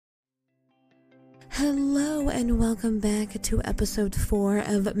Hello and welcome back to episode 4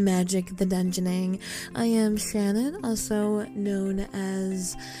 of Magic the Dungeoning. I am Shannon, also known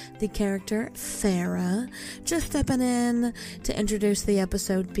as the character Farah. Just stepping in to introduce the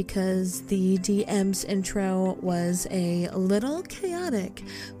episode because the DM's intro was a little chaotic,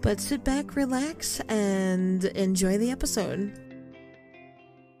 but sit back, relax, and enjoy the episode.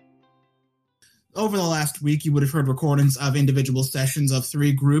 Over the last week, you would have heard recordings of individual sessions of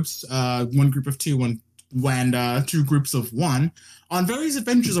 3 groups, one group of 2 and 2 groups of 1, on various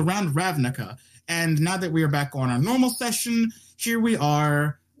adventures around Ravnica. And now that we are back on our normal session, here we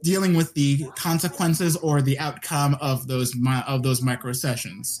are dealing with the consequences or the outcome of those micro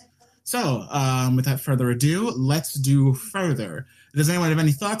sessions. So, without further ado, let's do further. Does anyone have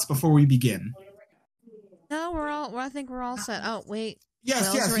any thoughts before we begin? No, I think we're all set. Oh, wait.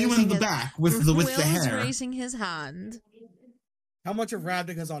 Yes, Will's you in the back with the hair. Will's raising his hand. How much of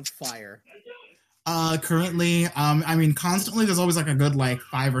Ravnica's on fire? Currently, constantly there's always like a good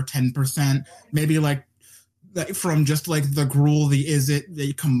 5 or 10%, maybe from just the Gruul, the Izzet,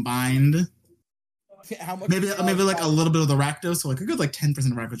 they combined. How much? Maybe a little bit of the Rakdos, so a good 10% of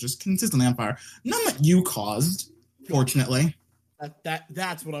Rakdos just consistently on fire. None that you caused, fortunately.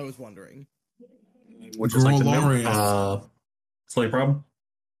 That's what I was wondering. Would you like to know? Slight problem.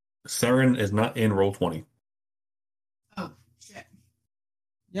 Saren is not in Roll20. Oh, shit.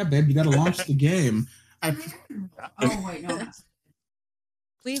 Yeah, babe, you gotta launch the game. Oh, wait, no.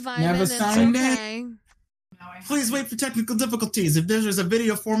 We vibe Never it's signed okay. Please wait for technical difficulties. If there's a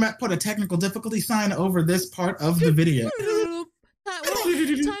video format, put a technical difficulty sign over this part of the video. Time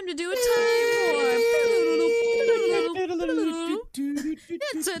to do a time warp.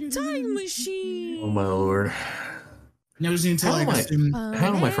 It's a time machine. Oh my lord. You just need to how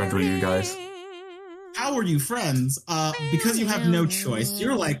am I friends with you guys? How are you friends? Because you have no choice.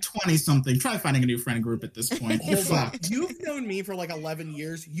 You're 20-something. Try finding a new friend group at this point. You're fucked. You've known me for 11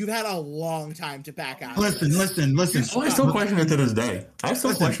 years. You've had a long time to back out. Listen. I still question it to this day.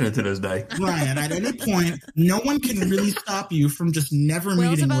 Ryan, at any point, no one can really stop you from just never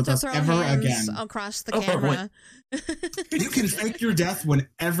meeting with us ever again. Across the camera. You can fake your death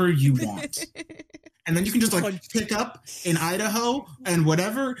whenever you want. And then you can just pick up in Idaho and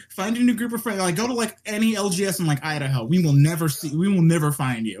whatever, find a new group of friends. Go to any LGS in Idaho. We will never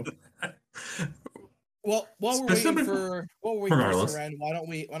find you. Well, while we're waiting for Saren, why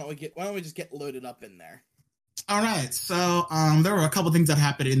don't we just get loaded up in there? All right. So there were a couple things that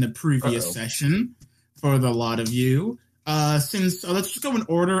happened in the previous session for the lot of you. Let's just go in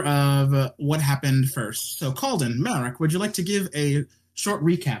order of what happened first. So Calden, Merrick, would you like to give a short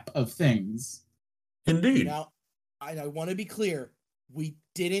recap of things? Indeed. Now, I want to be clear. We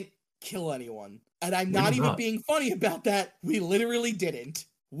didn't kill anyone. And I'm not even being funny about that. We literally didn't.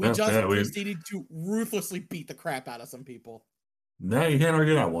 We proceeded to ruthlessly beat the crap out of some people. No, you can't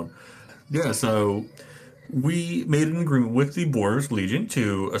argue that one. Yeah, so we made an agreement with the Boros Legion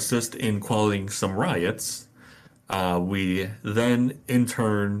to assist in quelling some riots. We then, in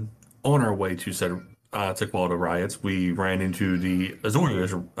turn, on our way to quell the riots, we ran into the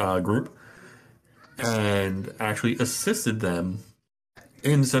Azorius group and actually assisted them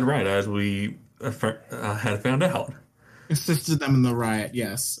in said riot, as we had found out. Assisted them in the riot,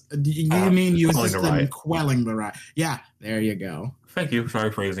 yes. You mean you assisted them in quelling the riot? Yeah, there you go. Thank you.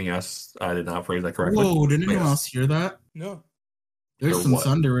 Sorry, phrasing. Yes, I did not phrase that correctly. Whoa, did anyone else hear that? No. There's some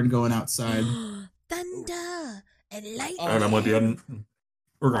thunder and going outside. Thunder and lightning. And I might be heading,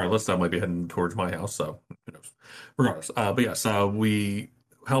 regardless, I might be heading towards my house, so who knows. Regardless, but yes, we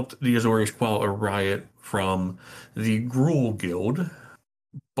helped the Azorius quell a riot from the Gruul Guild,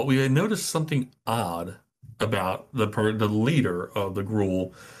 but we had noticed something odd about the leader of the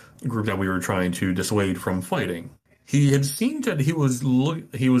Gruul group that we were trying to dissuade from fighting. He had seemed that he was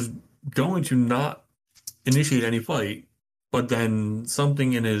going to not initiate any fight, but then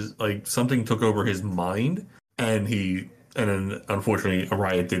something took over his mind, and then unfortunately a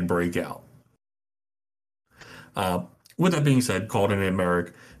riot did break out. With that being said, Calden and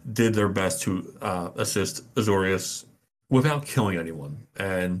Merrick did their best to assist Azorius without killing anyone.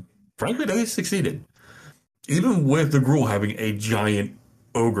 And frankly, they succeeded. Even with the Gruul having a giant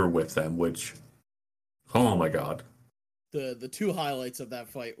ogre with them, which, oh my god. The two highlights of that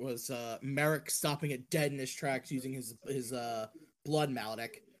fight was Merrick stopping it dead in his tracks using his blood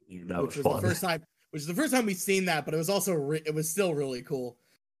maledict. That was fun. Which is the first time we've seen that, but it was also it was still really cool.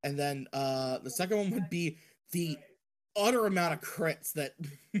 And then the second one would be the utter amount of crits that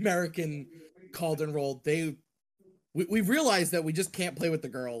Merrick and Calden rolled. They We realized that we just can't play with the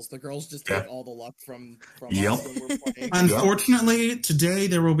girls. The girls just take all the luck from Yep. us when we're playing. Unfortunately, today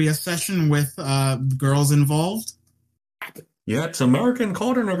there will be a session with girls involved. Yeah, it's American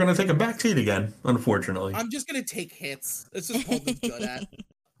Cauldron are going to take a backseat again, unfortunately. I'm just going to take hits. That's just Colton's good at.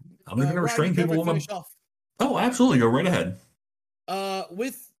 I'm going to restrain people with finish off. Oh, absolutely. Go right ahead.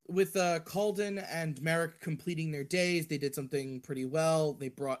 With Calden and Merrick completing their days, they did something pretty well. They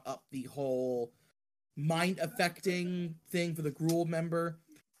brought up the whole mind affecting thing for the Gruul member.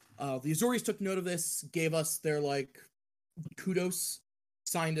 The Azuris took note of this, gave us their kudos,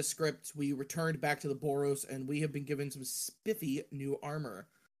 signed a script. We returned back to the Boros, and we have been given some spiffy new armor.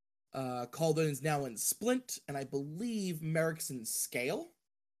 Calden is now in Splint, and I believe Merrick's in Scale.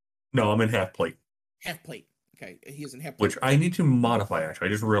 No, I'm in Half Plate. Half Plate. Okay, he is in Half Plate. Which I need to modify, actually.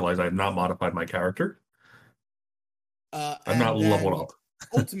 I just realized I have not modified my character. I'm not leveled up.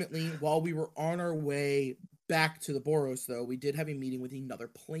 Ultimately, while we were on our way back to the Boros, though, we did have a meeting with another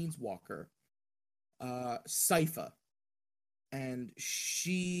planeswalker, Sypha. And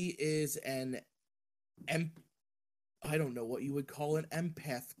she is I don't know what you would call an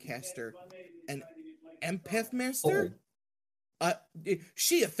empath caster. An empath master?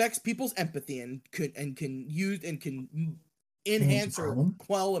 She affects people's empathy and can enhance or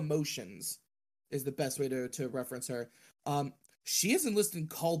quell emotions, is the best way to reference her. She has enlisted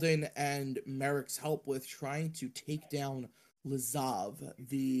Calden and Merrick's help with trying to take down Lazav,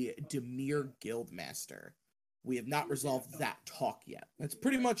 the Dimir Guildmaster. We have not resolved that talk yet. That's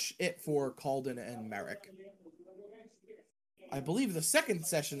pretty much it for Calden and Merrick. I believe the second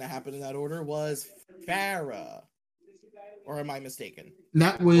session that happened in that order was Farah. Or am I mistaken?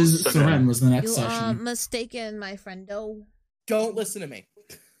 That was Seren was the next You session. are mistaken, my friendo. Don't listen to me.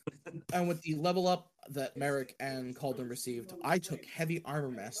 And with the level up that Merrick and Calden received, I took Heavy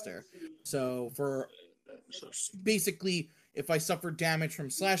Armor Master. So for basically, if I suffer damage from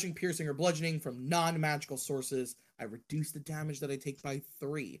slashing, piercing, or bludgeoning from non-magical sources, I reduce the damage that I take by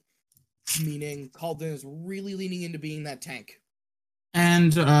 3. Meaning Calden is really leaning into being that tank.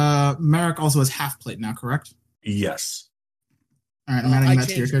 And Merrick also has Half Plate now, correct? Yes. All right, I'm adding I that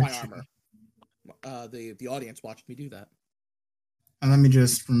to your changed my character. armor. The audience watched me do that. And let me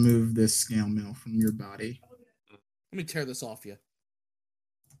just remove this scale mail from your body. Let me tear this off you.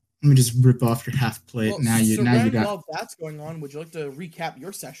 Let me just rip off your Half Plate. Well, now you got. While that's going on, would you like to recap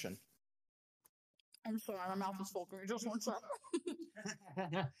your session? I'm sorry, my mouth is full. Give me just one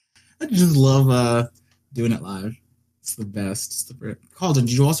second. I just love doing it live. It's the best. Calden,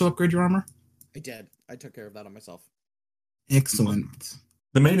 did you also upgrade your armor? I did. I took care of that on myself. Excellent.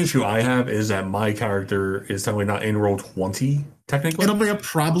 The main issue I have is that my character is technically not in roll 20, technically. It'll be a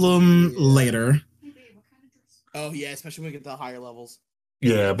problem later. Oh yeah, especially when we get to the higher levels.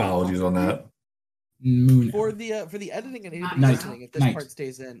 Yeah, apologies on that. Moon. For the editing and anybody Night. listening, if this part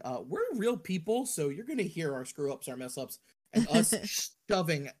stays in, we're real people, so you're gonna hear our screw ups, our mess ups, and us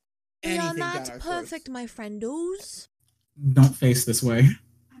shoving We anything are down not our perfect, throats. my friendos. Don't face this way.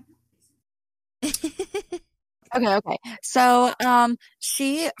 Okay. So,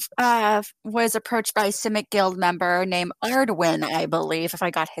 she was approached by a Simic Guild member named Ardwin, I believe, if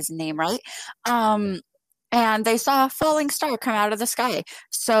I got his name right. And they saw a falling star come out of the sky.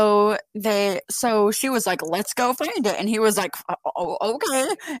 So she was like, "Let's go find it." And he was like, "Oh,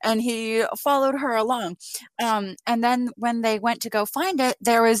 okay." And he followed her along. And then when they went to go find it,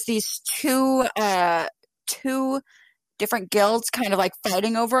 there was these two different guilds kind of like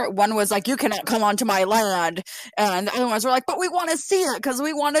fighting over it. One was like, "You cannot come onto my land," and the other ones were like, "But we want to see it because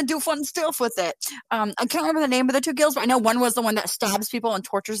we want to do fun stuff with it." I can't remember the name of the two guilds, but I know one was the one that stabs people and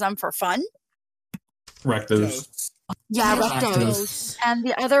tortures them for fun. Rakdos. Yeah, Rakdos. Rakdos. And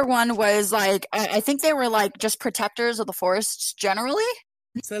the other one was like, I think they were like just protectors of the forests generally.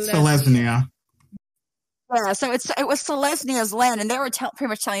 Selesnya. Yeah, so it was Selesnia's land, and they were pretty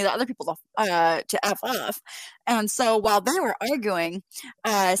much telling the other people to F off. And so while they were arguing,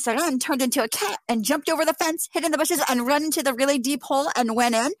 Seren turned into a cat and jumped over the fence, hid in the bushes, and ran into the really deep hole and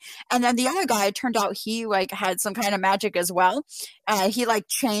went in. And then the other guy turned out he like had some kind of magic as well. He like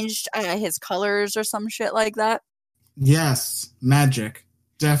changed his colors or some shit like that. Yes, magic.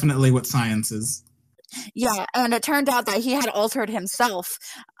 Definitely what science is. Yeah, and it turned out that he had altered himself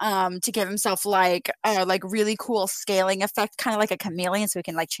to give himself like really cool scaling effect, kind of like a chameleon, so he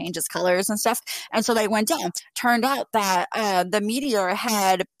can like change his colors and stuff. And so they went down. Turned out that the meteor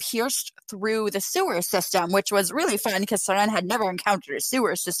had pierced through the sewer system, which was really fun because Seren had never encountered a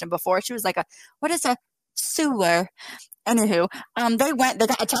sewer system before. She was like, "What is a sewer?" Anywho, they got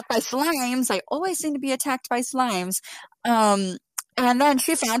attacked by slimes. I always seem to be attacked by slimes. And then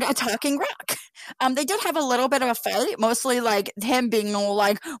she found a talking rock. They did have a little bit of a fight, mostly like him being all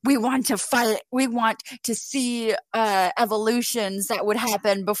like, we want to fight. We want to see evolutions that would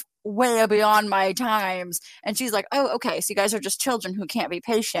happen way beyond my times. And she's like, oh, okay. So you guys are just children who can't be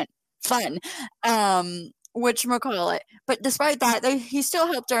patient. Fun. Whatchamacallit. But despite that, he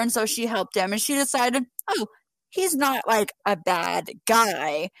still helped her. And so she helped him. And she decided, oh, he's not like a bad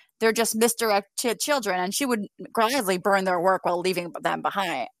guy. They're just misdirected children, and she would gladly burn their work while leaving them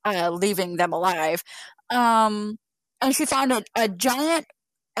behind, leaving them alive. And she found a giant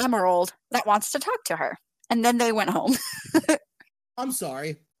emerald that wants to talk to her. And then they went home. I'm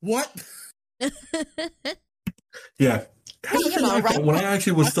sorry. What? Yeah. Right? When I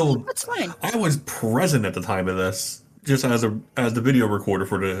actually was still, that's fine. I was present at the time of this, just as the video recorder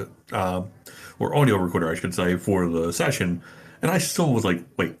for the, or audio recorder, I should say, for the session, and I still was like,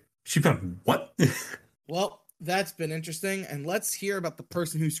 wait. She found what? Well, that's been interesting, and let's hear about the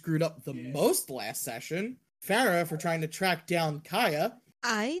person who screwed up the most last session, Farah, for trying to track down Kaya.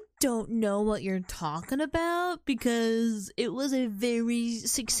 I don't know what you're talking about because it was a very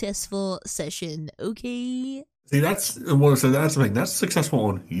successful session, okay? See, that's the thing. That's successful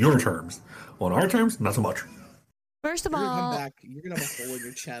on your terms. On our terms, not so much. First of You're gonna all, come back. You're gonna have a hole in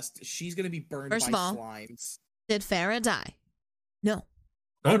your chest. She's gonna be burned First by of all, slimes. did Farah die? No.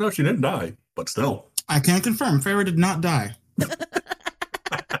 Oh, no, she didn't die, but still. I can confirm, Farah did not die.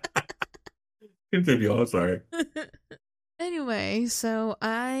 Continue, I'm sorry. Anyway, so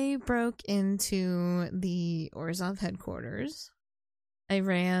I broke into the Orzhov headquarters. I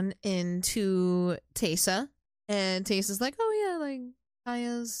ran into Teysa, and Teysa's like, oh yeah, like,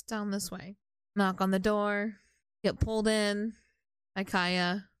 Kaya's down this way. Knock on the door, get pulled in by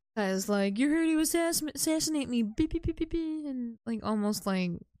Kaya. Kaya's like, you're here to assassinate me, beep, beep, beep, beep, beep, and like almost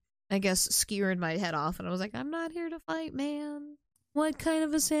like, I guess, skewered my head off, and I was like, I'm not here to fight, man. What kind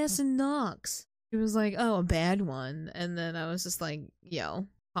of assassin knocks? He was like, oh, a bad one, and then I was just like, yo,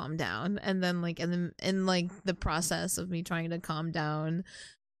 calm down, and then like, in like the process of me trying to calm down,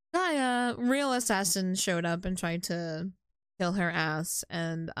 Kaya, real assassin, showed up and tried to kill her ass,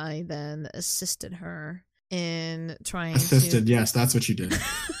 and I then assisted her in trying Assisted, yes, that's what you did.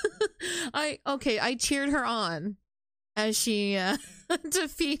 I cheered her on as she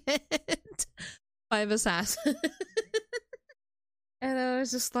defeated 5 assassins. And I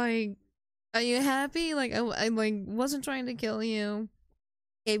was just like, are you happy? Like, I like wasn't trying to kill you.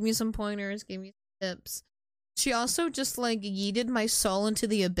 Gave me some pointers, gave me some tips. She also just like yeeted my soul into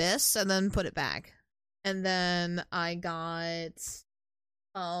the abyss and then put it back. And then I got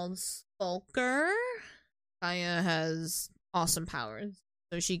Spulker. Kaya has awesome powers,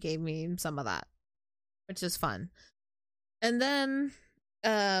 so she gave me some of that, which is fun. And then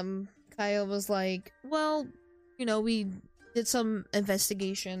Kaya was like, well, you know, we did some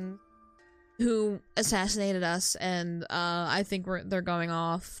investigation who assassinated us, and I think they're going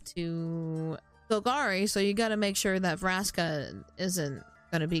off to Golgari, so you gotta make sure that Vraska isn't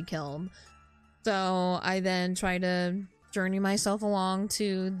gonna be killed. So I then try to journey myself along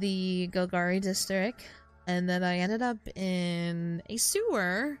to the Golgari district, and then I ended up in a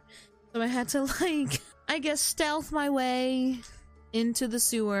sewer, so I had to, like, I guess stealth my way into the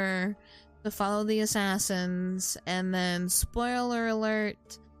sewer to follow the assassins, and then, spoiler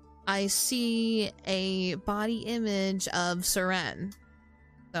alert, I see a body image of Seren.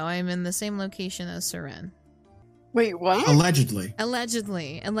 So I'm in the same location as Seren. Wait, what? Allegedly.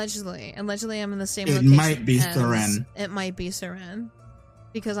 Allegedly, I'm in the same It location. might be as- Seren. It might be Seren.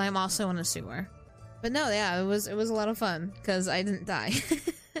 Because I'm also in a sewer. But no, yeah, it was a lot of fun because I didn't die.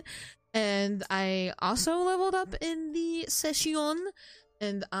 And I also leveled up in the session,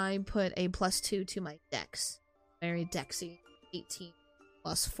 and I put a +2 to my dex. Very dexy. 18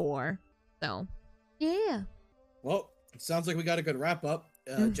 + 4. So, yeah. Well, it sounds like we got a good wrap up.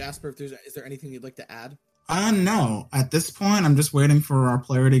 Jasper, is there anything you'd like to add? No. At this point, I'm just waiting for our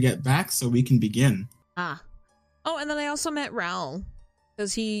player to get back so we can begin. Ah. Oh, and then I also met Raoul,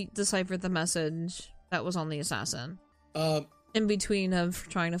 because he deciphered the message that was on the assassin. In between of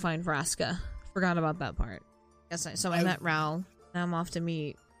trying to find Vraska. Forgot about that part. So I met Raoul, and I'm off to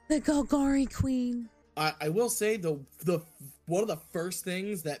meet the Golgari Queen. I will say the one of the first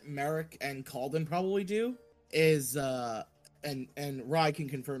things that Merrick and Calden probably do is and Rai can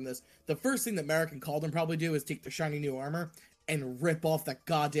confirm this. The first thing that Merrick and Calden probably do is take their shiny new armor and rip off that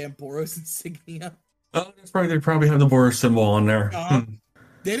goddamn Boros insignia. Oh, that's right. They probably have the Boros symbol on there.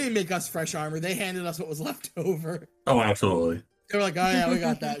 They didn't make us fresh armor. They handed us what was left over. Oh, absolutely. They were like, oh yeah, we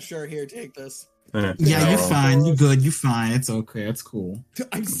got that. Sure, here, take this. Yeah, you're fine. You good. You fine. It's okay. It's cool.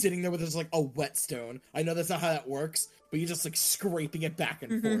 I'm sitting there with just like a whetstone. I know that's not how that works, but you're just like scraping it back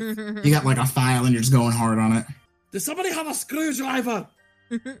and forth. You got like a file and you're just going hard on it. Does somebody have a screwdriver?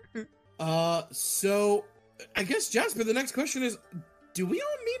 So I guess Jasper, the next question is, do we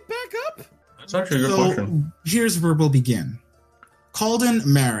all meet back up? That's actually a good question. Here's where we'll begin. Calden,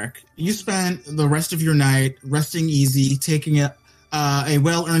 Merrick, you spent the rest of your night resting easy, taking a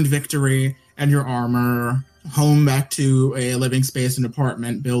well-earned victory and your armor home back to a living space and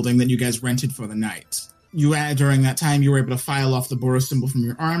apartment building that you guys rented for the night. During that time, you were able to file off the Boros symbol from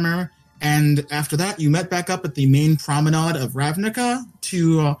your armor, and after that, you met back up at the main promenade of Ravnica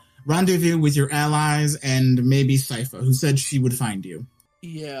to rendezvous with your allies and maybe Sypha, who said she would find you.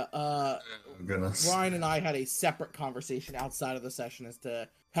 Yeah, Goodness. Ryan and I had a separate conversation outside of the session as to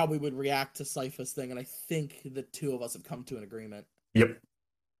how we would react to Sypha's thing, and I think the two of us have come to an agreement. Yep.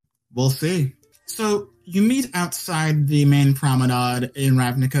 We'll see. So, you meet outside the main promenade in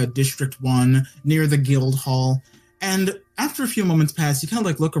Ravnica, District 1, near the Guild Hall, and after a few moments pass, you kind of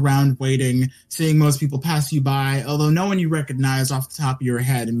like look around waiting, seeing most people pass you by, although no one you recognize off the top of your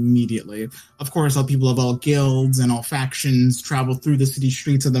head immediately. Of course, all people of all guilds and all factions travel through the city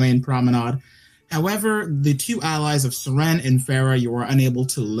streets of the main promenade. However, the two allies of Seren and Farah you are unable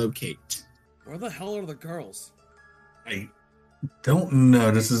to locate. Where the hell are the girls? I don't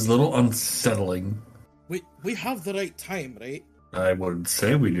know. This is a little unsettling. We have the right time, right? I would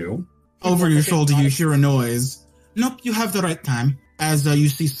say we do. Over your shoulder, you hear a noise. Nope, you have the right time. As you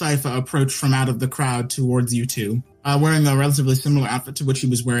see Sypha approach from out of the crowd towards you two, wearing a relatively similar outfit to what she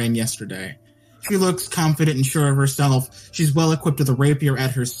was wearing yesterday. She looks confident and sure of herself. She's well equipped with a rapier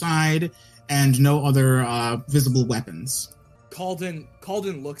at her side and no other visible weapons.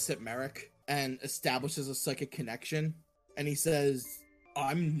 Calden looks at Merrick and establishes a psychic connection, and he says,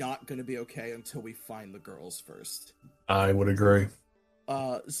 I'm not going to be okay until we find the girls first. I would agree.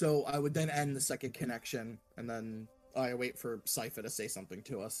 So I would then end the second connection, and then I wait for Sypha to say something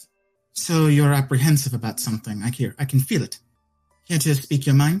to us. So you're apprehensive about something. I can feel it. Care to speak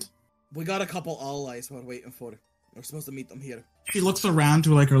your mind? We got a couple allies we're waiting for. We're supposed to meet them here. She looks around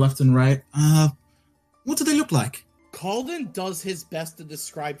to like her left and right. What do they look like? Calden does his best to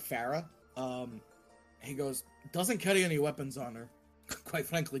describe Farah. He goes, doesn't carry any weapons on her. Quite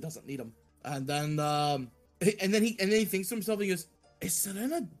frankly, doesn't need them. And then he thinks to himself, he goes, is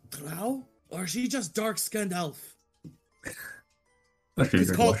Serena drow? Or is she just dark-skinned elf?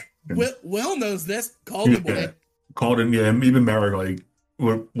 Will knows this. Calden boy. Calden, yeah, even Merrick, like,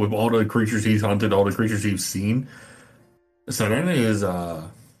 with all the creatures he's hunted, all the creatures he's seen, Serena is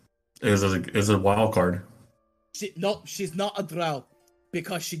a wild card. She's not a drow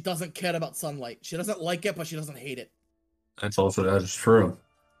because she doesn't care about sunlight. She doesn't like it, but she doesn't hate it. That is true.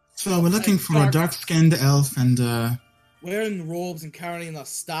 So we're looking for a dark-skinned elf and wearing robes and carrying a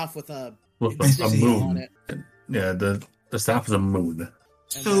staff with a moon on it. Yeah, the staff is a moon.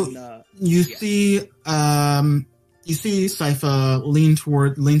 So you see Sypha lean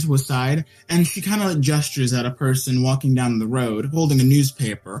to a side, and she kind of gestures at a person walking down the road holding a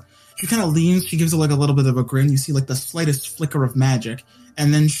newspaper. She kind of leans, she gives it like a little bit of a grin. You see like the slightest flicker of magic,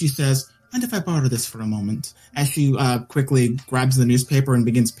 and then she says, mind if I borrow this for a moment? As she quickly grabs the newspaper and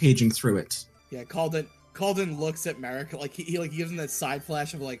begins paging through it. Yeah, Calden looks at Merrick, like he gives him that side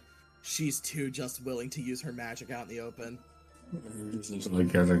flash of like, she's too just willing to use her magic out in the open.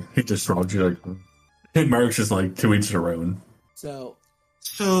 He just shrugs you like, Merrick's just like, to each their own. So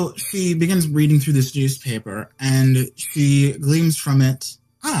she begins reading through this newspaper, and she gleams from it.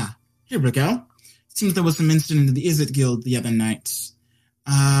 Here we go. Seems there was some incident in the Izzet Guild the other night.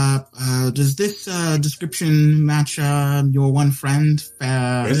 Does this description match your one friend?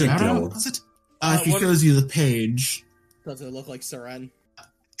 Izzet Guild? Was it? She shows you the page. Does it look like Seren?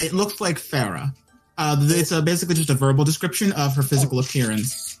 It looks like Farah. It's basically just a verbal description of her physical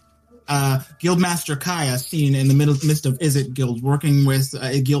appearance. Guildmaster Kaya seen in the midst of Izzet Guild working with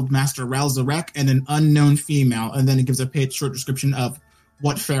a Guildmaster Ralzarek and an unknown female, and then it gives a short description of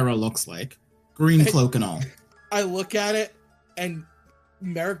what Farah looks like. Green cloak and all. I look at it, and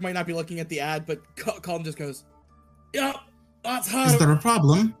Merrick might not be looking at the ad, but Colin just goes, "Yep, that's her." Is there a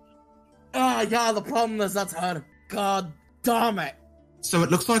problem? Yeah, the problem is that's her. God damn it. So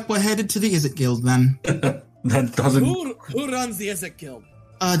it looks like we're headed to the Izzet Guild, then. That doesn't... Who runs the Izzet Guild?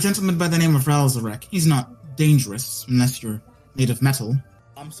 A gentleman by the name of Ralzarek. He's not dangerous, unless you're made of metal.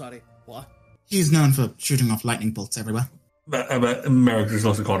 I'm sorry, what? He's known for shooting off lightning bolts everywhere. But Merrick is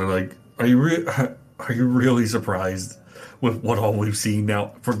also called it like, are you really surprised with what all we've seen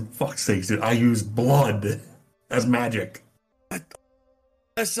now? For fuck's sake, dude, I use blood as magic.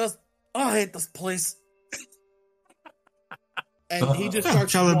 It's just I hate this place. And he just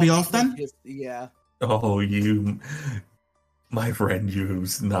starts. Shall it be off then? Yeah. Oh, my friend,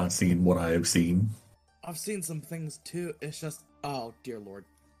 you've not seen what I have seen. I've seen some things too. It's just, oh dear lord.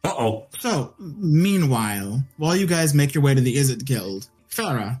 Uh-oh. So, meanwhile, while you guys make your way to the Izzet Guild,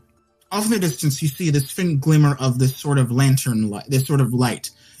 Farah, off in the distance, you see this faint glimmer of this sort of lantern light, this sort of light.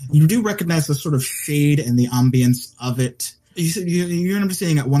 You do recognize the sort of shade and the ambience of it. You remember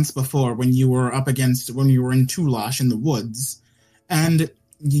seeing it once before when you were in Tulash in the woods. And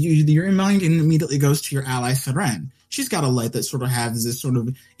your mind immediately goes to your ally, Seren. She's got a light that sort of has this sort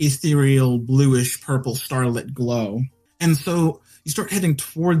of ethereal, bluish, purple, starlit glow. And so you start heading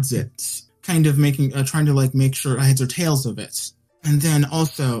towards it, kind of trying to make sure heads or tails of it. And then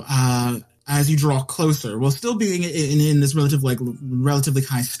also, as you draw closer, while still being in this relatively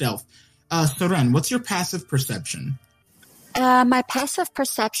high stealth, Seren, what's your passive perception? My passive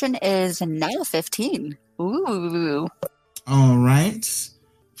perception is now 15. Ooh. All right.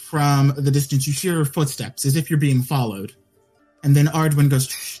 From the distance, you hear footsteps, as if you're being followed. And then Ardwin goes,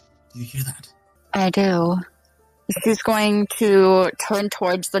 "Shh, do you hear that?" I do. She's going to turn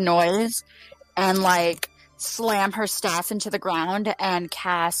towards the noise and, slam her staff into the ground and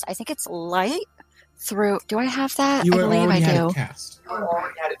cast, I think it's light through. Do I have that? You I believe I do. It cast.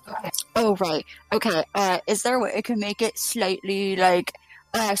 Oh, right. Okay. Is there a way I can make it slightly,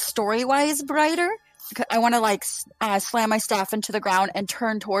 story-wise brighter? I want to slam my staff into the ground and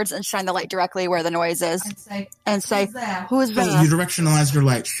turn towards and shine the light directly where the noise is, and say, "Who is there?" You directionalize your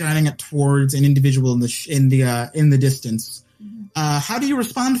light, shining it towards an individual in the distance. Mm-hmm. How do you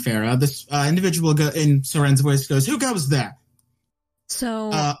respond, Farah? This individual in Soren's voice goes, "Who goes there?"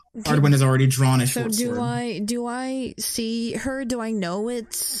 So Ardwin has already drawn a short do sword. do I see her? Do I know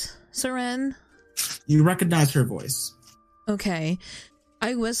it's Seren? You recognize her voice. Okay.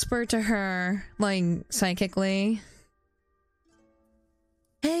 I whisper to her, psychically,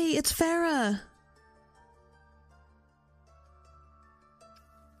 "Hey, it's Farah."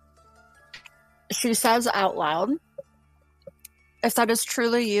 She says out loud, "If that is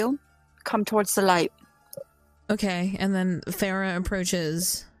truly you, come towards the light." Okay, and then Farah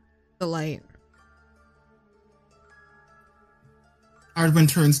approaches the light. Ardwin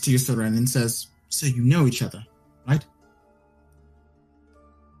turns to you, Seren, and says, "So you know each other, right?"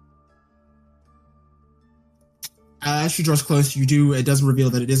 As she draws close, it does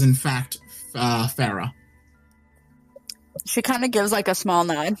reveal that it is in fact Farah. She kind of gives a small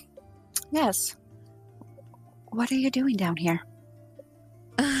nod. "Yes. What are you doing down here?"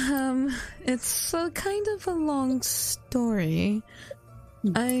 It's kind of a long story.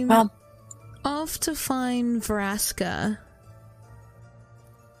 I'm off to find Vraska.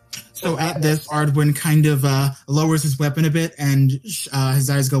 So at this, Ardwin kind of lowers his weapon a bit, and his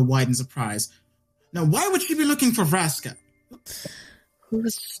eyes go wide in surprise. Now, why would she be looking for Vraska? Who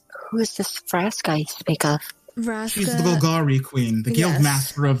is this Vraska you speak of? Vraska. She's the Golgari queen, the guild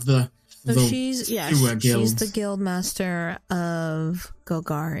master of the she's the guild master of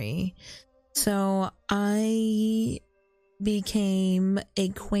Golgari. So I became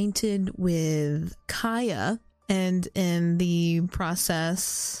acquainted with Kaya, and in the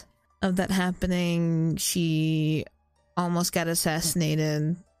process of that happening, she almost got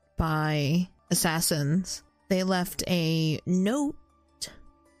assassinated by assassins. They left a note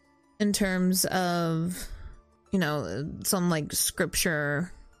in terms of, some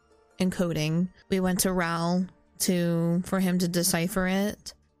scripture encoding. We went to Ral for him to decipher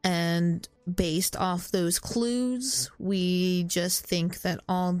it, and based off those clues, we just think that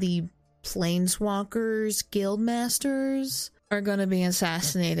all the Planeswalkers guild masters are going to be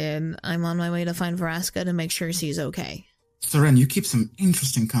assassinated. I'm on my way to find Vraska to make sure she's okay. Seren, you keep some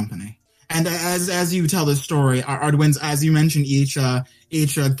interesting company. And as you tell this story, Ardwin's, as you mentioned, each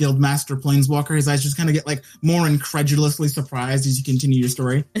guild master planeswalker, his eyes just kind of get more incredulously surprised as you continue your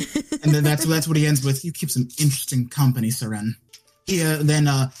story. And then that's what he ends with. You keep some interesting company, Seren. Then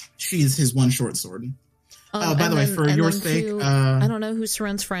sheathes his one short sword. By the way, for your sake, I don't know who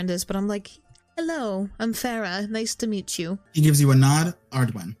Seren's friend is, but I'm like, "Hello, I'm Farah. Nice to meet you." He gives you a nod,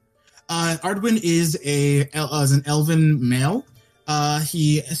 Ardwin. Ardwin is an elven male.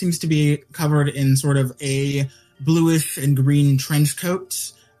 He seems to be covered in sort of a bluish and green trench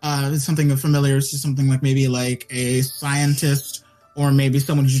coat. Something familiar to something maybe a scientist, or maybe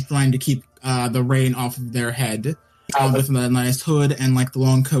someone who's trying to keep the rain off of their head, with a nice hood and the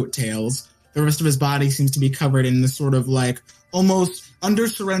long coat tails. The rest of his body seems to be covered in this sort of almost under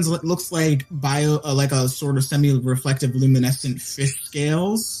Seren's looks like a sort of semi-reflective luminescent fish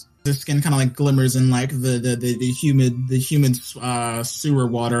scales. The skin kind of like glimmers in like the humid sewer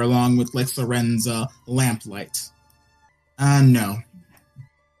water along with like Seren's lamplight. No.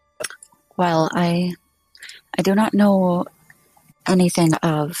 Well, I do not know anything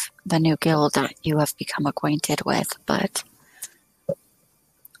of the new guild that you have become acquainted with, but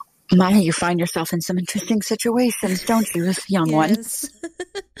you find yourself in some interesting situations, don't you, young one? Yes.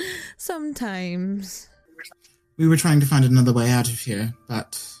 Sometimes. We were trying to find another way out of here,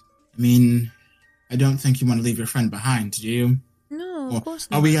 but I mean, I don't think you want to leave your friend behind, do you? No, or of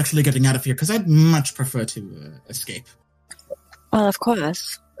course not. are we actually getting out of here? Because I'd much prefer to escape. Well, of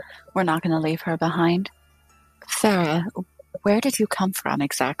course. We're not going to leave her behind. Farah, where did you come from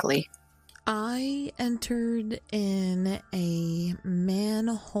exactly? I entered in a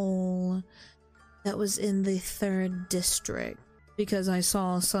manhole that was in the 3rd district because I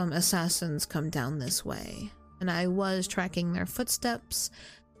saw some assassins come down this way. And I was tracking their footsteps.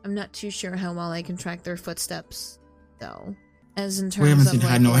 I'm not too sure how well I can track their footsteps, though. As in terms we haven't of seen like,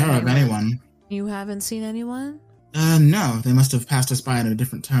 hide nor hair of anyone. You haven't seen anyone? No. They must have passed us by at a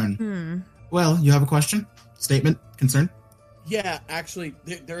different turn. Well, you have a question? Statement? Concern? Yeah, actually,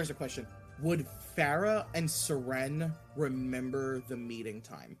 there is a question. Would Farah and Seren remember the meeting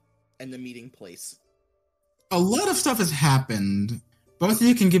time and the meeting place? A lot of stuff has happened. Both of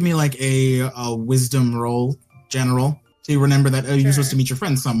you can give me like a wisdom roll, general. So you remember that you're supposed to meet your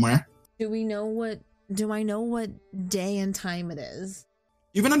friends somewhere. Do I know what day and time it is?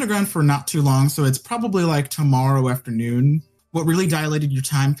 You've been underground for not too long, so it's probably like tomorrow afternoon. What really dilated your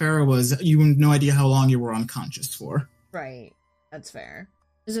time, Farah, was you had no idea how long you were unconscious for. Right. That's fair.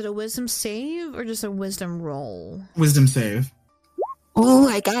 Is it a wisdom save or just a wisdom roll? Wisdom save. Oh,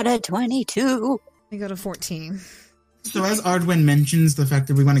 I got a 22. I got a 14. So as Ardwin mentions the fact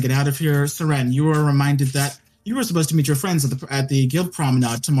that we want to get out of here, Seren, you are reminded that you were supposed to meet your friends at the guild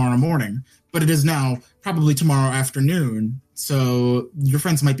promenade tomorrow morning, but it is now probably tomorrow afternoon, so your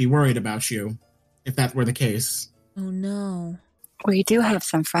friends might be worried about you, if that were the case. Oh no. We do have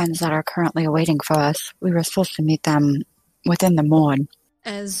some friends that are currently waiting for us. We were supposed to meet them within the morn.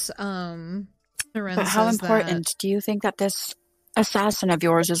 As, Seren But how important do you think that this assassin of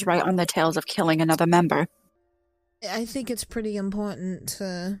yours is right on the tails of killing another member? I think it's pretty important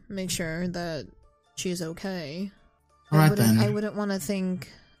to make sure that she's okay. All right, then. I wouldn't want to think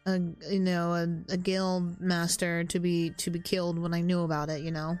a guild master to be killed when I knew about it,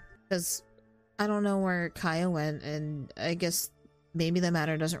 because I don't know where Kaya went, and I guess maybe the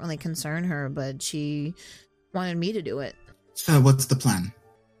matter doesn't really concern her, but she wanted me to do it. So what's the plan?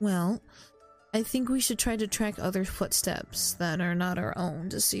 Well, I think we should try to track other footsteps that are not our own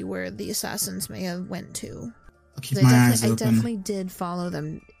to see where the assassins may have went to. I'll keep my eyes open. I definitely did follow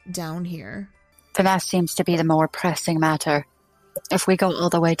them down here. Then that seems to be the more pressing matter. If we go all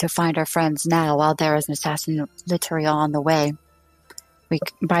the way to find our friends now while there is an assassin literally on the way,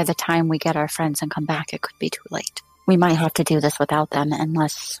 by the time we get our friends and come back, it could be too late. We might have to do this without them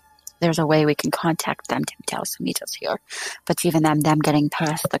unless there's a way we can contact them to tell us to meet us here. But even them getting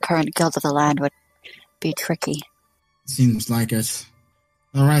past the current guild of the land would be tricky. Seems like it.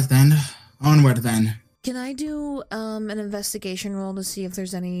 All right, then. Onward, then. Can I do an investigation roll to see if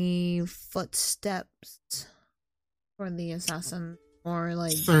there's any footsteps for the assassin? Or,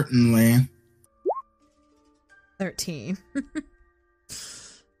 like... Certainly. 13.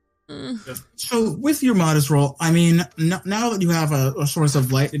 So, with your modest roll, I mean, now that you have a source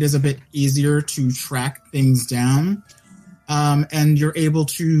of light, it is a bit easier to track things down. And you're able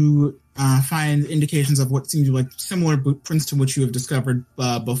to find indications of what seems like similar blueprints to which you have discovered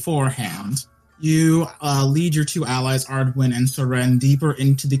beforehand. You lead your two allies, Ardwin and Seren, deeper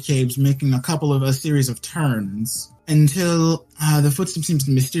into the caves, making a series of turns until the footsteps seem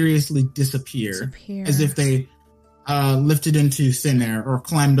to mysteriously disappear. As if they lifted into thin air or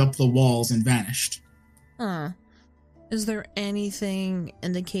climbed up the walls and vanished. Huh. Is there anything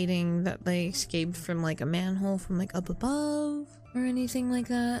indicating that they escaped from like a manhole from like up above or anything like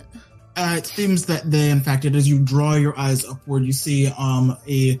that? It seems that they, in fact, as you draw your eyes upward, you see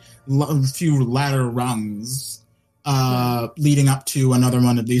a few ladder rungs leading up to another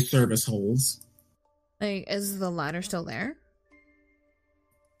one of these service holes. Like, is the ladder still there?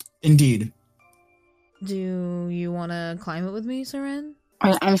 Indeed. Do you want to climb it with me, Seren?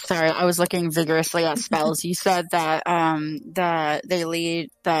 I'm sorry, I was looking vigorously at spells. You said that they lead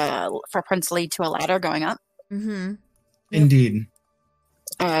footprints lead to a ladder going up? Mm-hmm. Indeed.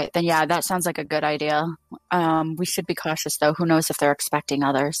 Alright, then yeah, that sounds like a good idea. We should be cautious though. Who knows if they're expecting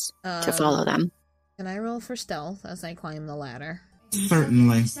others to follow them. Can I roll for stealth as I climb the ladder?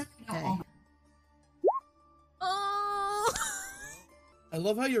 Certainly. Okay. Oh! I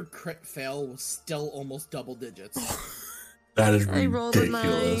love how your crit fail was still almost double digits. That is I rolled a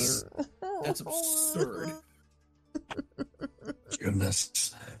ridiculous. 9. That's absurd.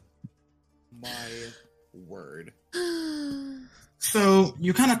 Goodness. My word. So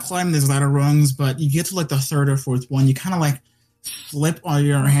you kind of climb these ladder rungs, but you get to like the third or fourth one. You kind of like slip on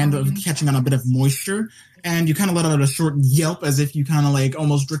your hand, catching on a bit of moisture, and you kind of let out a short yelp as if you kind of like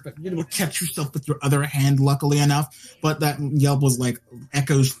almost drift back. You're able to catch yourself with your other hand, luckily enough, but that yelp was like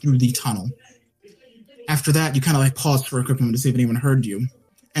echoes through the tunnel. After that, you kind of like pause for a quick moment to see if anyone heard you.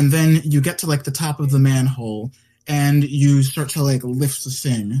 And then you get to like the top of the manhole, and you start to like lift the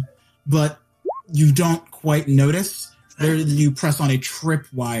thing, but you don't quite notice. There, you press on a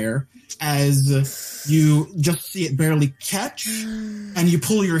tripwire as you just see it barely catch, and you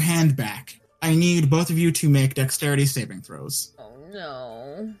pull your hand back. I need both of you to make dexterity saving throws. Oh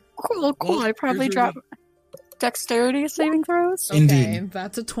no. Cool. Well, I probably here's drop dexterity saving throws. Okay, Indeed.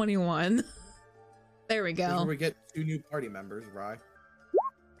 that's a 21. There we Here's where go. we get 2 new party members, Rye.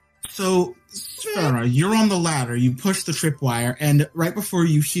 So, Sarah, you're on the ladder. You push the tripwire, and right before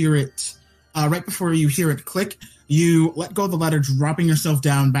you hear it click, you let go of the ladder, dropping yourself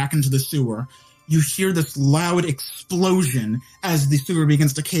down back into the sewer. You hear this loud explosion as the sewer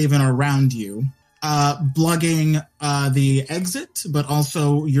begins to cave in around you, plugging the exit, but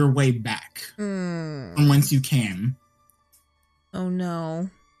also your way back from whence you came. Oh no.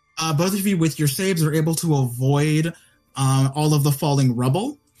 Both of you, with your saves, are able to avoid all of the falling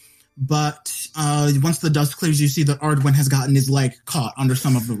rubble. But once the dust clears, you see that Ardwin has gotten his leg caught under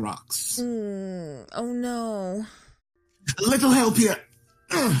some of the rocks. Oh no. A little help here.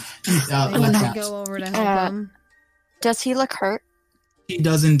 I Like need to that. go over to help him. Does he look hurt? He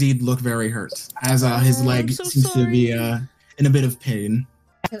does indeed look very hurt, as his leg I'm so seems to be sorry. in a bit of pain.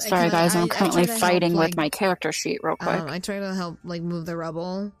 Sorry, guys. I'm currently try to fighting help, with my character sheet real quick. I try to help like move the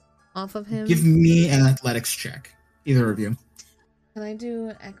rubble off of him. Give me an athletics check, either of you. Can I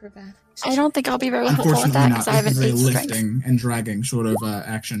do acrobatics? I don't think I'll be very helpful with Unfortunately that not. because I have an This 8 is a strength. lifting and dragging sort of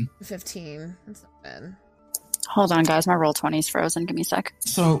action. 15. That's not bad. Hold on, guys. My roll 20's frozen. Give me a sec.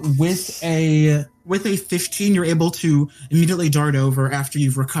 So with a 15, you're able to immediately dart over after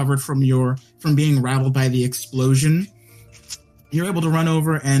you've recovered from being rattled by the explosion. You're able to run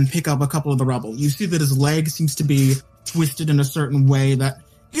over and pick up a couple of the rubble. You see that his leg seems to be twisted in a certain way that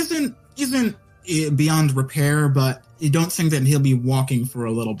isn't beyond repair, but you don't think that he'll be walking for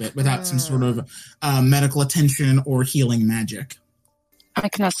a little bit without some sort of medical attention or healing magic. I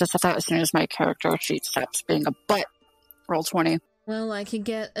can assist with that as soon as my character sheet stops being a butt. Roll 20. Well, I could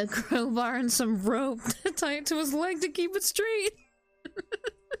get a crowbar and some rope to tie it to his leg to keep it straight.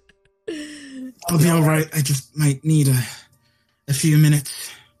 I'll be all right. I just might need a few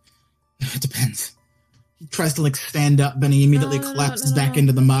minutes. It depends. He tries to stand up, but he immediately collapses back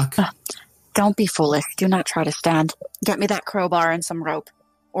into the muck. Don't be foolish. Do not try to stand. Get me that crowbar and some rope.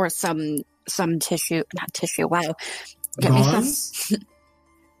 Or some tissue. Not tissue, wow. Gauze?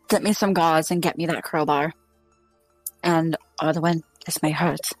 Get me some gauze and get me that crowbar. And Ardwin, this may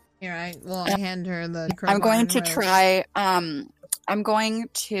hurt. Here, I hand her the crowbar. I'm going and to rope. try, I'm going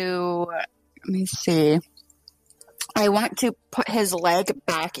to, let me see. I want to put his leg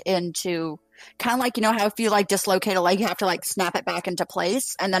back into, kind of like, you know how if you dislocate a leg, you have to snap it back into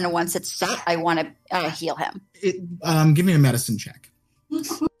place. And then once it's set, I want to heal him. Give me a medicine check.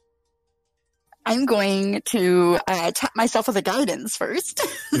 I'm going to tap myself with a guidance first.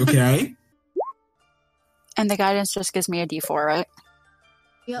 Okay. And the guidance just gives me a d4, right?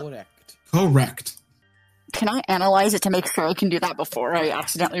 Yep. Correct. Can I analyze it to make sure I can do that before I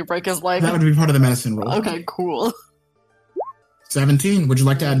accidentally break his leg? That would be part of the medicine roll. Okay, cool. 17. Would you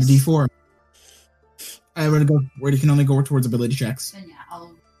like to add a d4? I would go where you can only go towards ability checks. Then yeah,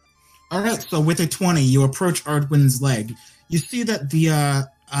 I'll... All right. So with a 20, you approach Ardwin's leg. You see that the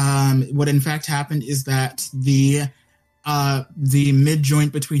what in fact happened is that the mid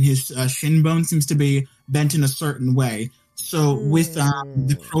joint between his shin bone seems to be bent in a certain way. So with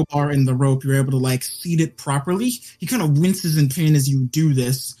the crowbar and the rope, you're able to seat it properly. He kind of winces in pain as you do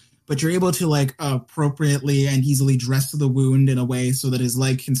this, but you're able to appropriately and easily dress the wound in a way so that his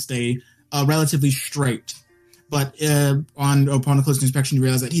leg can stay relatively straight. But upon a close inspection, you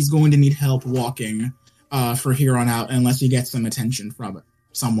realize that he's going to need help walking for here on out unless he gets some attention from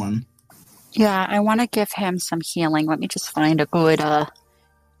someone. Yeah, I want to give him some healing. Let me just find a good,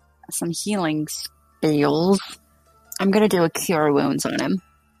 some healing spells. I'm going to do a cure wounds on him.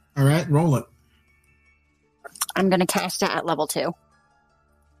 All right, roll it. I'm going to cast it at level 2.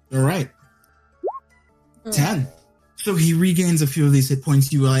 All right. 10. So he regains a few of these hit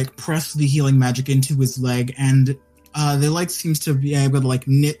points. You press the healing magic into his leg, and The light seems to be able to like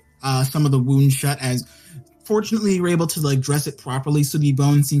knit some of the wound shut. As fortunately, you're able to like dress it properly, so the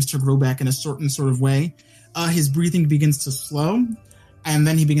bone seems to grow back in a certain sort of way. His breathing begins to slow, and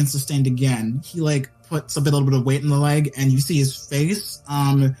then he begins to stand again. He like puts a little bit of weight in the leg, and you see his face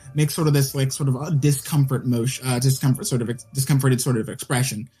make sort of this like sort of a discomforted sort of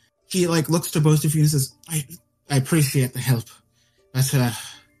expression. He like looks to both of you and says, I appreciate the help, but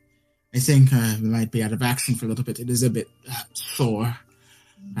I think we might be out of action for a little bit. It is a bit sore.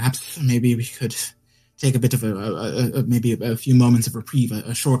 Perhaps maybe we could take a bit of maybe a few moments of reprieve,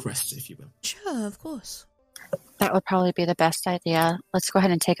 a short rest, if you will. Sure, of course. That would probably be the best idea. Let's go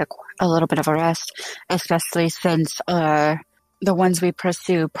ahead and take a little bit of a rest, especially since the ones we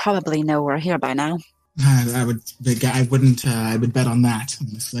pursue probably know we're here by now. I would bet on that,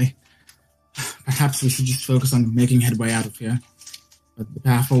 honestly. Perhaps we should just focus on making headway out of here. But the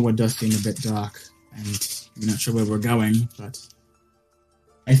path forward does seem a bit dark, and I'm not sure where we're going, but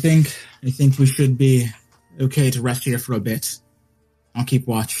I think we should be okay to rest here for a bit. I'll keep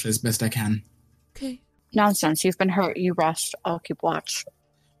watch as best I can. Okay. Nonsense. You've been hurt. You rest. I'll keep watch.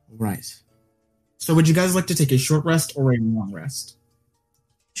 Right. So would you guys like to take a short rest or a long rest?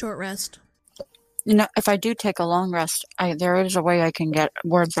 Short rest. You know, if I do take a long rest, there is a way I can get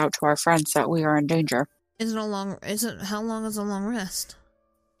words out to our friends that we are in danger. How long is a long rest?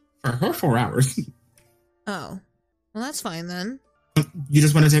 For her, 4 hours. Oh. Well, that's fine then. You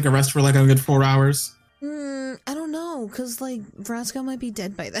just want to take a rest for like a good 4 hours? I don't know, because like Vrasco might be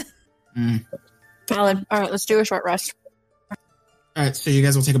dead by then. Valid. Alright, let's do a short rest. Alright, so you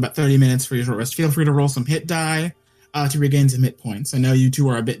guys will take about 30 minutes for your short rest. Feel free to roll some hit die to regain some hit points. I know you two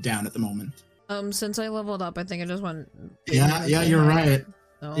are a bit down at the moment. Since I leveled up, I think I just went... Yeah, you're right.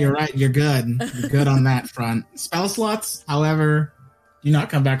 So. You're right, you're good. You're good on that front. Spell slots, however, do not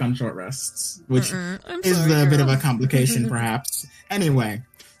come back on short rests, which is a bit of a complication, perhaps. Anyway,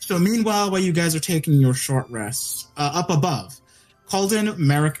 so meanwhile, while you guys are taking your short rests, up above, Calden,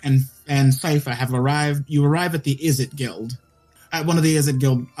 Merrick, and Sypha have arrived. You arrive at the Izzet Guild, at one of the Izzet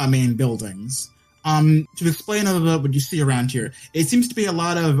Guild main buildings. To explain a little bit what you see around here, it seems to be a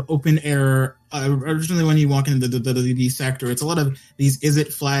lot of open air. Originally, when you walk into the sector, it's a lot of these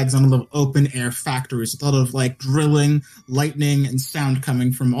Izzet flags on a lot of open air factories. With a lot of like drilling, lightning, and sound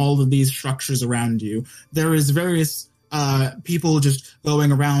coming from all of these structures around you. There is various people just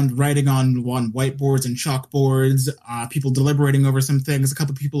going around writing on whiteboards and chalkboards. People deliberating over some things. A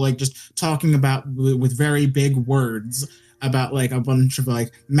couple people like just talking about with very big words about like a bunch of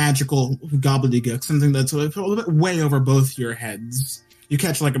like magical gobbledygook, something that's a little bit way over both your heads. You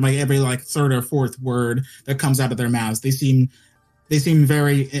catch like every like third or fourth word that comes out of their mouths. They seem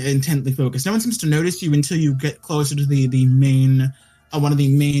very intently focused. No one seems to notice you until you get closer to the main one of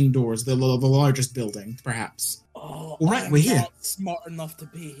the main doors, the largest building, perhaps. Oh, right, I'm we're here. not smart enough to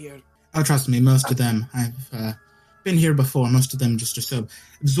be here. Oh, trust me, most of them. I've been here before. Most of them just are so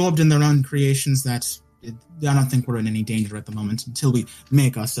absorbed in their own creations that I don't think we're in any danger at the moment until we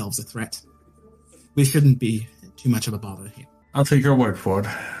make ourselves a threat. We shouldn't be too much of a bother here. I'll take your word for it.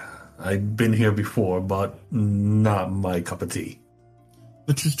 I've been here before, but not my cup of tea.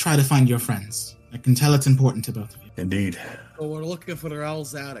 But just try to find your friends. I can tell it's important to both of you. Indeed. Well, we're looking for Raoul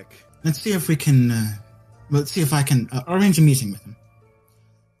Zadok. Let's see if we can... let's see if I can arrange a meeting with him.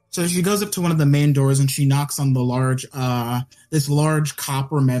 So she goes up to one of the main doors and she knocks on the this large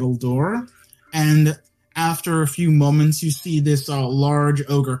copper metal door. And after a few moments, you see this large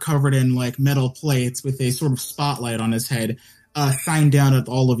ogre covered in like metal plates with a sort of spotlight on his head shine down at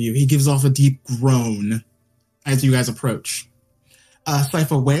all of you. He gives off a deep groan as you guys approach.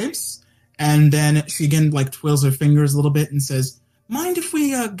 Sypha waves, and then she again like twirls her fingers a little bit and says, "Mind if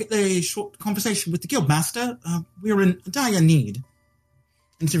we get a short conversation with the guildmaster? We're in dire need."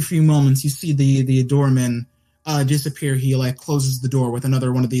 Into a few moments, you see the doorman disappear. He like closes the door with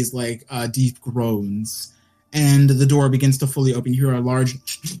another one of these like deep groans, and the door begins to fully open. You hear a large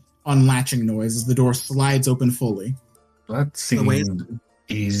unlatching noise as the door slides open fully. That seemed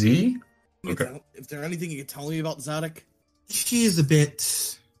easy. Okay. Is there anything you can tell me about Zadok? She's a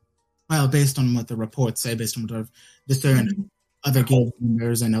bit, well, based on what the reports say, based on what I've discerned, other guild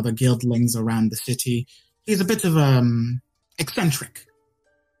members and other guildlings around the city, he's a bit of eccentric.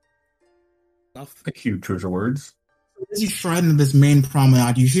 Thank you, choose your words. As you stride into this main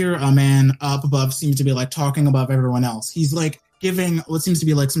promenade, you hear a man up above seems to be like talking above everyone else. He's like giving what seems to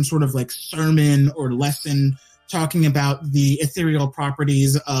be like some sort of like sermon or lesson, talking about the ethereal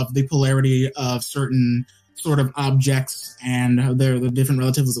properties of the polarity of certain sort of objects and the different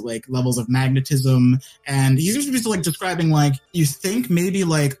relatives like levels of magnetism. And he's just like describing like you think maybe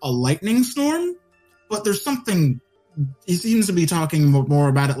like a lightning storm, but there's something he seems to be talking more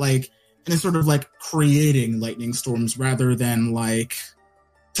about it like in a sort of like creating lightning storms rather than like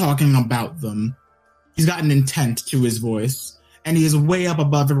talking about them. He's got an intent to his voice, and he is way up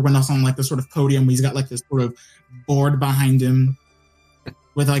above everyone else on like the sort of podium. He's got like this sort of board behind him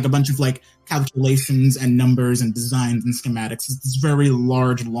with like a bunch of like calculations and numbers and designs and schematics. It's this very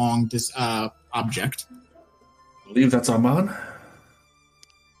large, long object. I believe that's Armand.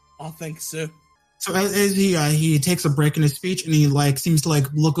 I think so. So as he takes a break in his speech, and he like seems to like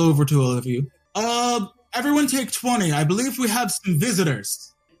look over to all of you. Everyone take 20. I believe we have some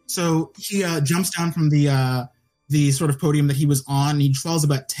visitors. So he jumps down from the sort of podium that he was on. He falls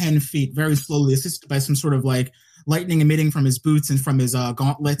about 10 feet very slowly, assisted by some sort of like lightning emitting from his boots and from his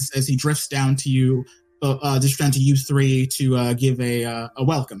gauntlets as he drifts down to you, you three to give a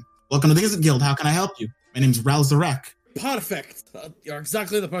welcome. Welcome to the Izzet Guild. How can I help you? My name's Ral Zarek. Perfect. You're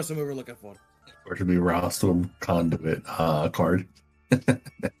exactly the person we were looking for. Or should be Ralston Conduit card.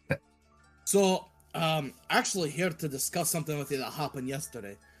 So, actually here to discuss something with you that happened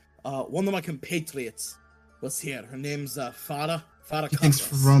yesterday. One of my compatriots was here. Her name's Farah. Thanks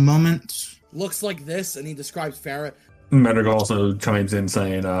for a moment. Looks like this, and he describes Farah. Medrigal also chimes in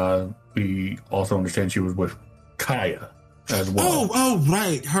saying, we also understand she was with Kaya as well. Oh,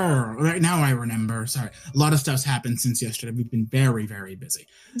 right, her. Right now I remember. Sorry. A lot of stuff's happened since yesterday. We've been very, very busy.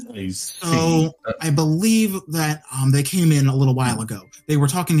 So I believe that they came in a little while ago. They were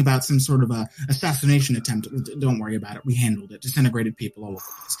talking about some sort of a assassination attempt. Don't worry about it. We handled it. Disintegrated people all over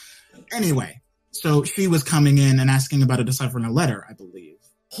the place. Anyway, so she was coming in and asking about deciphering a letter, I believe.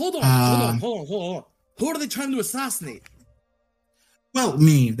 Hold on. Who are they trying to assassinate? Well,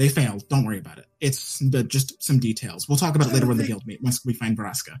 me. They failed. Don't worry about it. It's just some details. We'll talk about it later when the guild meet, once we find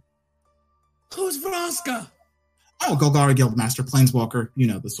Vraska. Who's Vraska? Oh, Golgari Guildmaster, Planeswalker. You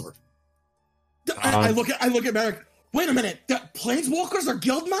know the sort. I look at Merrick. Wait a minute. Planeswalkers are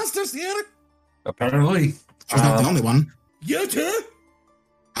guildmasters here? Apparently. She's not the only one. You too?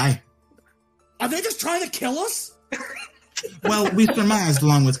 Aye. Are they just trying to kill us? Well, we surmised,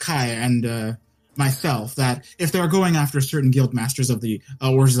 along with Kaya and myself, that if they're going after certain guildmasters of the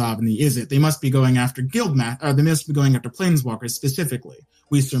Orzhov and the Izzet, they must be going after they must be going after planeswalkers specifically.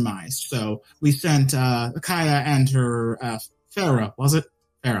 We surmised. So we sent Kaya and her Farah. Was it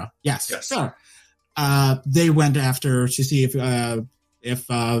Farah? Yes. Farah. They went after to see if the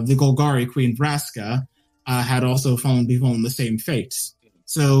Golgari Queen Vraska had also befallen the same fate.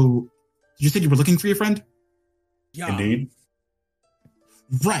 So, you said you were looking for your friend? Yeah. Indeed.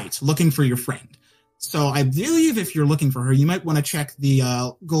 Right, looking for your friend. So I believe if you're looking for her, you might want to check the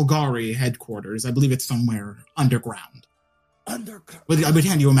Golgari headquarters. I believe it's somewhere underground. Underground? Well, I would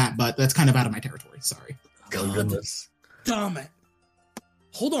hand you a map, but that's kind of out of my territory. Sorry. Oh, goodness. Damn it.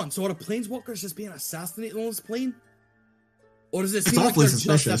 Hold on, so are the planeswalkers just being assassinated on this plane? Or does it seem like they're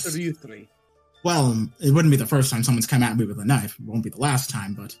suspicious. just after you three? Well, it wouldn't be the first time someone's come at me with a knife. It won't be the last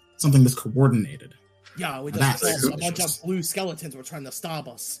time, but something was coordinated. Yeah, we just saw a bunch of blue skeletons were trying to stop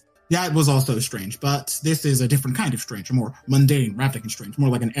us. Yeah, it was also strange, but this is a different kind of strange, a more mundane, Ravnican strange, more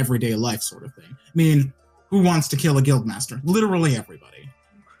like an everyday life sort of thing. I mean, who wants to kill a guildmaster? Literally everybody.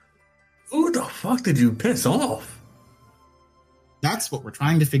 Who the fuck did you piss off? That's what we're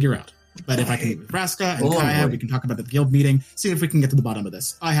trying to figure out. But if I can meet with Vraska and Kaya, we can talk about it at the guild meeting, see if we can get to the bottom of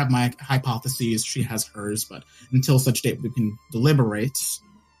this. I have my hypotheses, she has hers, but until such date we can deliberate.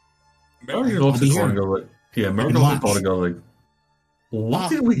 Marigold looks at and go like, Marigold looks at go like, what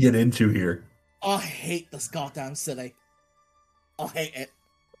did we get into here? I hate this goddamn city. I hate it.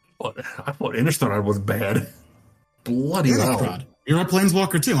 I thought Innistrad was bad. Bloody hell. You're a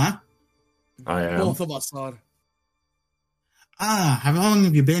planeswalker too, huh? I am. Both of us are. How long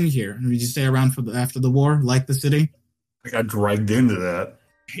have you been here? Did you stay around after the war, like the city? I got dragged into that.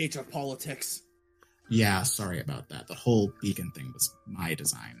 Hate your politics. Yeah, sorry about that. The whole beacon thing was my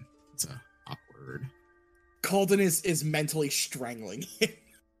design. It's awkward. Calden is mentally strangling him.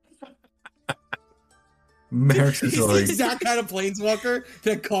 Merrick's is like... He's that kind of planeswalker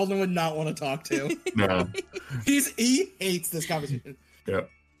that Calden would not want to talk to. No. He hates this conversation. Yep.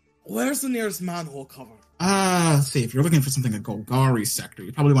 Where's the nearest manhole cover? Let's see. If you're looking for something in Golgari sector,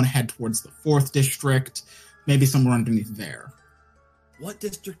 you probably want to head towards the 4th district, maybe somewhere underneath there. What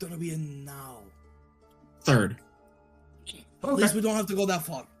district are we in now? 3rd. At least we don't have to go that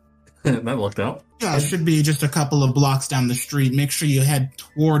far. That looked out. Yeah, it should be just a couple of blocks down the street. Make sure you head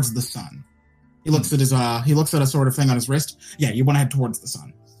towards the sun. He looks at a sort of thing on his wrist. Yeah, you want to head towards the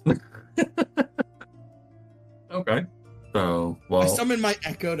sun. Okay. So, well... I summon my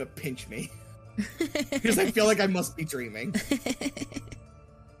Echo to pinch me. Because I feel like I must be dreaming.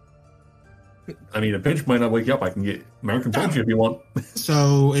 I mean, a pinch might not wake you up. I can get American Punch if you want.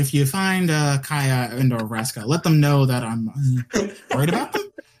 So if you find Kaya and or Vraska, let them know that I'm worried about them.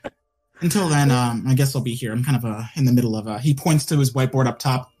 Until then, I guess I'll be here. I'm kind of in the middle of he points to his whiteboard up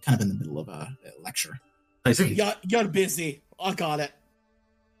top, kind of in the middle of a lecture. I see. You're busy. I got it.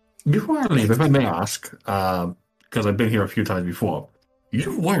 Before I leave, if I may ask, because I've been here a few times before,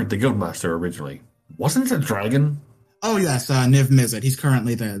 you weren't the Guildmaster originally. Wasn't it a dragon? Oh yes, Niv Mizzet. He's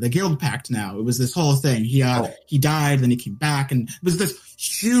currently the Guild Pact now. It was this whole thing. He died, then he came back, and it was this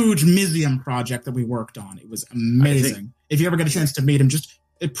huge Mizium project that we worked on. It was amazing. If you ever get a chance to meet him, just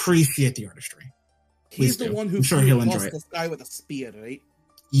appreciate the artistry. He's the one who I'm sure he'll enjoy it. this guy with a spear, right?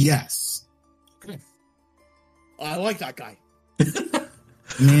 Yes. Okay. I like that guy. I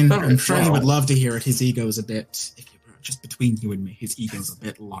mean, I'm sure he would love to hear it. His ego's a bit, if you were just between you and me, his ego's a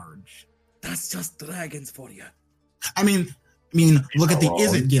bit large. That's just dragons for you. I mean, look at the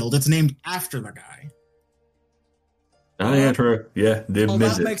Izzet Guild. It's named after the guy. Oh, yeah, true. Yeah, Niv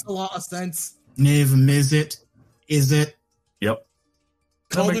Mizzet. That makes a lot of sense. Niv Mizzet. Izzet. Yep.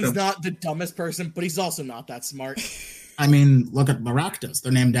 Calden's not the dumbest person, but he's also not that smart. I mean, look at Maractus.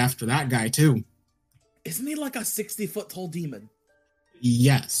 They're named after that guy, too. Isn't he like a 60-foot tall demon?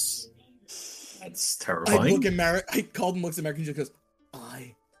 Yes. That's terrifying. Calden looks at Merrick and just goes,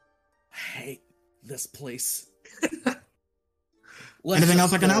 I hate this place. Anything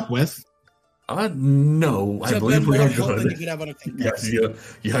else I can help with? No, I believe we are good. Yes,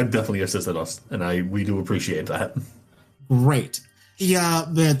 you have definitely assisted us, and we do appreciate that. Great. He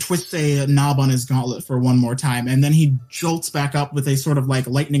twists a knob on his gauntlet for one more time, and then he jolts back up with a sort of like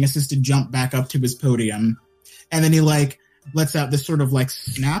lightning-assisted jump back up to his podium, and then he lets out this sort of like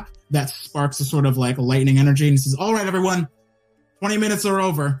snap that sparks a sort of like lightning energy, and he says, "All right, everyone, 20 minutes are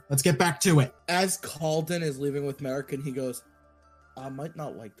over. Let's get back to it." As Calden is leaving with Merrick, he goes, I might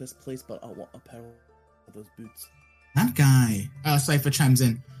not like this place, but I want a pair of those boots. That guy, Cypher chimes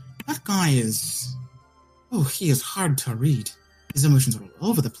in. That guy is... Oh, he is hard to read. His emotions are all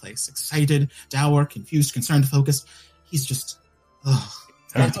over the place. Excited, dour, confused, concerned, focused. He's just...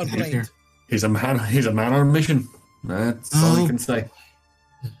 He's a man on a mission. That's all I can say.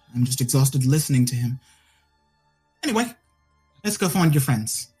 I'm just exhausted listening to him. Anyway, let's go find your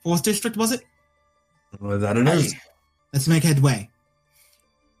friends. 4th District, was it? Well, that it is. Let's make headway.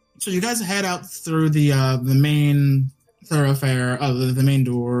 So you guys head out through the main thoroughfare, the main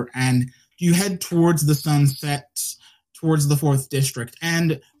door, and you head towards the sunset, towards the 4th District.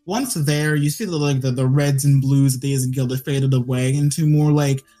 And once there, you see the reds and blues of the Izzet Guild have faded away into more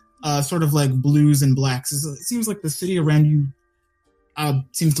like sort of like blues and blacks. It seems like the city around you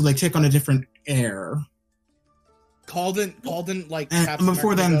seems to like take on a different air. Calden like and taps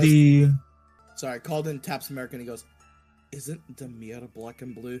before American then Calden taps American and he goes, isn't Demir black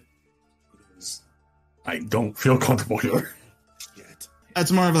and blue? I don't feel comfortable here. Yet.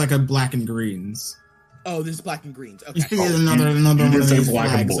 It's more of like a black and greens. Oh, this is black and greens. Okay. You see another one of these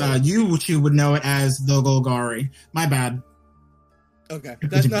flags. You two would know it as the Golgari. My bad. Okay,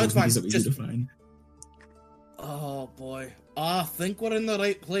 that's fine. That we define. Oh boy. I think we're in the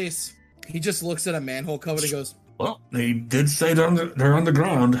right place. He just looks at a manhole cover and goes, well, they did say they're on the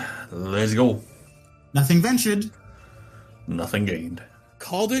ground. Let's go. Nothing ventured. Nothing gained.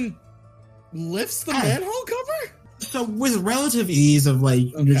 Calden lifts the manhole cover? So with relative ease of like,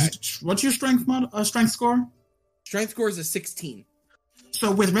 what's your strength score? Strength score is a 16.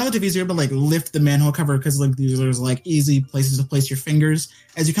 So with relative ease, you're able to like lift the manhole cover because like there's like easy places to place your fingers.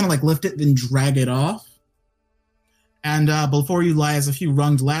 As you kind of like lift it, then drag it off. And before you lies a few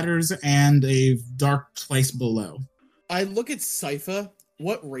runged ladders and a dark place below. I look at Sypha.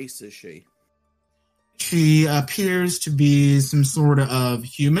 What race is she? She appears to be some sort of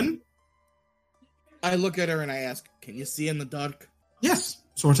human. I look at her and I ask, can you see in the dark? Yes,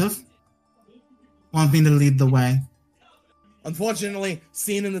 sort of. Want me to lead the way? Unfortunately,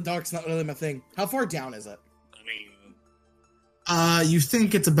 seeing in the dark's not really my thing. How far down is it? You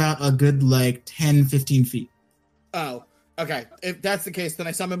think it's about a good, like, 10, 15 feet. Oh, okay. If that's the case, then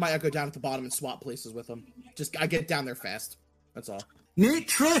I summon my Echo down at the bottom and swap places with him. I get down there fast. That's all. Neat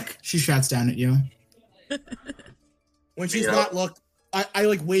trick! She shouts down at you. When she's not I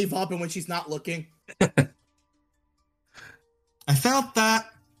like wave up, and when she's not looking. I felt that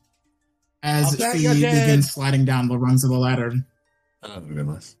as she begins sliding down the rungs of the ladder. Oh,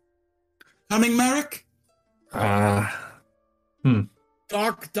 goodness. Coming, Merrick?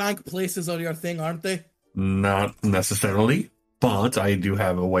 Dark, dank places are your thing, aren't they? Not necessarily, but I do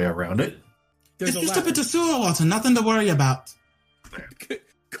have a way around it. It's just a bit of sewer water, nothing to worry about.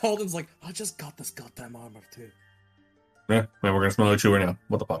 Calden's like, I just got this goddamn armor too. Yeah, man, we're gonna smell like sewer now.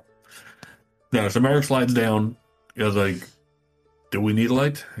 What the fuck? No, so Merrick slides down. He goes like, do we need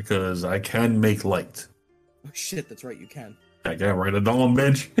light? Because I can make light. Oh shit, that's right, you can. I can right at dawn,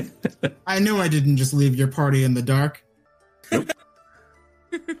 bitch. I knew I didn't just leave your party in the dark.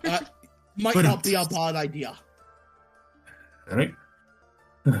 Might But not be a bad idea. Alright.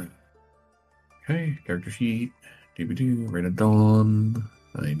 Okay, character sheet. DVD, right at dawn.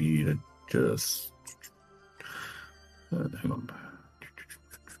 I need to just... hang on.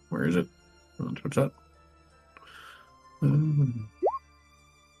 Where is it? What's that?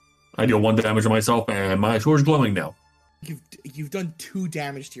 I deal 1 damage to myself, and my sword's glowing now. You've done 2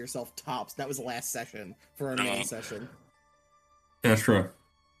 damage to yourself tops. That was the last session for our main session. That's true.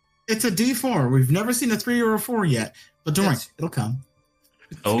 It's a D4. We've never seen a 3 or a 4 yet, but don't worry, it'll come.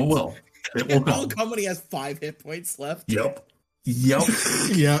 Oh well, it will It'll come. come when he has 5 hit points left. Yep.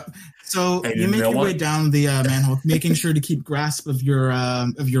 Yep. So And you you make know your way what? down the manhole, making sure to keep grasp of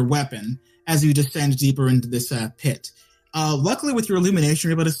your weapon as you descend deeper into this pit. Luckily, with your illumination,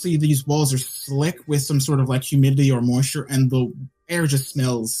 you're able to see these walls are slick with some sort of like humidity or moisture, and the air just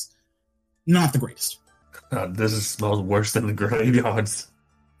smells not the greatest. God, this smells worse than the graveyards.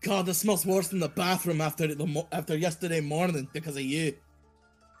 God, this smells worse than the bathroom after yesterday morning because of you.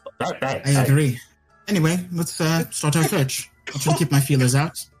 I agree. Anyway, let's start our search. I'll try to keep my feelers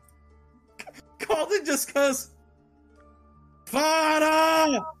out. Calden just goes,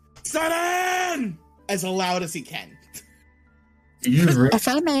 Father! Sudden! As loud as he can. If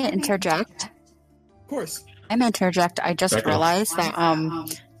I may interject, Of course. I just Becca. realized that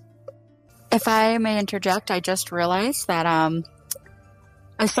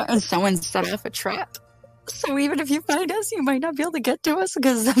someone set off a trap. So even if you find us, you might not be able to get to us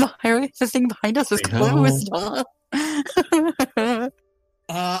because the thing behind us is I know. closed off.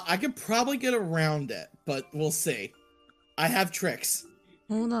 I could probably get around it, but we'll see. I have tricks.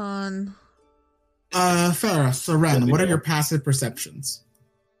 Hold on. Farah, Seren, what are your passive perceptions?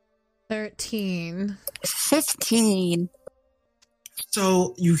 13. 15.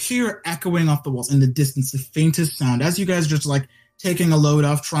 So you hear echoing off the walls in the distance, the faintest sound, as you guys are just like taking a load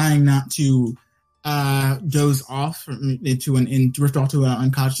off, trying not to doze off drift off to an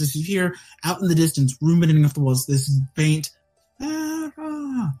unconscious. You hear out in the distance, ruminating off the walls, this faint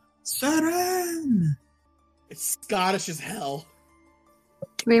Farah, Seren. It's Scottish as hell.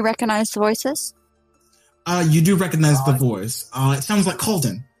 Do we recognize the voices? You do recognize the voice. It sounds like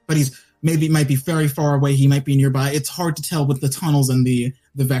Calden, but might be very far away. He might be nearby. It's hard to tell with the tunnels and the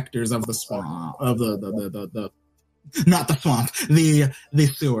vectors of the swamp, of the not the swamp, the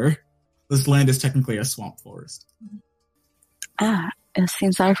sewer. This land is technically a swamp forest. It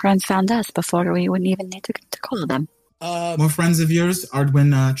seems our friends found us before we wouldn't even need to call them. More friends of yours?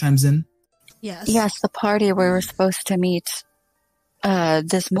 Ardwin chimes in. Yes. Yes, the party we were supposed to meet this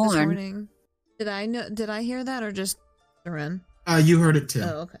This morning. morning. Did I hear that or just Seren? You heard it too.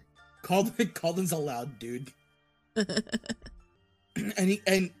 Oh, okay. Calden's a loud dude. and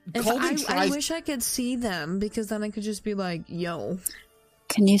If Calden I tries. wish I could see them because then I could just be like, "Yo,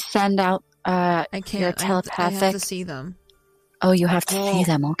 Can you send out I your can't." I have telepathic? to see them. Oh, you have to Oh. see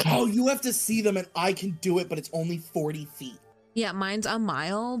them. Okay. Oh, you have to see them, and I can do it, but it's only 40 feet. Yeah, mine's a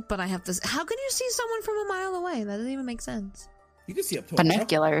mile, but I have to. How can you see someone from a mile away? That doesn't even make sense. You can see up to a mile.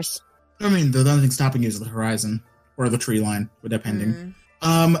 Binoculars. I mean, the only thing stopping you is the horizon or the tree line, depending.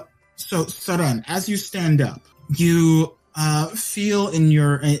 So Seren, as you stand up, you feel in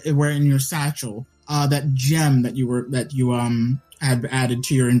your satchel that gem that you had added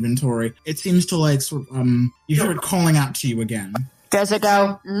to your inventory. It seems to like you hear it calling out to you again. Does it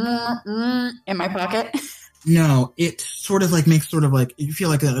go in my pocket? No, it sort of like makes sort of like you feel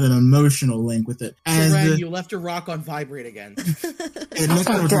like an emotional link with it. As Seren, you left your rock on vibrate again. it makes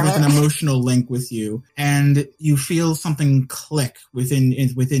sort of like an emotional link with you, and you feel something click within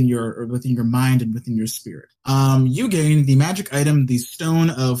your mind and within your spirit. You gain the magic item, the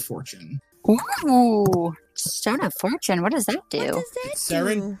Stone of Fortune. Ooh, Stone of Fortune. What does that do? What does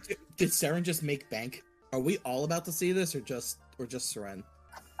that Did Seren just make bank? Are we all about to see this, or just Seren?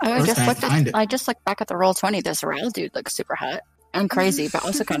 I First just I have to find it. I just looked back at the roll 20. This Rail dude looks super hot and crazy, but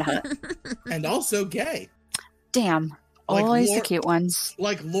also kind of hot. And also gay. Damn, Like always lore- the cute ones.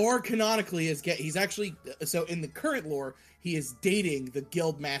 Like lore canonically is gay. He's actually so in the current lore, he is dating the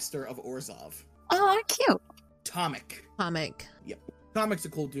guild master of Orzhov, Oh, cute. Tomic. Comic. Tomic's a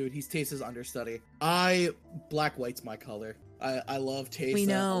cool dude. He's Tase's understudy. Black white's my color. I love Tase. We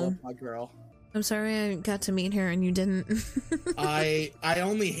know. I love my girl. I'm sorry I got to meet her and you didn't. I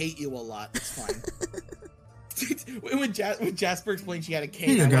only hate you a lot. It's fine. when Jasper explained she had a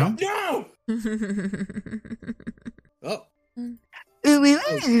cane, Here you I go. went, no. Oh, Ooh, ooh,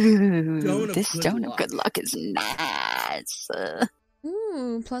 Ooh, of this good stone of luck. good luck is nice.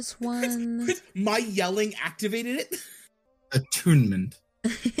 Ooh, +1. My yelling activated it. Attunement. I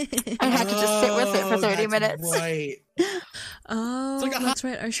had to just sit with it for 30 that's minutes. Right. Oh, It's like a that's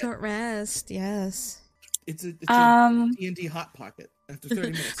right. Our short rest. Yes. It's a Um, D&D hot pocket after 30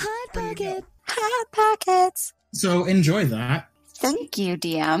 minutes. Hot Ready to go. pocket. hot pockets. So enjoy that. Thank you,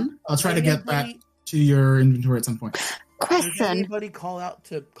 DM. I'll try to get that Anybody- to your inventory at some point. Did Question. anybody call out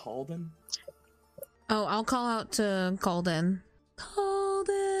to Calden? Oh, I'll call out to Calden.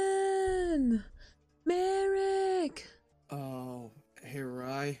 Calden! Merrick! Oh, hey,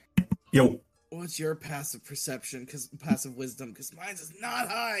 Rye. Yo, What's your passive perception? Passive wisdom? Because mine's is not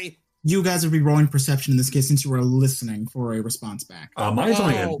high. You guys would be rolling perception in this case since you were listening for a response back. mine's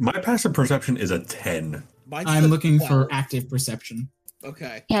only Oh. my passive perception is a 10. Mine's I'm a looking 12. for active perception.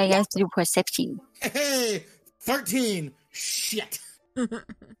 Okay. Yeah, you have to do perception. Hey, 13. Shit.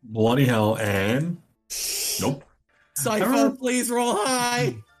 Bloody hell, and nope. Cypher, please roll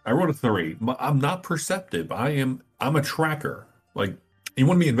high. I rolled a 3. I'm not perceptive. I'm a tracker. Like, you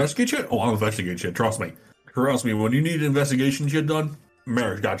want me to investigate shit? Oh, I'll investigate shit. Trust me. Trust me. When you need investigation shit done,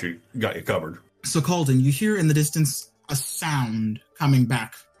 Merrick got you covered. So Calden, you hear in the distance a sound coming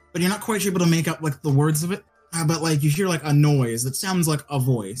back, but you're not quite able to make out like the words of it. But like you hear like a noise that sounds like a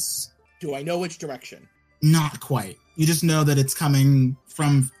voice. Do I know which direction? Not quite. You just know that it's coming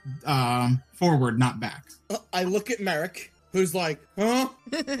from forward, not back. I look at Merrick, who's like, huh?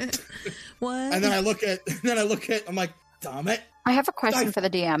 What? And then I look at, I'm like, damn it. I have a question for the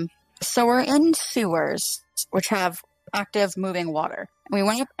DM. So we're in sewers, which have active moving water. We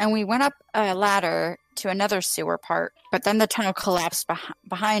went up a ladder to another sewer part, but then the tunnel collapsed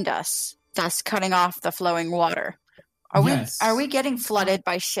behind us, thus cutting off the flowing water. Yes. Are we getting flooded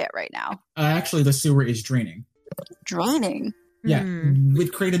by shit right now? Actually, the sewer is draining. Draining. Yeah,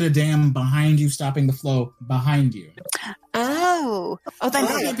 it created a dam behind you, stopping the flow behind you. Oh, That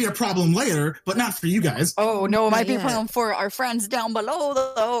then. might be a problem later, but not for you guys. Oh no, it might be a yet. problem for our friends down below,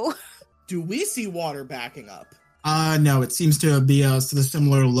 though. Do we see water backing up? No, it seems to be a sort of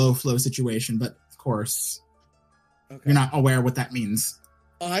similar low flow situation, but of course, Okay. you're not aware what that means.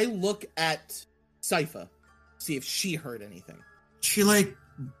 I look at Sypha, see if she heard anything. She like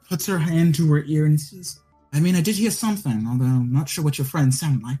puts her hand to her ear and says, I mean, I did hear something, although I'm not sure what your friends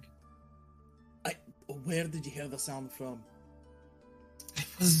sound like. Where did you hear the sound from? It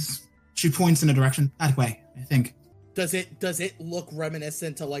was... She points in a direction. That way, I think. Does it look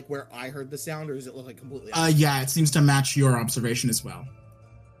reminiscent to like where I heard the sound, or does it look like completely? Yeah, it seems to match your observation as well.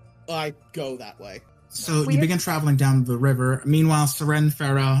 I go that way. So you Weird. begin traveling down the river. Meanwhile, Seren,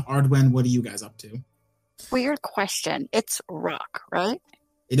 Farah, Ardwin, what are you guys up to? Weird question. It's rock, right?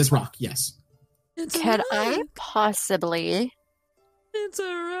 It is rock, yes. It's a Could I rock. possibly? It's a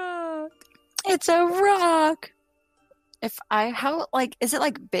rock. It's a rock. Is it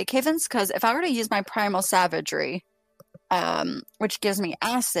like Big Havens? Because if I were to use my primal savagery, which gives me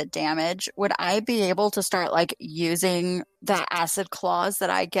acid damage, would I be able to start like using that acid claws that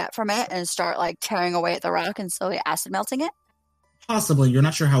I get from it and start like tearing away at the rock and slowly acid melting it? Possibly. You're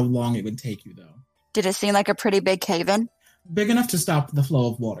not sure how long it would take you, though. Did it seem like a pretty big cave-in? Big enough to stop the flow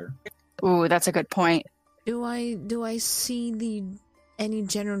of water. Ooh, that's a good point. Do I see any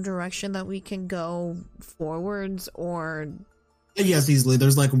general direction that we can go forwards or Yes, easily.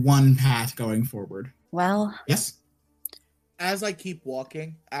 There's like one path going forward. Well, Yes? As I keep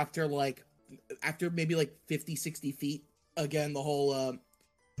walking, after maybe like 50, 60 feet, again the whole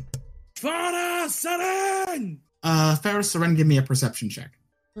Fara Saren! Farah, Seren, give me a perception check.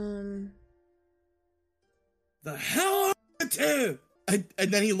 The hell are you two? And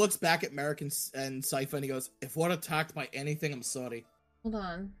then he looks back at Merrick and Sypha and he goes, if we're attacked by anything, I'm sorry. hold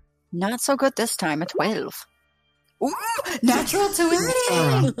on. not so good this time. A 12. Ooh, natural 20.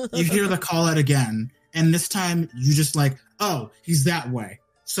 Farah, you hear the call out again, and this time you just like, oh, he's that way.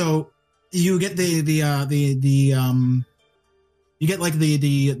 So you get you get like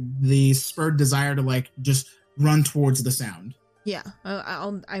the spurred desire to like just run towards the sound. Yeah,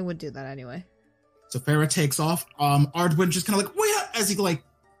 I would do that anyway. So Farah takes off. Ardwin just kind of like, wait up, as he like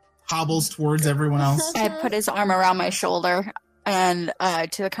hobbles towards everyone else. I put his arm around my shoulder and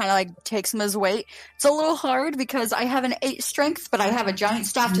to kind of like take some of his weight. It's a little hard because I have an 8 strength, but I have a giant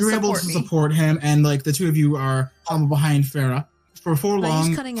staff to You're able support to me. support him, and like the two of you are hobbled behind Farah. Before Can I use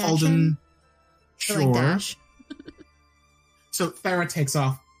long, cutting Alden, action? Or, sure. like, dash? So Farah takes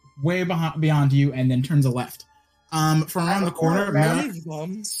off way beyond you and then turns a left. From around the corner,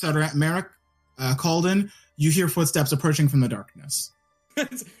 Merrick, Calden, you hear footsteps approaching from the darkness. I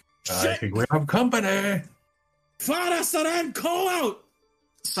think we have company. Fara Saren, call out!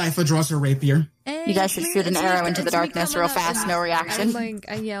 Sypha draws her rapier. Hey, You guys should shoot an arrow into the it's me darkness coming real up, fast, no reaction.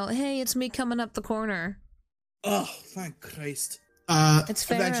 I yell, hey, it's me coming up the corner. Oh, thank Christ. It's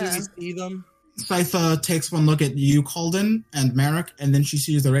Eventually Farah. we see them. Sypha takes one look at you, Calden, and Merrick, and then she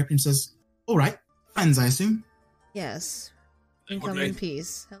sees the rapier and says, all right, friends, I assume. Yes. We Good come day. in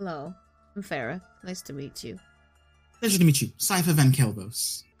peace. Hello. I'm Farah. Nice to meet you. Pleasure to meet you, Sypha Van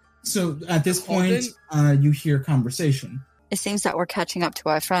Kelvos. So at this point, Calden? you hear conversation. It seems that we're catching up to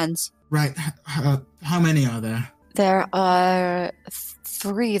our friends. Right, how many are there? There are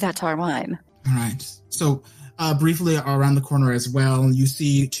 3 that are mine. All right. So, briefly around the corner as well, you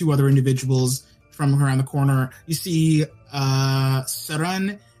see 2 other individuals from around the corner. You see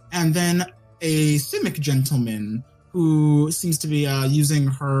Seren and then a Simic gentleman who seems to be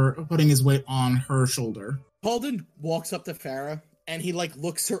putting his weight on her shoulder. Calden walks up to Farah and he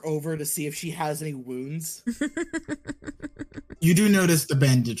looks her over to see if she has any wounds. You do notice the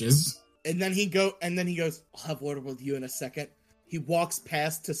bandages. And then he goes, I'll have word with you in a second. He walks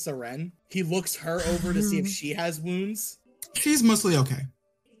past to Seren. He looks her over to see if she has wounds. She's mostly okay.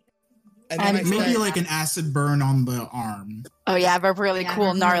 And then I Maybe say, an acid burn on the arm. Oh yeah, I have a really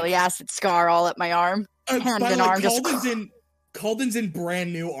cool gnarly acid scar all up my arm. Hand by the and way, arm just Calden's in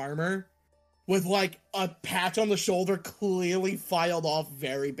brand new armor with a patch on the shoulder clearly filed off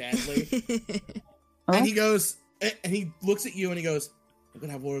very badly. Oh. And he goes, and he looks at you and he goes, I'm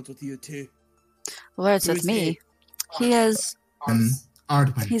gonna have words with you too. words Who with is me. he? He is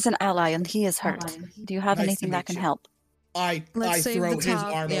Ardwin. he's an ally and he is hurt. Do you have Nice to anything that meet can you. help? I Let's save throw the his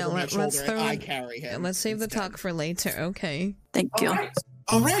talk. arm Yeah, over my let's shoulder throw and I it- carry him. Let's save the instead. talk for later, okay? Thank you.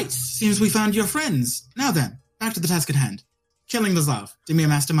 All right. Seems we found your friends. Now then, back to the task at hand. Killing the Slav. Do me a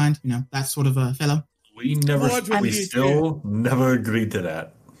mastermind, that sort of a fellow. We What never agreed to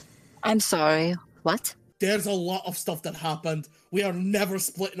that. I'm sorry. What? There's a lot of stuff that happened. We are never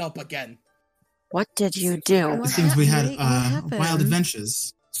splitting up again. What did you do? What It seems we had Wait, what happened? wild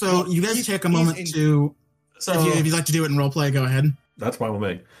adventures. So you guys He's- take a he's moment in- to, So if you'd like to do it in roleplay, go ahead. that's fine with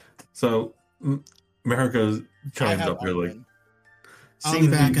me. So America I chimes have up here like, Arwen. I'll be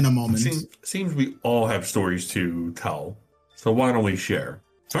back in a moment. Seems we all have stories to tell. So why don't we share?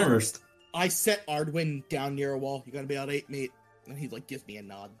 First I set Ardwin down near a wall. You gonna be alright, mate? And he gives me a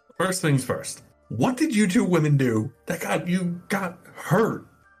nod. things first. What did you 2 women do that got hurt?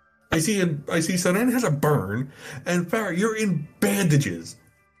 I see Seren has a burn, and Farah, you're in bandages.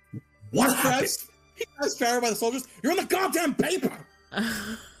 What happened? He grabs Farah by the shoulders. You're on the goddamn paper.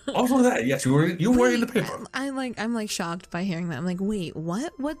 Also that, yes, you were in the paper. I'm shocked by hearing that. I'm like, wait,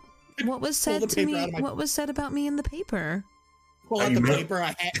 what was Pull the said to paper me? out of my- What was said about me in the paper? Pull I out the know. paper.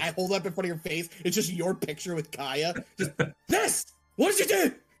 I hold up in front of your face. It's just your picture with Kaya. Just this. What did you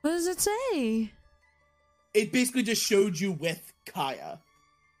do? What does it say? It basically just showed you with Kaya,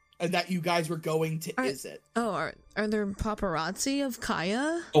 and that you guys were going to Izzet. Oh, are there paparazzi of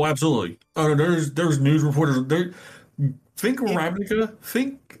Kaya? Oh, absolutely. There's news reporters. Think Ravnica.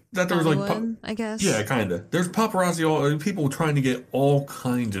 Think that there's Hollywood, I guess. yeah, kind of. There's paparazzi, all people trying to get all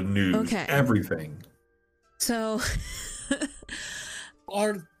kinds of news, Okay. everything. So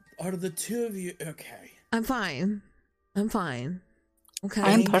Are the 2 of you okay? I'm fine. Okay.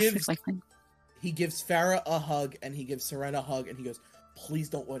 I am He gives- perfectly fine. He gives Farah a hug, and he gives Serena a hug, and he goes, "Please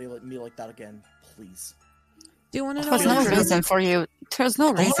don't worry me like that again, please." Do you want to know There's what no happened? reason for you. There's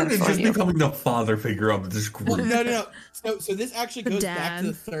no reason Arden is for just you. becoming the father figure of this group. No. So this actually The goes back to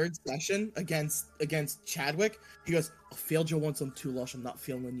dad. the 3rd session against Chadwick. He goes, "I failed you once. I'm too lush. I'm not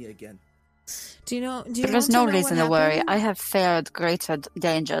failing you again." Do you know? There's no reason to worry. I have fared greater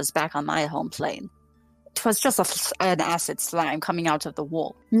dangers back on my home plane. It was just an acid slime coming out of the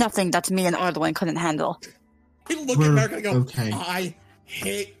wall. Nothing that me and Ardwin couldn't handle. He look at We're America and go, okay. "I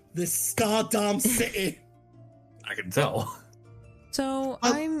hate this Stardom City." I can tell. So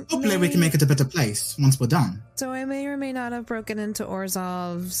Well, hopefully we can make it a better place once we're done. So I may or may not have broken into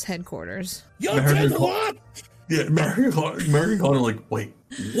Orzov's headquarters. You America- did what? Yeah, Mary Connor, like, wait,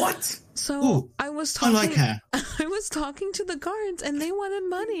 what? So Ooh, I was I talking. like her. I was talking to the guards, and they wanted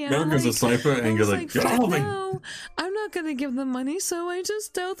money. And America's a I'm sniper, I and you're was like, "Fuck oh my. no, I'm not gonna give them money." So I just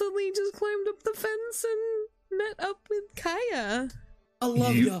stealthily just climbed up the fence and met up with Kaya. I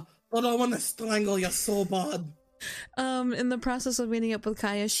love You- you, but I want to strangle you so bad. In the process of meeting up with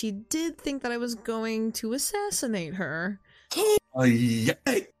Kaya, she did think that I was going to assassinate her, Yeah,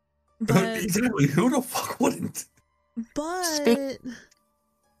 but exactly. Who the fuck wouldn't? But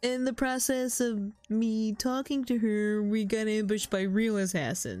in the process of me talking to her, we got ambushed by real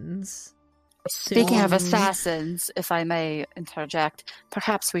assassins. Speaking of soon. assassins, if I may interject,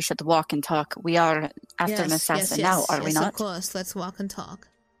 perhaps we should walk and talk. We are after an assassin now, are we not? Of course, let's walk and talk.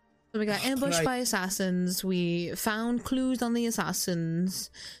 So we got ambushed by assassins. We found clues on the assassins.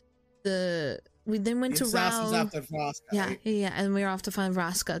 We then went to assassins Rao. after Vraska, Yeah, right? yeah, and we were off to find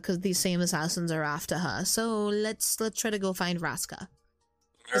Vraska because these same assassins are after her. So let's try to go find Vraska.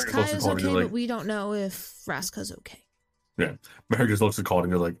 Because Kaya's okay, but we don't know if Vraska's okay. Yeah, Mary just looks at Calden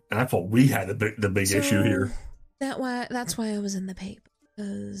and goes like, and I thought we had the big issue here. That's why I was in the paper,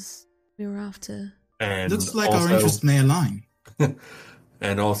 because we were off to. And looks like also, our interests may align.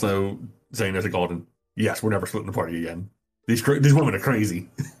 And also saying this to Calden, yes, we're never splitting the party again. These women are crazy.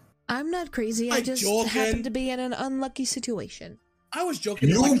 I'm not crazy. I just happened to be in an unlucky situation. I was joking.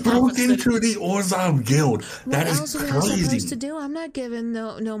 You like broke into the Orzhov Guild. That is else was I supposed crazy. to do? I'm not giving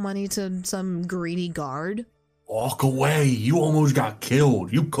no money to some greedy guard. Walk away. You almost got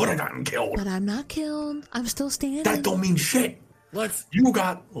killed. You could have gotten killed. But I'm not killed. I'm still standing. That don't mean shit. Let's. You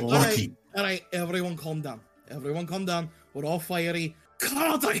got lucky. All right, everyone calm down. Everyone calm down. We're all fiery.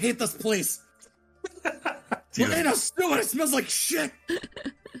 God, I hate this place. We're in a sewer. It smells like shit.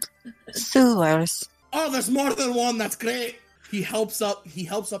 Sewers. Oh, there's more than one. That's great. He helps up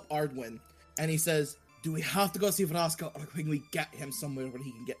Ardwin, and he says, "Do we have to go see Vraska, or can we get him somewhere where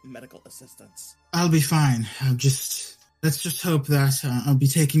he can get medical assistance?" I'll be fine. Let's just hope that I'll be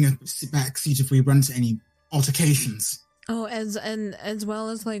taking a back seat if we run into any altercations. Oh, as well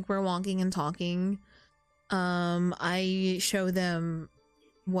as like we're walking and talking, I show them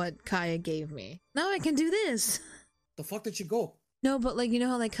what Kaya gave me. Now I can do this. The fuck did you go? No, but like you know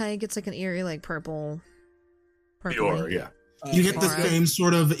how like Kaya gets like an eerie like purple. Or yeah. You get the same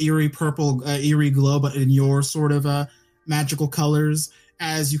sort of eerie purple, eerie glow, but in your sort of magical colors.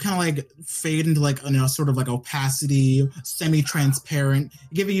 As you kind of like fade into like sort of like opacity, semi-transparent,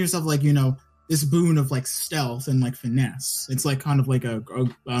 giving yourself like this boon of like stealth and like finesse. It's like kind of like a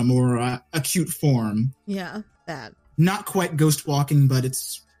more acute form. Yeah, that. Not quite ghost walking, but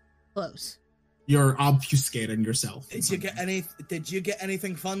it's close. You're obfuscating yourself. Did you get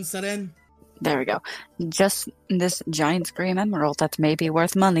anything fun set in? There we go. Just this giant scream emerald that may be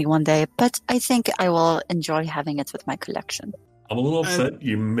worth money one day, but I think I will enjoy having it with my collection. I'm a little upset.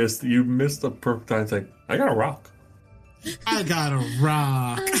 You missed the perfect time thing. I got a rock. I got a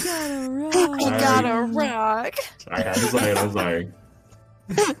rock. I got a rock. I had to say it. I'm sorry.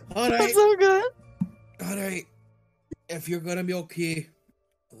 All right. That's so good. All right. If you're gonna be okay,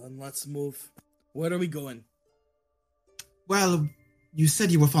 then let's move. Where are we going? Well, you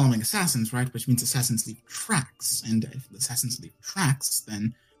said you were following assassins, right? Which means assassins leave tracks. And if assassins leave tracks,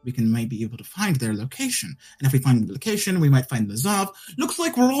 then we might be able to find their location. And if we find the location, we might find Lazov. Looks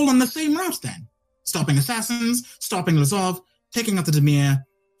like we're all on the same route then. Stopping assassins, stopping Lazov, taking out the Demir,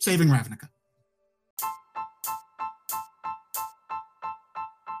 saving Ravnica.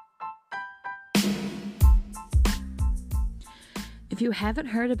 If you haven't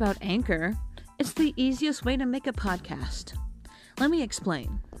heard about Anchor, it's the easiest way to make a podcast. Let me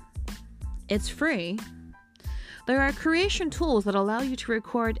explain. It's free. There are creation tools that allow you to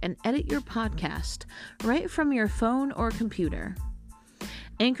record and edit your podcast right from your phone or computer.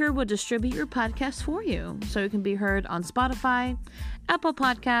 Anchor will distribute your podcast for you so it can be heard on Spotify, Apple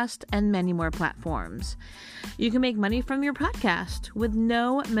Podcast, and many more platforms. You can make money from your podcast with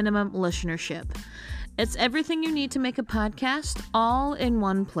no minimum listenership. It's everything you need to make a podcast all in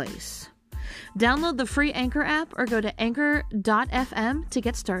one place. Download the free Anchor app or go to anchor.fm to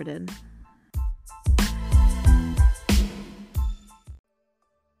get started.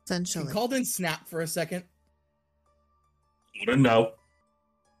 Essentially. Can Calden snap for a second? No.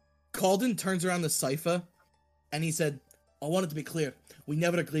 Calden turns around to Sypha and he said, I want it to be clear. We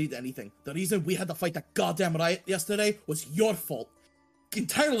never agreed to anything. The reason we had to fight that goddamn riot yesterday was your fault.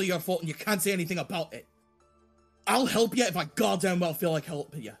 Entirely your fault, and you can't say anything about it. I'll help you if I goddamn well feel like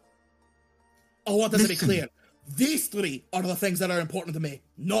helping you. I want this to be clear. These three are the things that are important to me,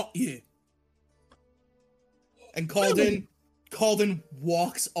 not you. And Calden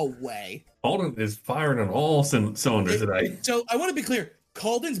walks away. Calden is firing on all cylinders today. So I want to be clear.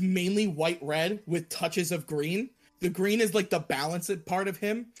 Calden's mainly white-red with touches of green. The green is like the balanced part of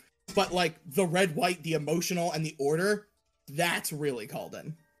him. But like the red-white, the emotional, and the order, that's really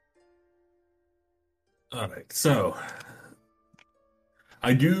Calden. All right, so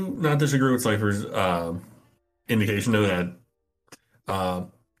I do not disagree with Cypher's indication, though, that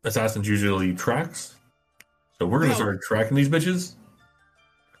assassins usually tracks. So we're gonna start tracking these bitches.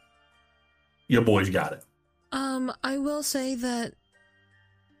 Your boys got it. I will say that,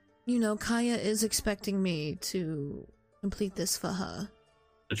 Kaya is expecting me to complete this for her.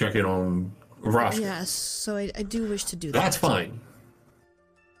 To check in on Vraska. Yes, so I do wish to do that. That's fine.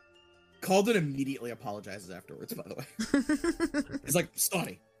 Calden immediately apologizes afterwards, by the way. He's like,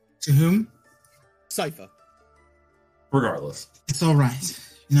 sorry. To whom? Sypha. Regardless. It's all right.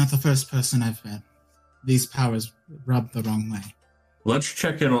 You're not the first person I've met. These powers rub the wrong way. Let's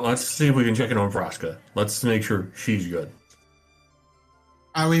see if we can check in on Vraska. Let's make sure she's good.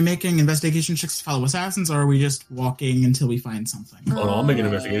 Are we making investigation checks to follow assassins, or are we just walking until we find something? Well, I'll make an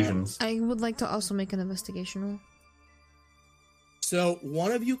investigations. I would like to also make an investigation roll. So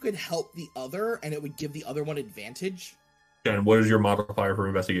one of you could help the other, and it would give the other one advantage. And what is your modifier for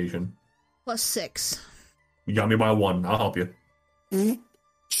investigation? +6. You got me by 1. I'll help you.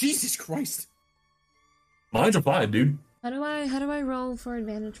 Jesus Christ. Mine's a 5, dude. How do I roll for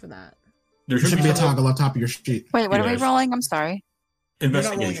advantage for that? There There should be a toggle up top of your sheet. Wait, what are we Yes. rolling? I'm sorry. You're not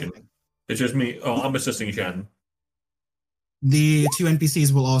rolling Investigation. anything. It's just me. Oh, I'm assisting Shannon. The 2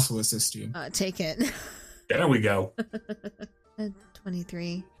 NPCs will also assist you. Take it. There we go.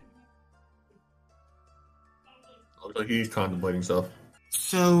 23. Looks like he's contemplating stuff.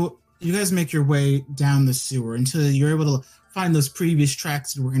 So you guys make your way down the sewer until you're able to find those previous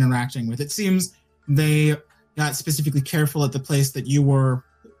tracks you were interacting with. It seems they got specifically careful at the place that you were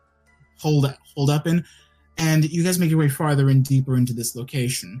holed up in, and you guys make your way farther and deeper into this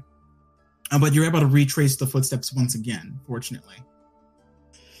location. But you're able to retrace the footsteps once again, fortunately.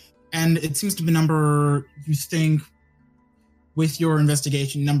 And it seems to be number, you think, with your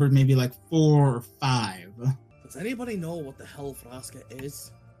investigation, number maybe like 4 or 5. Does anybody know what the hell Vraska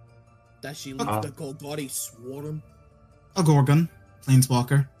is? That she leads the Golgari swarm? A Gorgon,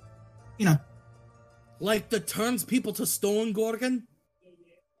 Planeswalker. You know. Like that turns people to stone Gorgon?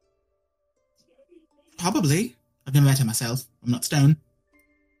 Probably. I've never met her myself. I'm not stone.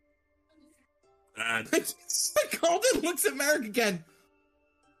 Calden looks at Merrick again.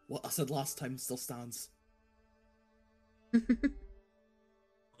 What I said last time still stands.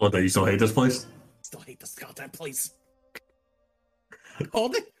 What, that you still hate this place? Still hate this goddamn place.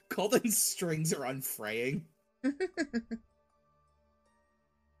 Calden's strings are unfraying.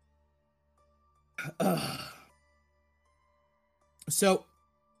 So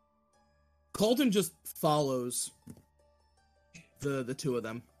Calden just follows the two of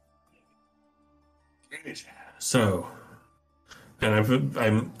them. So, and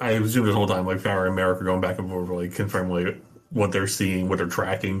I assume this whole time, like, Farrah and Merrick are going back and forth, like, confirm, like, what they're seeing, what they're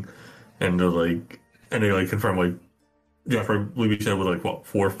tracking, and they confirm, like, Jeff, I believe you said with, like, what,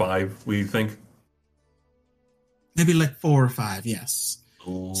 4 or 5, we think? Maybe like 4 or 5, yes.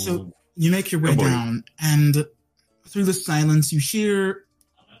 Ooh. So you make your way Oh, boy. down, and through the silence, you hear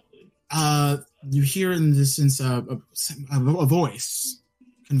in the sense a voice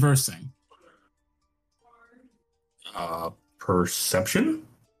conversing. Perception?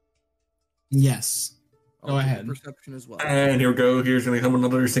 Yes. Go ahead. Perception as well. And here we go. Here's going to come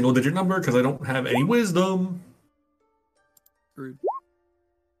another single-digit number, because I don't have any wisdom. Rude.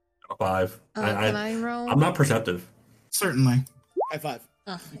 5. Can I roll? I'm not perceptive. Certainly. High five.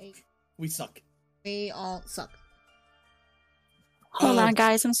 Ugh, We suck. we all suck. Hold on,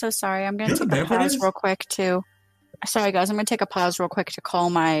 guys. I'm so sorry. I'm going to You're take the a pause vampires? real quick to. Sorry, guys. I'm going to take a pause real quick to call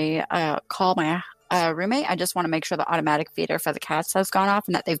my roommate. I just want to make sure the automatic feeder for the cats has gone off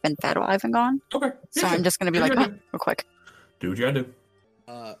and that they've been fed while I've been gone. Okay. So I'm just going to be like, real quick. Do what you gotta do.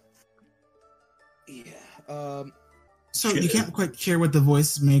 Yeah. So you can't quite hear what the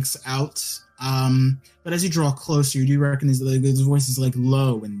voice makes out, but as you draw closer, you do recognize that his voice is like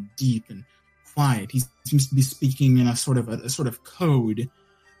low and deep and quiet. He seems to be speaking in a sort of code.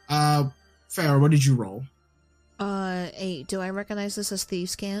 Farrah, what did you roll? 8. Do I recognize this as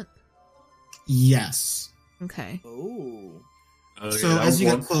Thieves' Cant? Yes. Okay. Oh. So as you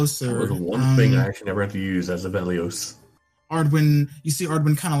get closer, that was one thing I actually never had to use as a Velios. you see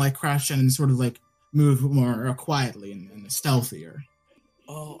Ardwin kind of like crash in and sort of like move more quietly and stealthier.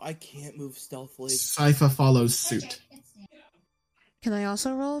 Oh, I can't move stealthily. Sypha follows suit. Can I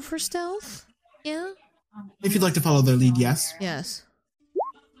also roll for stealth? Yeah? If you'd like to follow their lead, yes. Yes.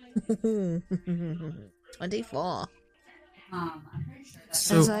 24.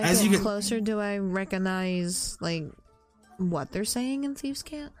 So as I as get you get closer, do I recognize, like, what they're saying in Thieves'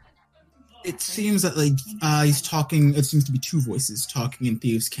 Cant? it seems that like he's talking. It seems to be 2 voices talking in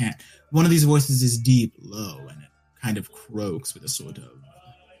Thieves' Cant. One of these voices is deep, low, and it kind of croaks with a sort of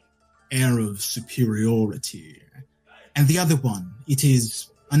air of superiority. And the other one, it is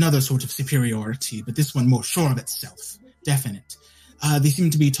another sort of superiority, but this one more sure of itself, definite. They seem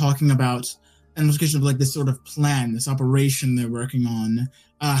to be talking about an indication of like this sort of plan, this operation they're working on,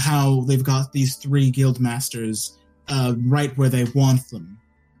 how they've got these 3 guild masters right where they want them.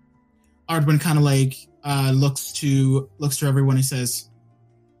 Ardwin kind of like looks to everyone. He says,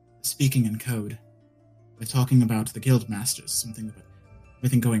 speaking in code, we're talking about the guild masters, something about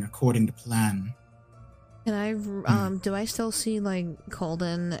everything going according to plan. Can I, do I still see, like,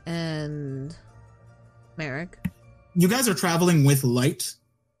 Colden and Merrick? You guys are traveling with light,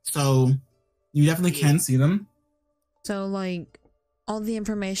 so you definitely can see them. So, like, all the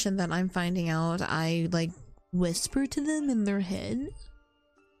information that I'm finding out, I, like, whisper to them in their head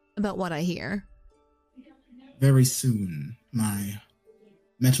about what I hear. Very soon, my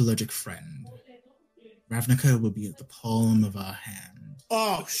metallurgic friend, Ravnica, will be at the palm of our hand.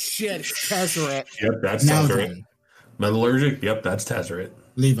 Oh shit, Tezzeret. Yep, that's Now Tezzeret. then, Metallurgic? Yep, that's Tezzeret.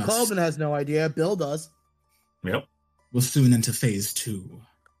 leave us. Colvin has no idea. Bill does. Yep. We'll soon enter phase 2.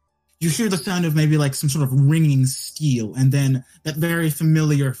 You hear the sound of maybe like some sort of ringing steel, and then that very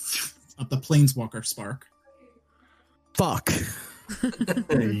familiar of the planeswalker spark. Fuck.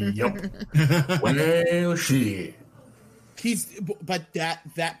 Yep. Well, shit. But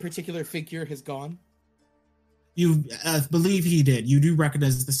that particular figure has gone. You believe he did. You do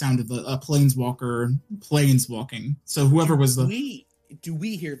recognize the sound of the planeswalker planeswalking. So whoever was the... Do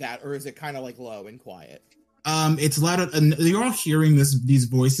we hear that, or is it kind of like low and quiet? It's loud, and you're all hearing these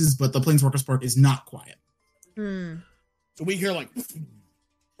voices, but the planeswalker spark is not quiet. So we hear like...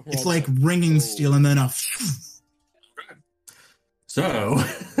 It's like ringing steel, and then a... So...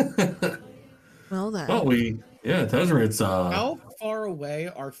 Well, then. Well, Tezzeret's... How far away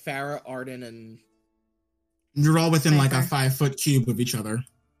are Farah, Arden, and... You're all within like a Cypher. 5-foot cube of each other.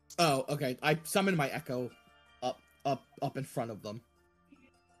 Oh, okay. I summoned my Echo up in front of them.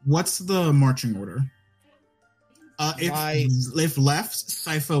 What's the marching order? If left,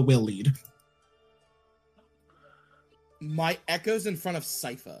 Sypha will lead. My Echo's in front of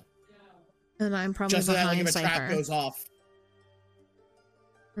Sypha. And I'm probably Just so that like, behind if a trap Cypher. goes off,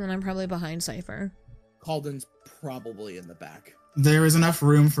 And I'm probably behind Cypher. Calden's probably in the back. There is enough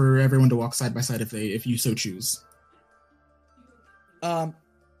room for everyone to walk side by side if you so choose. I'm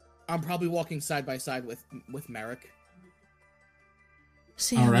probably walking side by side with Merrick.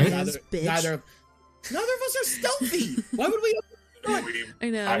 See All how right. it is, bitch. Neither of us are stealthy. Why would we? I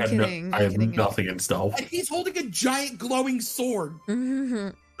know, I I'm have, kidding. I have nothing in stealth. And he's holding a giant glowing sword.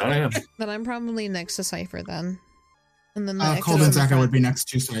 Mhm. I am. But I'm probably next to Cypher then. And then the Colden Echo's in Zaka front. would be next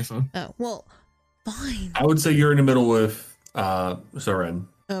to Sypha. Oh, well, fine. I would say you're in the middle with Soren.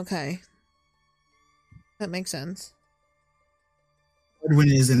 Okay. That makes sense.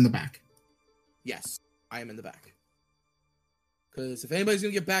 Edwin is in the back. Yes, I am in the back. Because if anybody's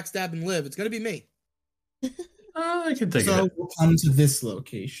gonna get backstabbed and live, it's gonna be me. I can take So it. we'll come to this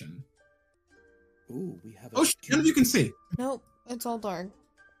location. Ooh, we have. Oh, none of you can see. Nope, it's all dark.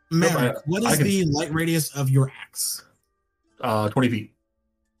 Merrick, what I is can the light radius of your axe? 20 feet.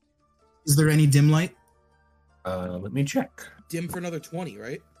 Is there any dim light? Let me check. dim for another 20,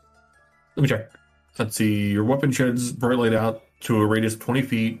 right? Let me check. Let's see. Your weapon sheds bright light out to a radius of 20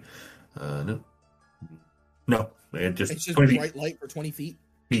 feet. No, it just, It's just 20 bright light for 20 feet.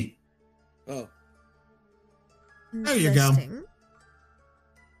 feet. Oh, There you go. Interesting.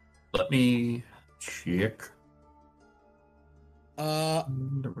 Let me check.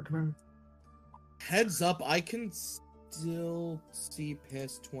 heads up, I can still see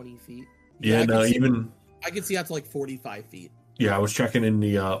past 20 feet. Yeah, I no, can see, even I can see out to like 45 feet. I was checking in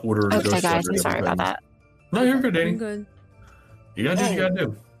the order. of Okay, those guys, I'm subjects. sorry about that. No, you're good, I'm Danny. good. You gotta do what you gotta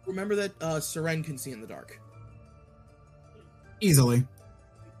do. Remember that Seren can see in the dark. Easily.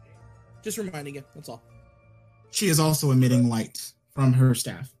 Just reminding you, that's all. She is also emitting light from her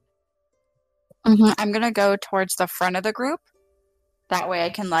staff. I'm gonna go towards the front of the group. That way I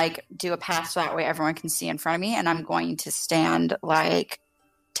can like do a pass that way everyone can see in front of me, and I'm going to stand like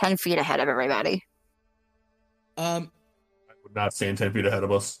 10 feet ahead of everybody. I would not stand 10 feet ahead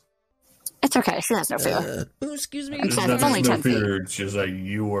of us. It's okay, she has no fear. Oh, excuse me. I'm It's sorry, not it's only no 10 feet. fear. It's just like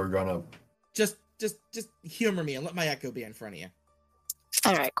you are gonna. Just humor me and let my echo be in front of you.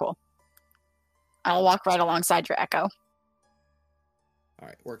 Alright, cool. I'll walk right alongside your echo. All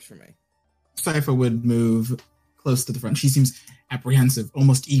right, works for me. Sypha would move close to the front. She seems apprehensive,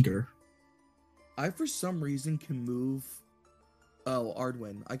 almost eager. I, for some reason, can move. Oh,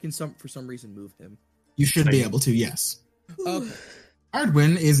 Ardwin. I can for some reason move him. You should be able to, yes. Okay,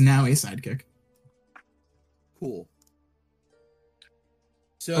 Ardwin is now a sidekick. cool.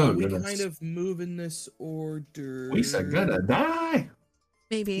 So Oh, we goodness. kind of move in this order. We said gonna die.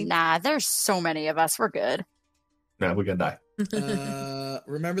 Maybe. Nah, there's so many of us. We're good. No, we're gonna die.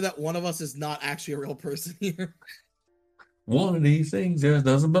 Remember that one of us is not actually a real person here. One of these things just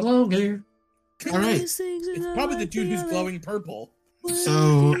doesn't belong here. All right. It's probably the dude who's glowing purple.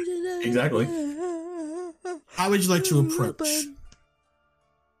 So, Exactly. How would you like to approach?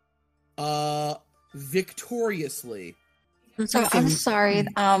 Victoriously. So I'm sorry.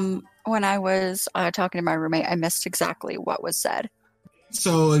 When I was talking to my roommate, I missed exactly what was said.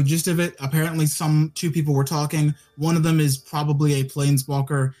 So, the gist of it, apparently two people were talking. One of them is probably a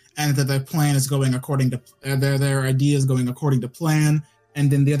planeswalker, and that their plan is going according to their idea is going according to plan. And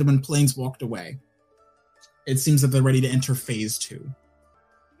then the other one planeswalked away. It seems that they're ready to enter phase 2.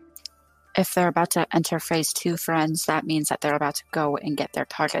 If they're about to enter phase 2, friends, that means that they're about to go and get their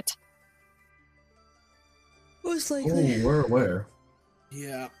target. Most likely. Oh, we're aware.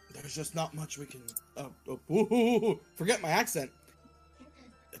 Yeah, there's just not much we can. Forget my accent.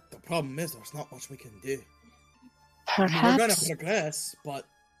 The problem is there's not much we can do. Perhaps. I mean, we're gonna progress, but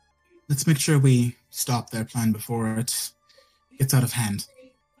Let's make sure we stop their plan before it gets out of hand.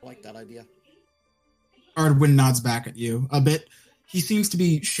 I like that idea. Ardwin nods back at you a bit. He seems to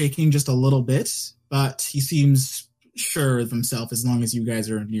be shaking just a little bit, but he seems sure of himself as long as you guys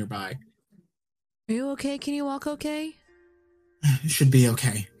are nearby. Are you okay? Can you walk okay? It should be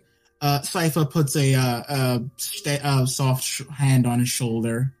okay. Sypha puts a soft hand on his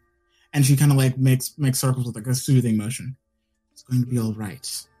shoulder, and she kind of like makes circles with like a soothing motion. It's going to be all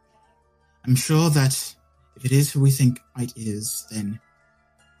right. I'm sure that if it is who we think it is, then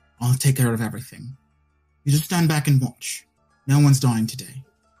I'll take care of everything. You just stand back and watch. No one's dying today,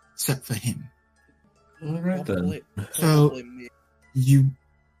 except for him. All right then. So you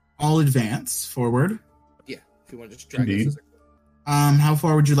all advance forward. Yeah, if you want to just drag Indeed. us. How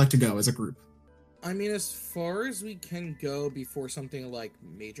far would you like to go as a group? I mean, as far as we can go before something like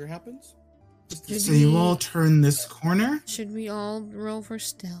major happens. Just to Did So see- you all turn this corner. Should we all roll for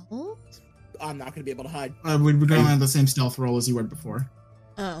stealth? I'm not going to be able to hide. We're going on the same stealth roll as you were before.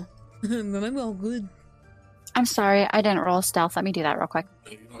 Oh. Then I'm all good. I'm sorry, I didn't roll stealth. Let me do that real quick.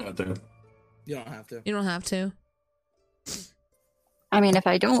 You don't have to. You don't have to. You don't have to. I mean, if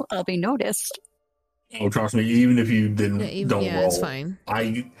I don't, I'll be noticed. Oh, trust me. Even if you didn't, don't roll. It's fine.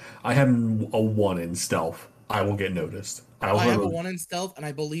 I have a 1 in stealth. I will get noticed. I have a 1 in stealth, and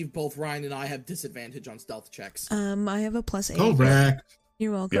I believe both Ryan and I have disadvantage on stealth checks. I have a +8. Correct.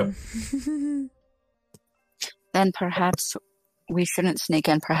 You're welcome. Then perhaps we shouldn't sneak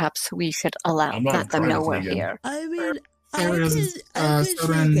in. Perhaps we should I'm not let them trying to know we're sneak in. here. I mean, Sarah I doesn't. could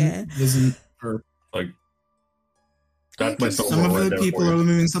Soren sneak in. isn't. Or That's my can- soul some of right the there people for are you.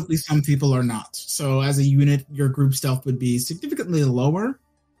 moving something. Some people are not. So as a unit, your group stealth would be significantly lower.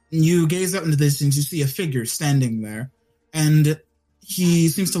 You gaze out into the distance. You see a figure standing there, and he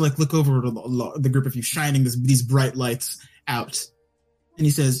seems to like look over the group of you, shining these bright lights out, and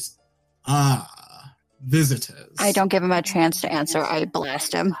he says, visitors. I don't give him a chance to answer. I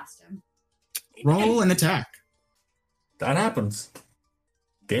blast him. Roll an attack. That happens.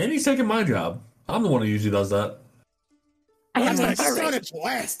 Danny's taking my job. I'm the one who usually does that. I have That's my when I fire started rate.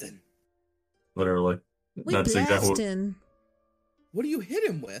 blasting. Literally. We That's exactly what. blasting. What do you hit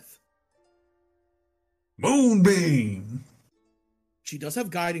him with? Moonbeam. She does have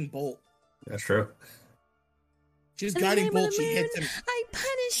guiding bolt. That's true. She has In the guiding name of bolt. the She moon, hits him. I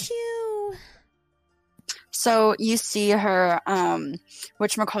punish you. So you see her,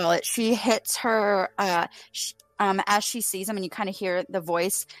 whatchamacallit, she hits her, as she sees him, and you kind of hear the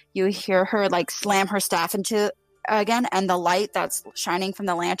voice, you hear her, like, slam her staff into again, and the light that's shining from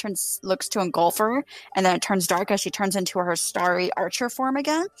the lantern looks to engulf her, and then it turns dark as she turns into her starry archer form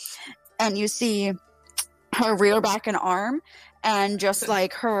again, and you see her rear back and arm, and just,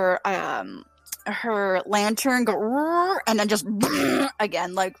 like, her lantern go, roar, and then just,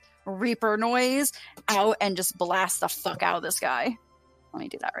 again, like, Reaper noise out and just blast the fuck out of this guy. Let me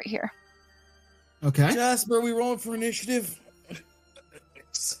do that right here. Okay. Jasper, are we rolling for initiative?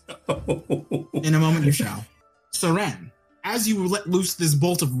 In a moment, you shall. Soren, as you let loose this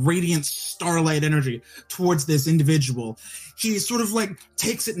bolt of radiant starlight energy towards this individual, he sort of like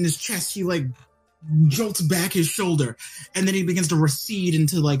takes it in his chest. He like jolts back his shoulder, and then he begins to recede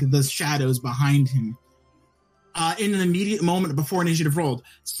into like the shadows behind him. In an immediate moment before initiative rolled,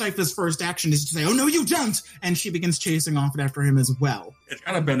 Sypha's first action is to say, "Oh no, you don't!" And she begins chasing off after him as well. It's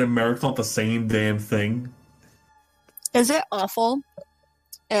kind of been America, not the same damn thing. Is it awful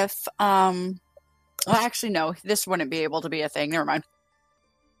if well, actually no, this wouldn't be able to be a thing. Never mind.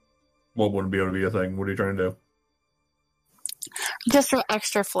 What wouldn't be able to be a thing? What are you trying to do? Just for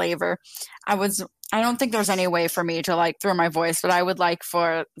extra flavor. I don't think there's any way for me to like throw my voice, but I would like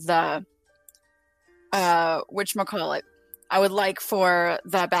for the whatchamacallit, I would like for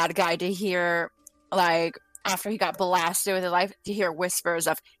the bad guy to hear, like, after he got blasted with a life, to hear whispers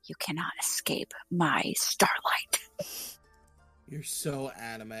of, "You cannot escape my starlight." You're so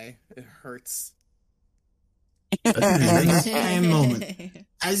anime. It hurts. Same moment.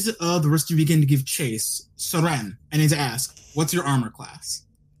 As the rest of you begin to give chase, Seren, I need to ask, what's your armor class?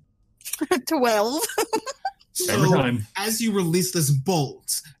 12. So, as you release this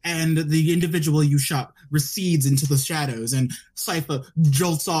bolt, and the individual you shot recedes into the shadows, and Sypha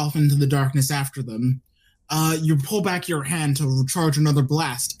jolts off into the darkness after them, you pull back your hand to charge another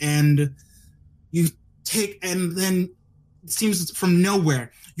blast, and you take, and then it seems from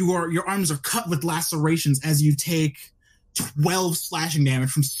nowhere, your arms are cut with lacerations as you take 12 slashing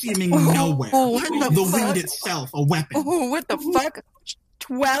damage from seemingly nowhere. The wind itself, a weapon. Oh, what the fuck?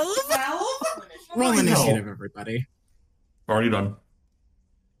 12? Roll initiative, everybody. Already done.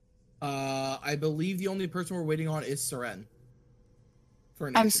 I believe the only person we're waiting on is Seren.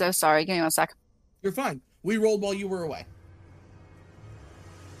 I'm so sorry. Give me 1 sec. You're fine. We rolled while you were away.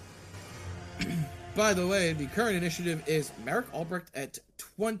 By the way, the current initiative is Merrick Albrecht at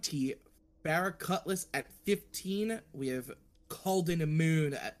 20, Farah Cutlass at 15, we have Calden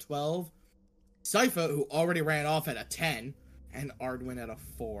Moon at 12, Sypha, who already ran off, at a 10, and Ardwin at a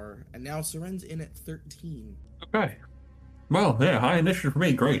 4, and now Seren's in at 13. Okay. Well, yeah, high initiative for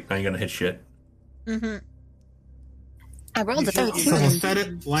me. Great. Now you're gonna hit shit. Mm-hmm. I rolled a So 13. said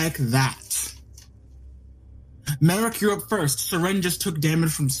it like that. Merrick, you're up first. Seren just took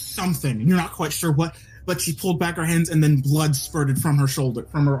damage from something. You're not quite sure what, but she pulled back her hands and then blood spurted from her shoulder,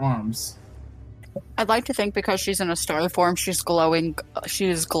 from her arms. I'd like to think because she's in a star form, she's glowing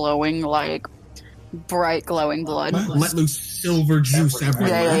like bright glowing blood. Let loose silver juice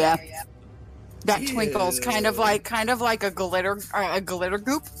everywhere. Yeah. That twinkles kind of like a glitter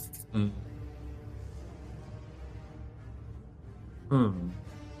goop.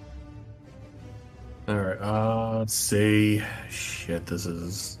 Alright, let's see. Shit, this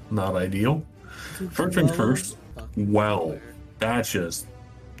is not ideal. First things first. Well, that's just...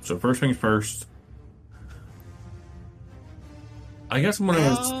 So first things first. I guess I'm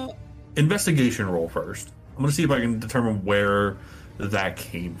gonna... investigation roll first. I'm gonna see if I can determine where that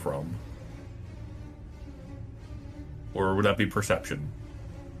came from. Or would that be perception?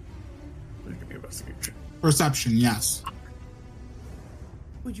 Please give me investigation. Perception, yes.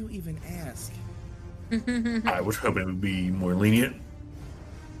 Would you even ask? I was hoping it would be more lenient.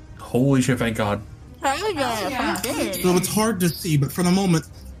 Holy shit, thank God. Hell yeah. So it's hard to see, but for the moment,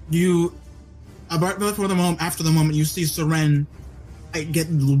 after the moment, you see Seren get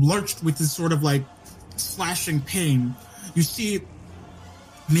lurched with this sort of like slashing pain. You see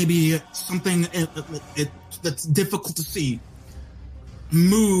maybe something that's difficult to see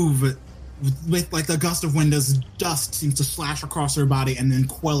move with like the gust of wind as dust seems to slash across her body and then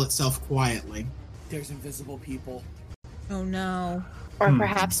quell itself quietly. There's invisible people. Oh no. Or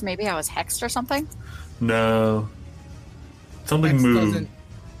perhaps maybe I was hexed or something? No. Something moved.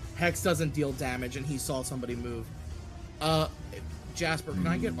 Hex doesn't deal damage, and he saw somebody move. Jasper, can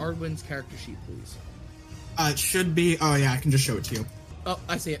I get Ardwin's character sheet, please? It should be... Oh, yeah, I can just show it to you. Oh,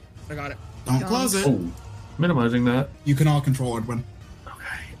 I see it. I got it. Don't close it. Oh, minimizing that. You can all control Ardwin.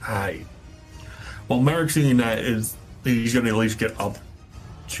 Okay, well, Merrick seeing that is... He's going to at least get up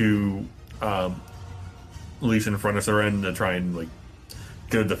to... at least in front of Seren to try and, like,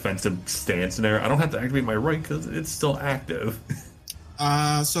 get a defensive stance in there. I don't have to activate my right because it's still active.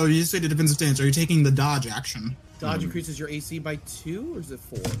 So you say the defensive stance. Are you taking the dodge action? Dodge increases your AC by 2, or is it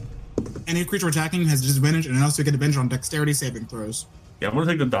 4? Any creature attacking has disadvantage, and also get advantage on dexterity saving throws. Yeah, I'm going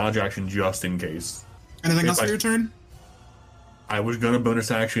to take the dodge action just in case. Anything else for your turn? I was going to bonus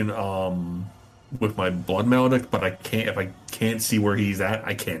action with my Blood Maledict, but I can't. If I can't see where he's at,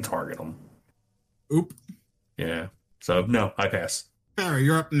 I can't target him. Oop. Yeah. So, no, I pass. Barry,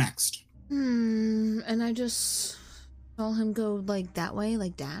 you're up next. And I just saw him go like that way,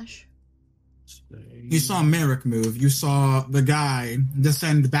 like dash. You saw Merrick move. You saw the guy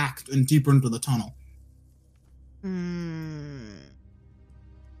descend back and deeper into the tunnel.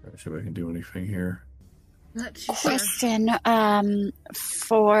 See if I can do anything here. Not too sure. Question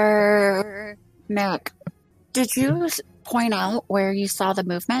for Merrick. Did you point out where you saw the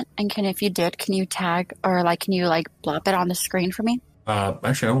movement? And if you did, can you tag or can you blop it on the screen for me?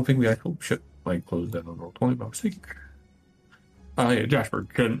 Actually, I don't think we actually... Shit, I closed that on Roll20 by mistake. Yeah, Jasper,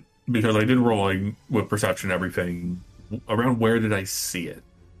 because I did rolling with perception and everything, around where did I see it,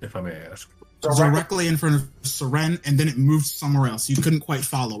 if I may ask? Directly in front of Seren, and then it moved somewhere else. You couldn't quite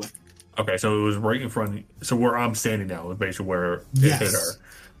follow it. Okay, so it was right in front. So where I'm standing now is basically where it hit her.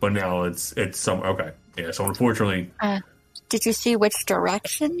 But now it's some... Okay, yeah, so unfortunately... Did you see which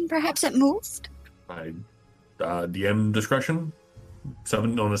direction perhaps it moved? DM discretion?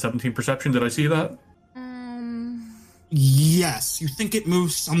 7 on a 17 perception, did I see that? Yes, you think it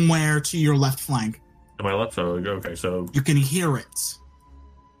moves somewhere to your left flank. To my left, so okay, so You can hear it.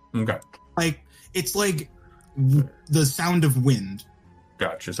 okay, Like, it's like the sound of wind.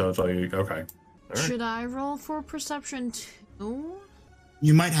 gotcha. So it's like okay. All right. Should I roll for perception too?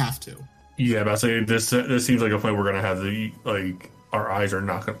 You might have to. Yeah, but I say this seems like a point we're gonna have the like our eyes are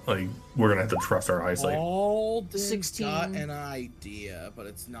not gonna like we're gonna have to trust our eyesight. Alden 16. got an idea, but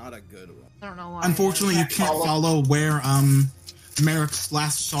it's not a good one. I don't know why. Unfortunately, you can't follow where Merrick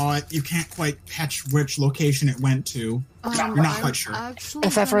last saw it. You can't quite catch which location it went to. You're not quite sure.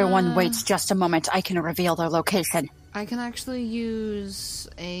 If everyone waits just a moment, I can reveal their location. I can actually use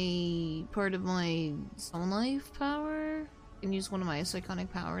a part of my Soul Life power and use one of my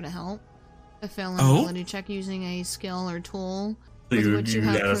Psychonic power to help. I fail an ability check using a skill or tool. So with you which you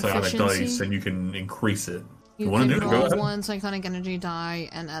have add a psionic proficiency. dice and you can increase it. You want can to do it? Go roll ahead. one Psychonic energy die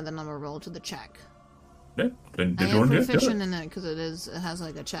and add the number roll to the check. Yeah, then I if you am want to do it, proficient in it because it has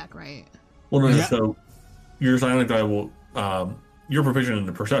like a check, right? Well, no, Yeah. so your psionic die will you're proficient in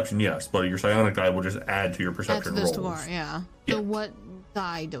the perception, yes, but your psionic die will just add to your Add perception to this rolls. bar, yeah. Yeah. So what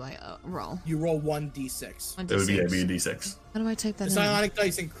die do I roll? You roll 1d6. One It would be D6. a d6. How do I type The that in? psionic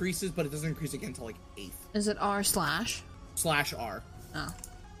dice increases, but it doesn't increase again until like 8th. Is it R slash? /R. Oh.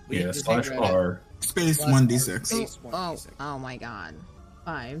 We Yeah, just slash read it. R. Space Slash 1d6. Space Oh, 1d6. oh my god.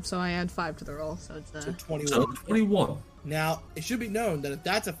 5. So I add 5 to the roll, so it's So 21. So 21. Now, it should be known that if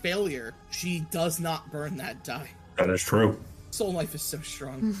that's a failure, she does not burn that die. That is true. Soul Life is so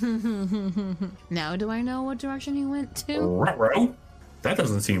strong. Now do I know what direction he went to? Ruh-roh. That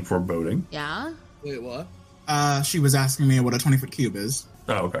doesn't seem foreboding. Yeah? Wait, what? She was asking me what a 20-foot cube is.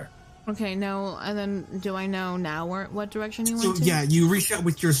 Oh, okay. Okay, no, and then do I know now what direction he So went to? yeah, you reach out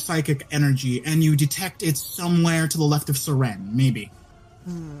with your psychic energy, and you detect it's somewhere to the left of Seren, maybe.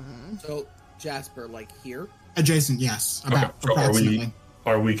 So, Jasper, like here? Adjacent, yes. About Okay, so approximately.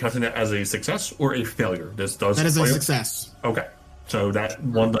 are we counting it as a success or a failure? This does That is a play- success. Okay. So that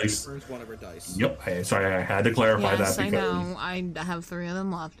one dice. Burns one of her dice. Yep. Sorry, I had to clarify Yes, that I because. know. I have 3 of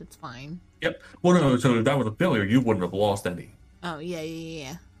them left. It's fine. Yep. Well, no. So if that was a failure, you wouldn't have lost any. Oh,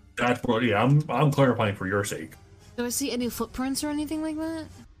 yeah. That's what. Yeah, I'm clarifying for your sake. Do I see any footprints or anything like that?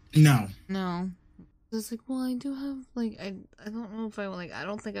 No. No. It's like, well, I do have, like, I don't know if I, like, I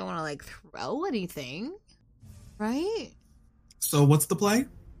don't think I want to, like, throw anything. Right? So what's the play?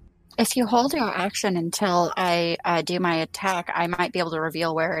 If you hold your action until I do my attack, I might be able to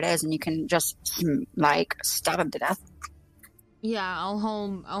reveal where it is, and you can just like stab him to death. Yeah, I'll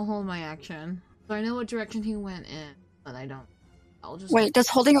hold my action. So I know what direction he went in, but I don't. I'll just Wait, does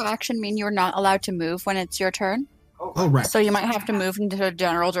holding your action mean you're not allowed to move when it's your turn? Oh, right. So you might have to move into a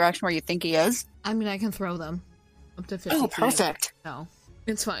general direction where you think he is. I mean, I can throw them up to 50 Oh, feet. perfect. No,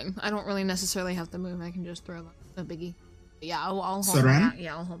 it's fine. I don't really necessarily have to move. I can just throw them. No biggie. But yeah, I'll hold. Saran?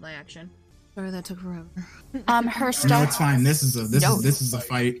 I'll hold my action. Sorry, that took forever. Her No, star it's fine. This is a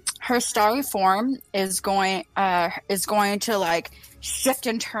fight. her starry form is going to like shift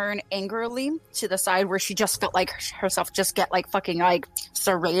and turn angrily to the side where she just felt like herself just get like fucking like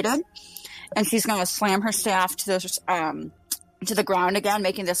serrated, and she's gonna slam her staff to the ground again,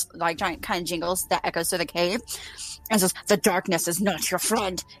 making this like giant kind of jingles that echoes through the cave, and says, "The darkness is not your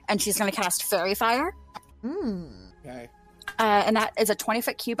friend," and she's gonna cast Fairy Fire. Okay. And that is a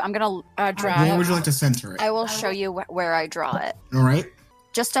 20-foot cube. I'm gonna draw Where it. would you like to center it? I will show you where I draw it. All right.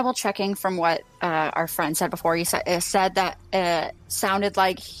 Just double checking from what our friend said before. He said that it sounded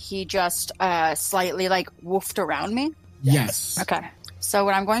like he just slightly like woofed around me. Yes. Okay. So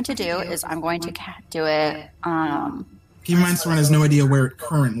what I'm going to do is I'm going to do it. Keep in mind, Seren has no idea where it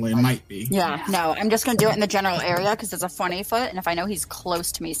currently might be. Yeah. No, I'm just going to do it in the general area because it's a 20-foot, and if I know he's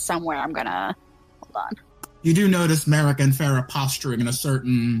close to me somewhere, I'm gonna hold on. You do notice Merrick and Farah posturing in a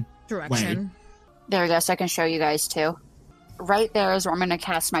certain Direction. There we go. So I can show you guys too. Right there is where I'm going to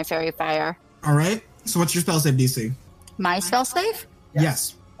cast my Fairy Fire. All right. So what's your spell save DC? My spell save?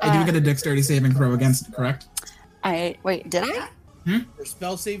 Yes. I do get a dexterity saving throw against it, correct? Wait, did I? Her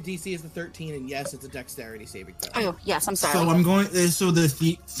spell save DC is the 13, and yes, it's a dexterity saving throw. Oh, yes, I'm sorry. So I'm going. So the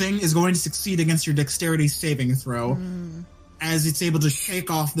thing is going to succeed against your dexterity saving throw, as it's able to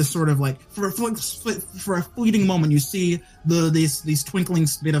shake off the sort of like for a fleeting moment. You see these twinkling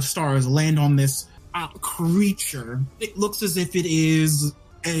bit of stars land on this creature. It looks as if it is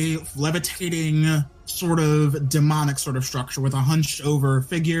a levitating sort of demonic sort of structure with a hunched over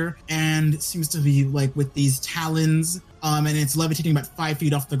figure, and it seems to be like with these talons. And it's levitating about 5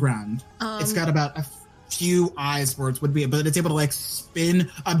 feet off the ground. It's got about a few eyes where it would be, but it's able to like spin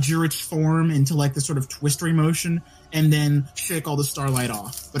abjure its form into like this sort of twistery motion and then shake all the starlight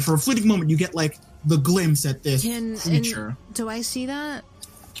off. But for a fleeting moment, you get like the glimpse at this And creature. do I see that?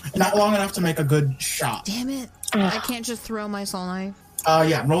 Not long enough to make a good shot. Damn it. I can't just throw my soul knife.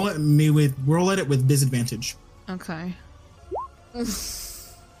 Yeah, roll at it with disadvantage. Okay.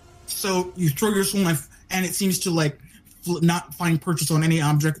 So you throw your soul knife, and it seems to like not find purchase on any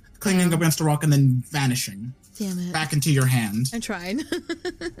object, clinging up against a rock, and then vanishing Damn it. back into your hand. I tried.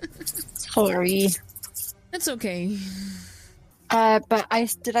 Sorry. It's okay. But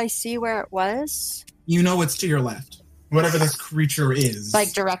did I see where it was? You know it's to your left. Whatever this creature is.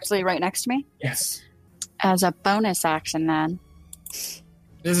 Like directly right next to me? Yes. As a bonus action, then.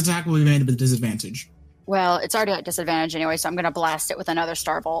 This attack will be made with disadvantage. Well, it's already at disadvantage anyway, so I'm going to blast it with another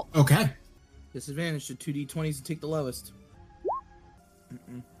Starbolt. Okay. Disadvantage to 2d20s to take the lowest.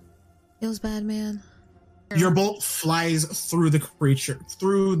 Feels bad, man. Your bolt flies through the creature,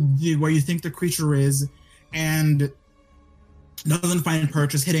 where you think the creature is, and doesn't find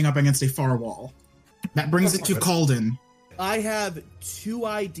purchase, hitting up against a far wall. That brings it to Calden. I have 2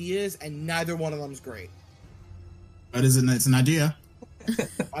 ideas, and neither one of them's great. But it's an idea.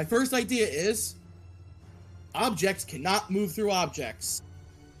 My first idea is objects cannot move through objects.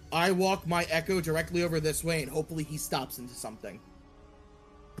 I walk my Echo directly over this way, and hopefully he stops into something.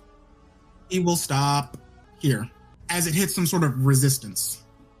 He will stop here as it hits some sort of resistance.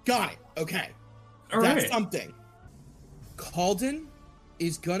 Got it. Okay. All That's right. something. Calden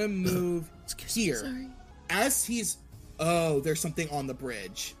is gonna move here. Sorry. As he's... Oh, there's something on the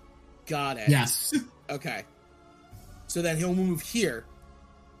bridge. Got it. Yes. Okay. So then he'll move here.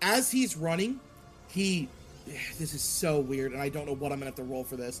 As he's running, this is so weird, and I don't know what I'm gonna have to roll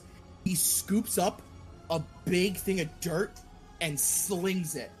for this. He scoops up a big thing of dirt and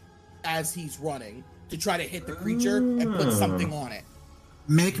slings it as he's running to try to hit the creature and put something on it.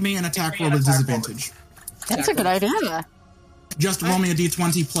 Make me an attack roll with disadvantage. That's a good idea. Just roll me a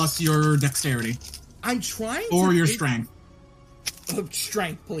d20 plus your dexterity. I'm trying Or to... your strength.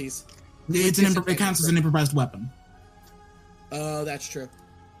 Strength, please. It counts as an improvised weapon. Oh, that's true.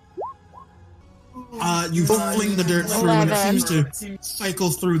 You fling the dirt through, and it seems to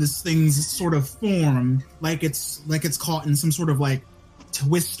cycle through this thing's sort of form, like it's caught in some sort of like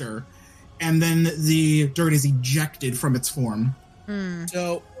twister, and then the dirt is ejected from its form.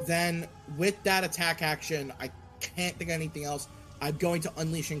 So then, with that attack action, I can't think of anything else. I'm going to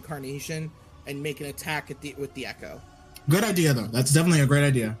unleash Incarnation and make an attack with the Echo. Good idea, though. That's definitely a great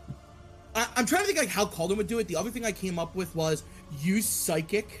idea. I'm trying to think like how Calden would do it. The other thing I came up with was use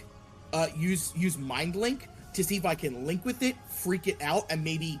Psychic, use Mind Link to see if I can link with it, freak it out, and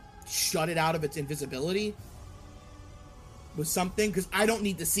maybe shut it out of its invisibility with something, because I don't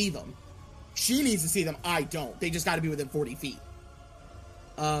need to see them. She needs to see them. I don't. They just got to be within 40 feet.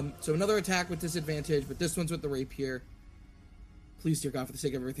 So another attack with disadvantage, but this one's with the rapier. Please, dear God, for the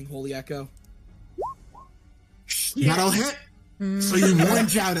sake of everything, Holy Echo. That'll hit. So you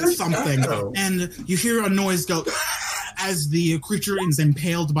lunge out at something, and you hear a noise go as the creature is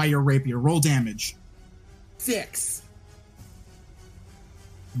impaled by your rapier. Roll damage. 6.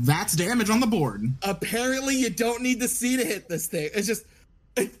 That's damage on the board. Apparently, you don't need to see to hit this thing. It's just...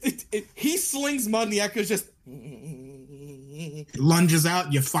 he slings mud, and the Echo's just... Lunges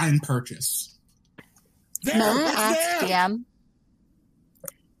out, you find purchase. There, May I it's ask there! DM?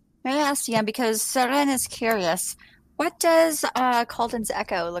 May I ask DM, because Seren is curious, what does Calden's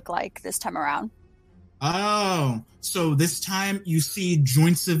Echo look like this time around? Oh, so this time you see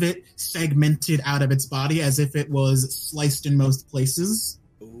joints of it segmented out of its body as if it was sliced in most places.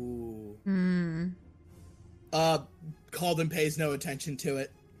 Ooh. Calden pays no attention to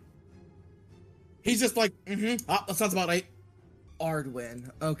it. He's just like, that sounds about right. Ardwin.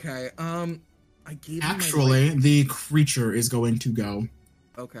 Okay, I gave Actually, the creature is going to go.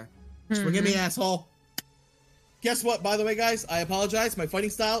 Okay. Forgive me, asshole. Guess what, by the way, guys? I apologize. My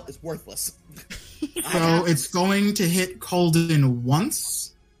fighting style is worthless. So it's going to hit Calden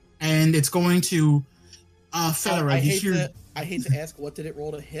once, and it's going to Fedora. I hate to ask, what did it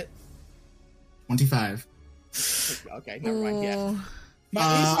roll to hit? 25. Okay, never mind. Yeah. Oh. My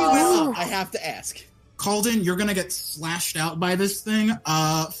issue went up. I have to ask. Calden, you're gonna get slashed out by this thing.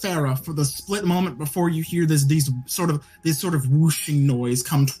 Farah, for the split moment before you hear this sort of whooshing noise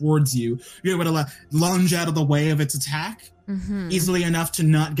come towards you, you're able to lunge out of the way of its attack easily enough to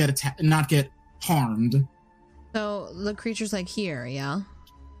not get harmed. So the creature's like here, yeah?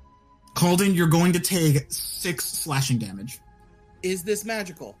 Calden, you're going to take 6 slashing damage. Is this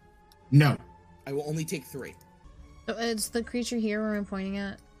magical? No. I will only take 3. So it's the creature here where I'm pointing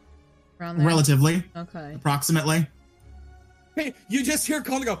at? Around there? Relatively. Okay. Approximately. Hey, you just hear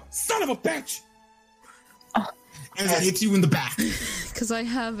Calden go, son of a bitch! As it hits you in the back. because I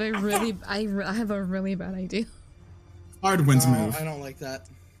have a really, I have a really bad idea. Ardwin's move. I don't like that.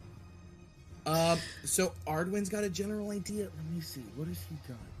 So Ardwin's got a general idea. Let me see. What has he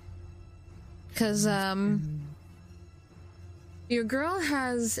got? Because, your girl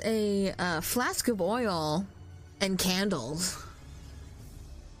has a flask of oil and candles.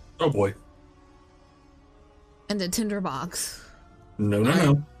 Oh boy. And a tinderbox.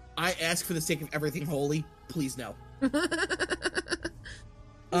 No. I ask for the sake of everything holy, please no.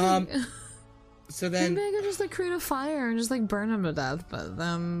 So then maybe I could just like create a fire and just like burn him to death, but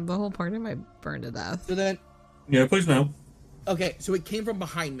then the whole party might burn to death. So then, Yeah, please no. okay, so it came from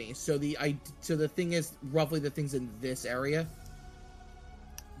behind me. So the thing is roughly the thing's in this area.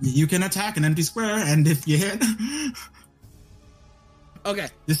 You can attack an empty square, and if you hit, okay,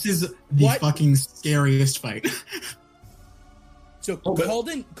 this is the fucking scariest fight. So Okay.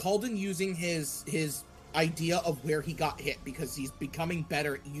 Calden using his idea of where he got hit because he's becoming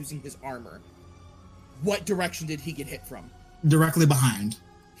better at using his armor. What direction did he get hit from? Directly behind.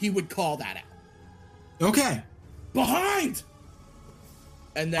 He would call that out. Okay. Behind!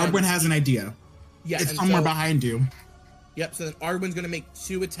 And then Ardwin has an idea. yeah, It's and somewhere so, behind you. Yep, so then Ardwin's gonna make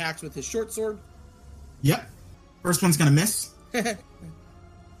 2 attacks with his short sword. Yep. First one's gonna miss.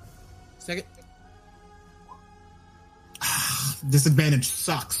 Second. Disadvantage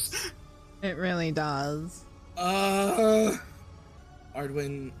sucks. It really does.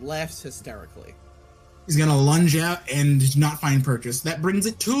 Ardwin laughs hysterically. He's gonna lunge out and not find purchase. That brings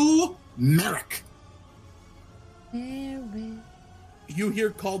it to Merrick. You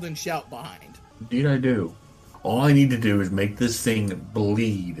hear Calden shout behind. Indeed I do. All I need to do is make this thing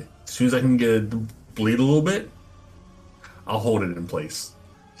bleed. As soon as I can get it to bleed a little bit, I'll hold it in place.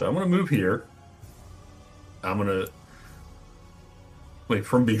 So I'm going to move here. I'm going to wait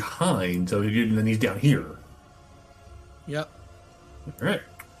from behind, so then he's down here. Yep. All right,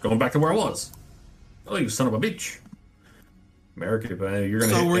 going back to where I was. Oh, you son of a bitch. Merrick, if you're going to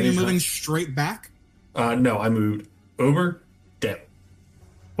So hit were you anytime- moving straight back? No, I moved over, down.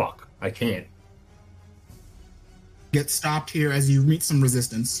 Fuck, I can't. Get stopped here as you meet some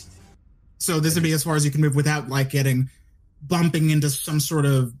resistance. So this would be as far as you can move without like getting bumping into some sort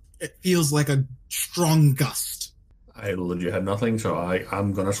of, it feels like a strong gust. I legit have nothing, so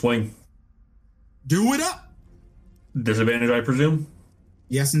I'm going to swing. Do it up. Disadvantage, I presume?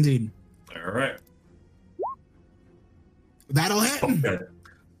 Yes, indeed. All right. That'll hit.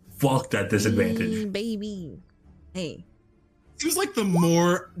 Fuck that disadvantage. Baby. Hey. Seems like the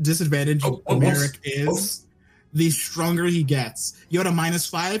more disadvantaged Merrick is, the stronger he gets. You had a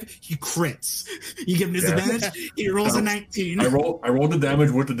 -5, he crits. You give him disadvantage, he rolls a 19. I rolled the damage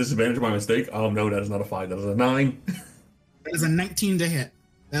with the disadvantage by mistake. No, that is not a 5. That is a 9. That is a 19 to hit.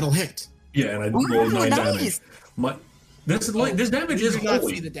 That'll hit. Yeah, and I rolled 9 damage. This damage is You do not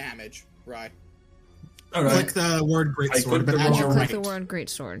holy. see the damage, right? All right. Click the word greatsword, but add Yeah, your click right. the word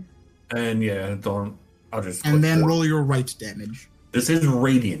greatsword. And yeah, I'll just. And then click roll your right damage. This is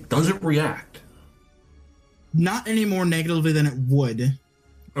radiant. Does it react? Not any more negatively than it would.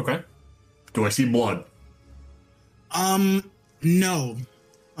 Okay. Do I see blood? No.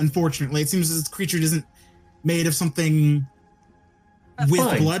 Unfortunately, it seems this creature isn't made of something with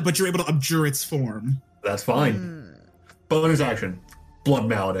fine. blood, but you're able to abjure its form. That's fine. Bonus action. Blood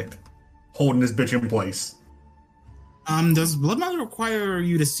maledict. Holding this bitch in place. Does blood maledict require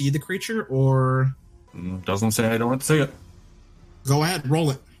you to see the creature, or Doesn't say I don't have to see it. go ahead,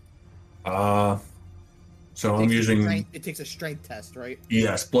 roll it? So I'm using It takes a strength test, right?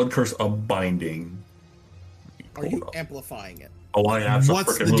 yes, blood curse of binding. Are you amplifying it? Oh, I What's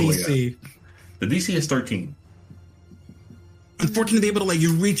the absolutely DC? The DC is 13. Unfortunately, to be able to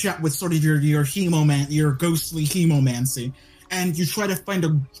you reach out with sort of your your ghostly hemomancy, and you try to find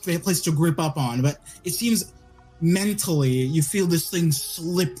a place to grip up on, but it seems mentally you feel this thing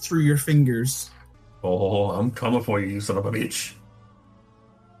slip through your fingers. Oh, I'm coming for you, you son of a bitch.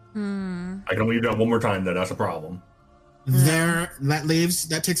 I can only do that one more time, though. That's a problem.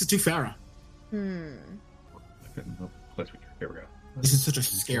 That takes it to Farah. Here we go. This is such a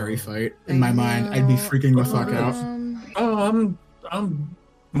scary fight in my mind. I'd be freaking the fuck out. Oh,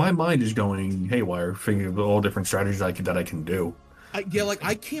 my mind is going haywire, thinking of all different strategies that I can do. I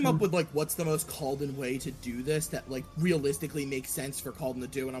came up with what's the most Calden way to do this that realistically makes sense for Calden to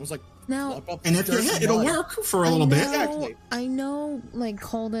do, and I was like, Now, And if you hit, it'll work for a little bit. Exactly. I know,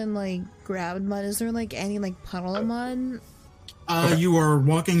 Calden, grabbed mud. Is there, any, puddle of mud? You are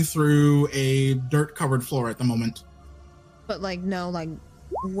walking through a dirt-covered floor at the moment. But, no,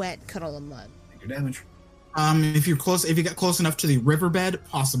 wet puddle of mud. Take your damage. If you get close enough to the riverbed,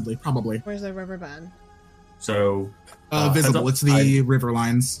 probably. Where's the riverbed? So visible. It's the river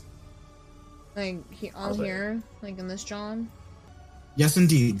lines. Like on here, like in this John. Yes,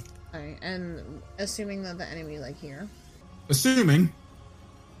 indeed. Okay, and assuming that the enemy like here. Assuming.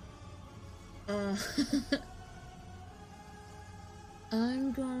 I'm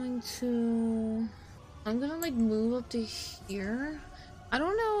gonna like move up to here. I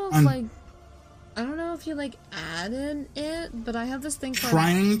don't know if you like added it, but I have this thing called...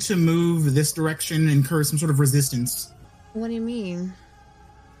 Trying to move this direction incurs some sort of resistance. What do you mean?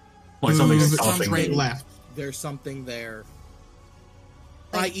 Like something's straight left. There's something there.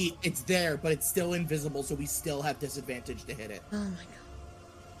 I.e., it's there, but it's still invisible, so we still have disadvantage to hit it. Oh my god.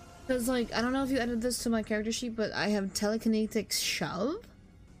 Because, like, I don't know if you added this to my character sheet, but I have telekinetic shove.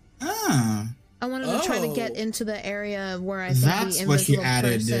 Ah. I wanted to try to get into the area where I think That's the what she invisible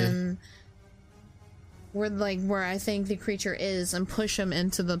added. person... Where I think the creature is, and push him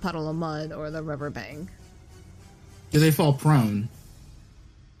into the puddle of mud or the riverbank. Do they fall prone?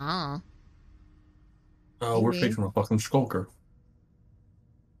 Ah. We're facing a fucking skulker.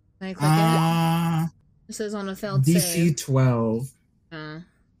 Can I click it? It says on a failed DC save. 12.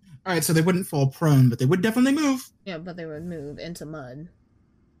 Alright, so they wouldn't fall prone, but they would definitely move. Yeah, but they would move into mud.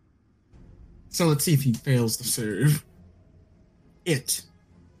 So let's see if he fails the save.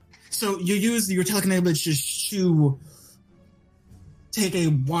 So you use your telekinetic to take a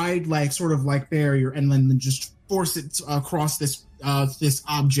wide, like, sort of like barrier and then just force it across this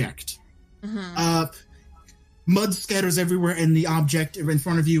object. Mud scatters everywhere, and the object in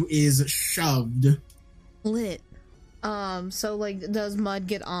front of you is shoved. Lit. So, like, does mud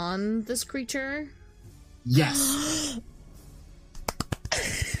get on this creature? Yes.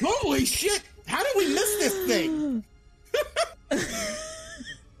 Holy shit! How did we miss this thing?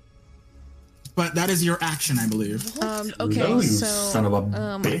 But that is your action, I believe. Okay, No, so... son of a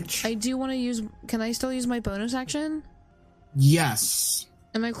bitch. I do want to use... Can I still use my bonus action? Yes.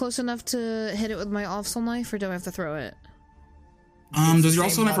 Am I close enough to hit it with my offsoul knife, or do I have to throw it? Does your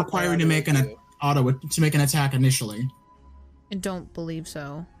offsoul knife require you to make an attack initially? I don't believe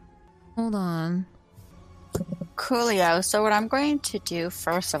so. Hold on. Coolio. So what I'm going to do,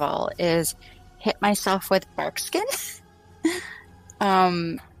 first of all, is hit myself with Barkskin.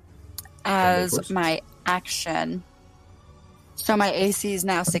 As my action. So my AC is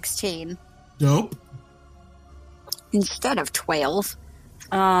now 16. Dope. Instead of 12.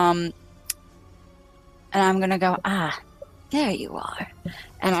 And I'm going to go, there you are.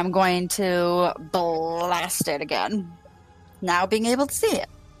 And I'm going to blast it again. Now being able to see it.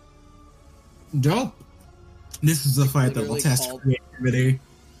 Dope. This is a fight that will test creativity.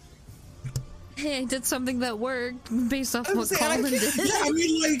 Hey, I did something that worked based off what Calden did.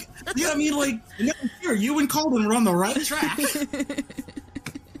 Yeah, I mean, no, sure, you and Calden are on the right track.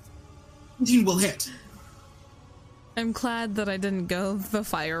 Team will hit. I'm glad that I didn't go the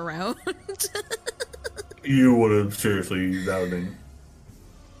fire route. You would have seriously, that would have been...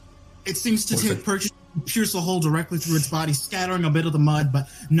 It seems to pierce a hole directly through its body, scattering a bit of the mud, but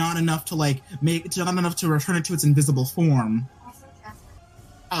not enough to not enough to return it to its invisible form.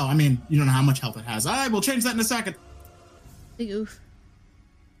 Oh, I mean, you don't know how much health it has. I will change that in a second. Big oof.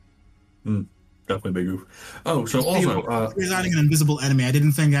 Definitely big oof. Oh, so also... Resigning an invisible enemy, I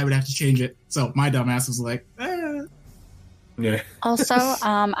didn't think I would have to change it, so my dumbass was like, Yeah. Also,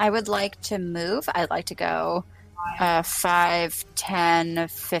 I would like to move. I'd like to go 5, 10,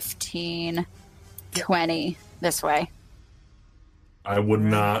 15, 20 this way. I would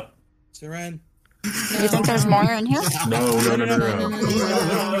not... Seren. You think there's more in here? No.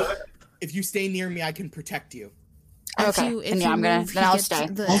 If you stay near me, I can protect you. Okay, then I'll stay.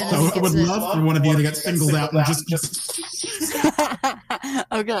 Also, I would love for one of you to get singled out and just...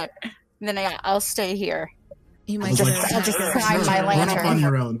 Okay, then I'll stay here. You might I'll just climb my Run up on lantern.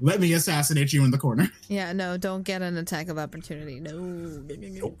 your own. Let me assassinate you in the corner. Yeah, no, don't get an attack of opportunity. No.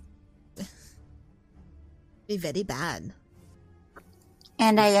 Nope. Be very bad.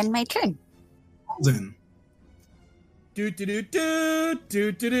 And I end my turn. Then.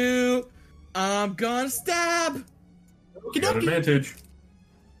 I'm gonna stab. You got advantage.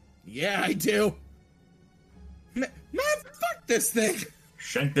 Yeah, I do. Man, fuck this thing.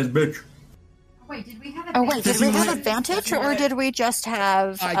 Shank this bitch. Wait, did we have advantage? Oh wait, did we have advantage or did we just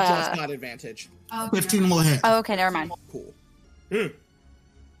have? I just got advantage. 15 will hit. Oh, okay, never mind. Cool.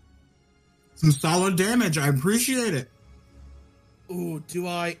 Some solid damage. I appreciate it. Ooh, do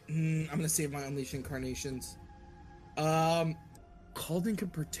I? I'm gonna save my Unleash Incarnations. Calden can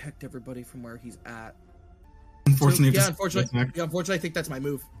protect everybody from where he's at. Unfortunately, unfortunately, I think that's my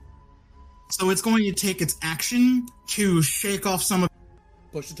move. So it's going to take its action to shake off some of...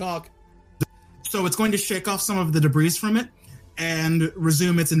 Push to talk. So it's going to shake off some of the debris from it and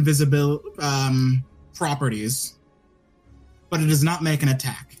resume its invisible properties. But it does not make an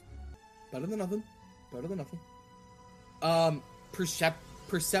attack. Better than nothing. Better than nothing.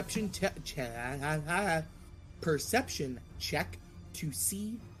 Perception check to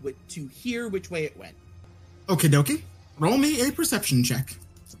hear which way it went. Okie dokie. Roll me a perception check.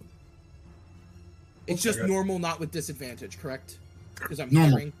 It's just normal, not with disadvantage, correct? Because I'm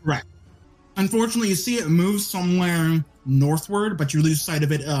normal, hearing. correct. Unfortunately, you see it move somewhere northward, but you lose sight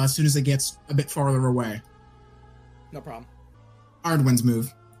of it as soon as it gets a bit farther away. No problem. Ardwin's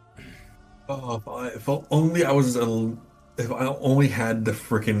move. If only I had the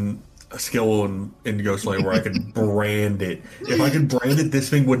freaking skill in Ghost Slayer where I could brand it. If I could brand it, this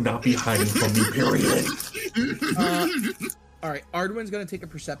thing would not be hiding from me, period. Alright, Ardwin's going to take a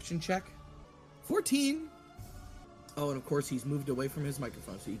perception check. 14. Oh, and of course he's moved away from his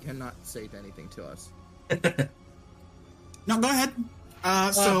microphone, so he cannot say anything to us. No, go ahead.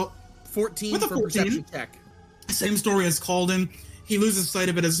 So 14 with a for 14, perception check. Same story as Calden. He loses sight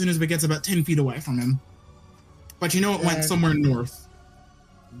of it as soon as it gets about 10 feet away from him. But you know it went somewhere north.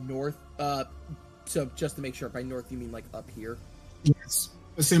 North? So just to make sure, by north you mean like up here? Yes.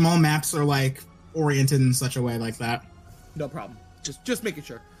 Assume all maps are like oriented in such a way like that. No problem. Just making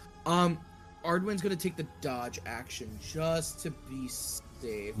sure. Ardwin's gonna take the dodge action just to be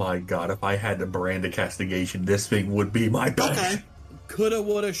safe. My god, if I had to brand a castigation, this thing would be my best. Okay. Coulda,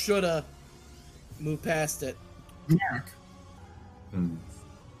 woulda, shoulda. Move past it. Merrick.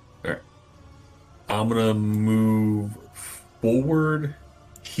 Alright. I'm gonna move forward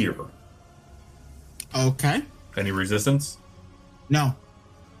here. Okay. Any resistance? No.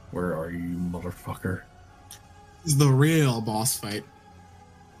 Where are you, motherfucker? This is the real boss fight.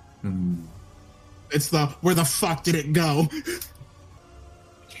 It's the where the fuck did it go?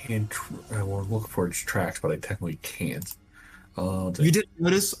 I want to look for its tracks, but I technically can't. You did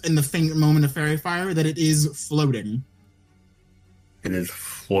notice in the faint moment of fairy fire that it is floating. It is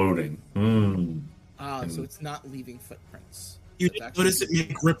floating. So it's not leaving footprints. You did notice it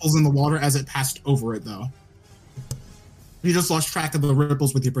make ripples in the water as it passed over it, though. You just lost track of the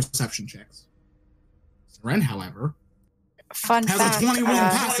ripples with your perception checks. Seren, however, Fun has fact, a 21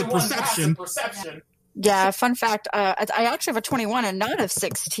 passive perception. Yeah, fun fact. I actually have a 21 and not a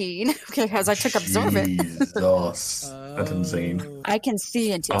 16 because I took Absorb it. Jesus. That's insane. I can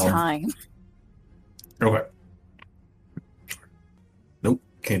see into time. Okay. Nope.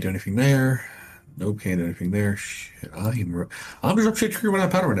 Can't do anything there. Nope. Can't do anything there. Shit. I'm just up shit screwing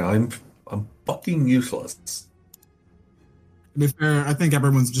that powder right now. I'm fucking useless. To be fair, I think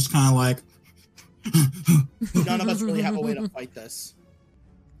everyone's just kind of like... None of us really have a way to fight this.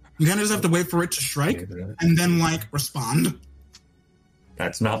 You kind of just have to wait for it to strike and then, like, respond.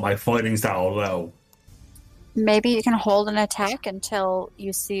 That's not my fighting style, though. Maybe you can hold an attack until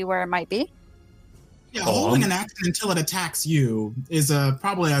you see where it might be. Yeah, holding an action until it attacks you is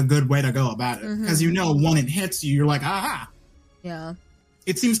probably a good way to go about it. Because you know when it hits you, you're like, aha! Yeah.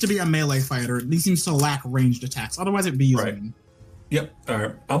 It seems to be a melee fighter. It seems to lack ranged attacks. Otherwise, it'd be using them. Yep. All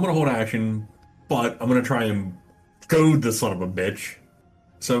right. I'm going to hold action, but I'm going to try and goad this son of a bitch.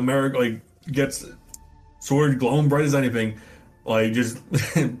 So Merrick, gets sword glowing bright as anything, just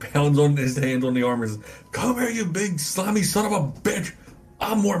pounds on his hand on the arm and says, "Come here, you big slimy son of a bitch!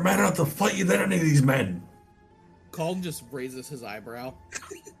 I'm more man enough to fight you than any of these men." Calden just raises his eyebrow.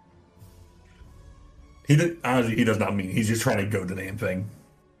 He does not mean. He's just trying to goad the damn thing.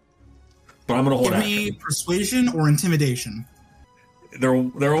 But I'm going to hold action. Give me persuasion or intimidation. They're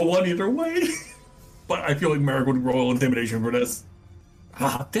all one either way. But I feel like Merrick would roll intimidation for this.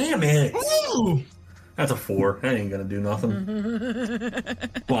 Ah, damn it! Ooh! That's a 4. That ain't gonna do nothing.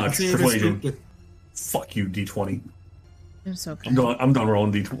 Watch, persuasion. Fuck you, D20. It's okay. I'm done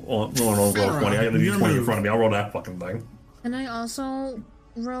rolling roll 20. I got the D20 in front of me. I'll roll that fucking thing. Can I also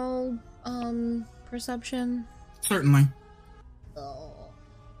roll perception? Certainly. Oh.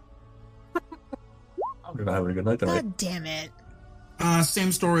 I'm not having a good night tonight. God damn it.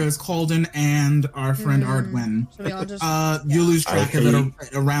 Same story as Calden and our friend Ardwin. So we all just You lose track of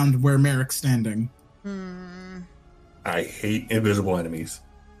it around where Merrick's standing. I hate invisible enemies.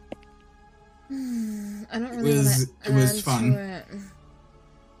 I don't really It was fun.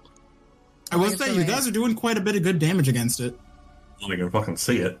 I will say, you guys are doing quite a bit of good damage against it. I'm only gonna fucking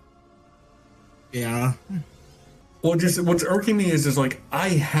see it. Yeah. Well, what's irking me is I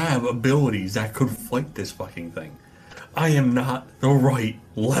have abilities that could fight this fucking thing. I am not the right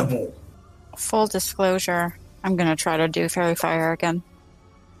level. Full disclosure, I'm going to try to do Fairy Fire again.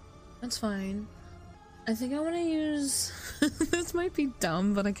 That's fine. I think I want to use... this might be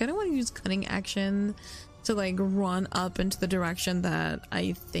dumb, but I kind of want to use cunning action to, like, run up into the direction that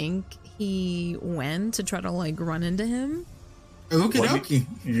I think he went to try to, like, run into him. Okay.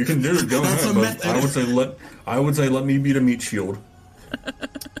 You can do it. Go ahead. But I would say let me be the meat shield. All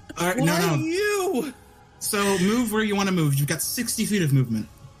right, Why no. you? So move where you want to move. You've got 60 feet of movement.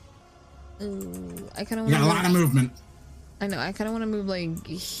 Ooh, I kind of want You got a lot of movement. I know. I kind of want to move, like,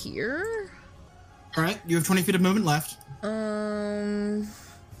 here. All right, you have 20 feet of movement left. Do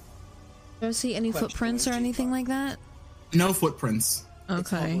I see any footprints or anything like that? No footprints.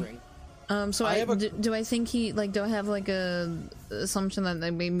 Okay. So do I think he, like, do I have, like, a assumption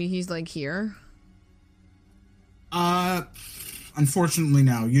that maybe he's, like, here? Unfortunately,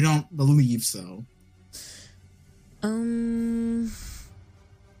 no. You don't believe so.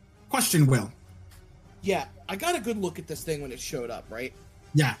 Question, Will. Yeah, I got a good look at this thing when it showed up, right?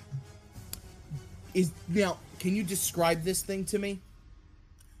 Yeah. Now, can you describe this thing to me?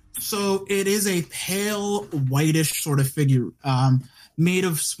 So it is a pale, whitish sort of figure, made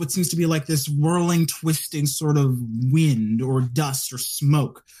of what seems to be like this whirling, twisting sort of wind or dust or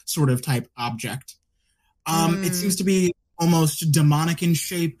smoke sort of type object. It seems to be almost demonic in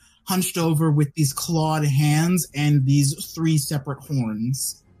shape, hunched over with these clawed hands and these 3 separate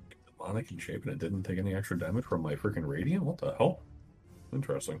horns. Demonic in shape, and it didn't take any extra damage from my freaking radiant? What the hell?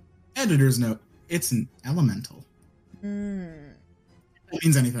 Interesting. Editor's note. It's an elemental. It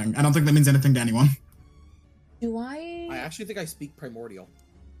means anything. I don't think that means anything to anyone. I actually think I speak primordial.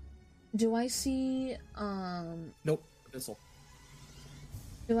 Do I see, Nope, abyssal.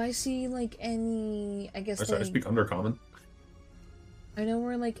 do I see, like, any, I guess, I speak undercommon. I know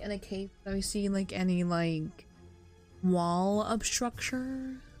we're, like, in a cave. Do I see, like, any, like, wall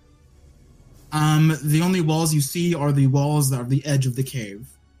obstruction? The only walls you see are the walls that are the edge of the cave.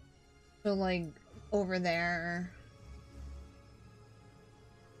 So, like, over there.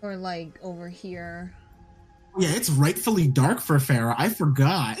 Or, like, over here. Yeah, it's rightfully dark for Farah. I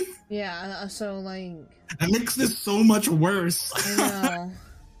forgot. Yeah, so, like... That makes this so much worse. I know.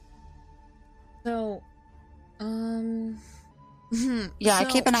 So, Yeah, I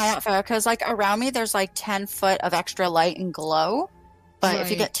keep an eye out for it, because, like, around me, there's, like, 10 foot of extra light and glow. But if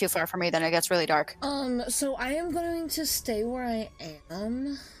you get too far from me, then it gets really dark. So I am going to stay where I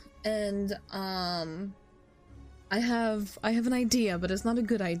am, and, I have an idea, but it's not a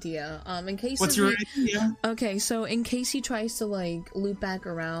good idea. In case What's your idea? Okay, so in case he tries to, like, loop back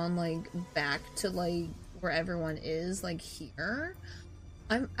around, like, back to, like, where everyone is, like, here,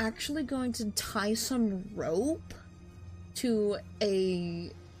 I'm actually going to tie some rope to a,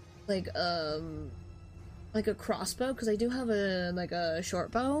 like a crossbow, because I do have a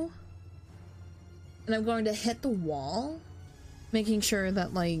short bow, and I'm going to hit the wall, making sure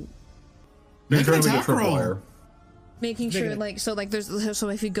that, like... Make an attack roll. Making sure, like, so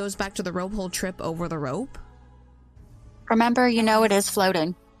if he goes back to the rope, he'll trip over the rope. Remember, it is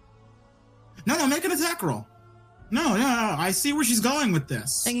floating. No, make an attack roll. No. I see where she's going with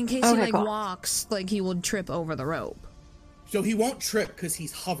this. Like, in case he, like, walks, like, he will trip over the rope. So he won't trip because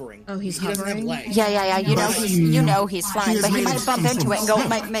he's hovering. Oh, he's hovering? Doesn't have legs. Yeah. He's flying, but he might bump into it and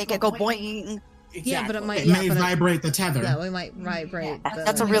might make it go boing. Exactly. Yeah, but it might... It may vibrate the tether. Yeah, we might vibrate.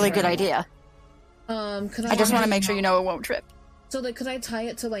 That's a really good idea. I just want to make sure it won't trip. So, like, could I tie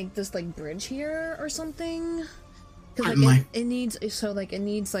it to, like, this, like, bridge here or something? Because, like, it needs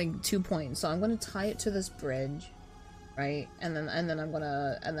 2 points. So I'm gonna tie it to this bridge, right? And then I'm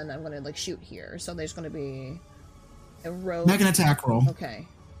gonna like shoot here. So there's gonna be a rope. Make an attack roll. Okay.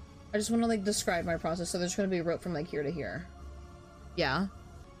 I just want to, like, describe my process. So there's gonna be a rope from, like, here to here. Yeah.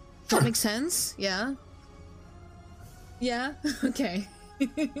 Does that make sense? Yeah. Yeah. Okay.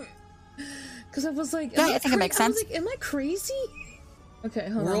 Because I was like, I think it makes sense. Am I crazy? Okay,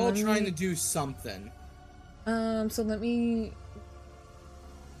 hold on. We're all trying to do something. So let me...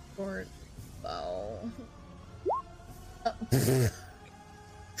 Short bow.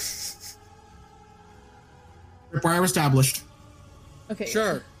 Require established. Okay.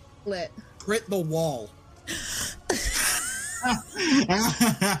 Sure. Lit. Crit the wall.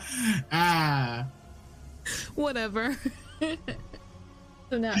 Whatever.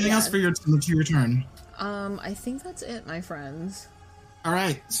 So now, anything else for your turn? I think that's it, my friends. All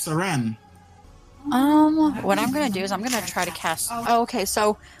right, Seren. What I'm gonna do is I'm gonna try to cast. Oh, okay.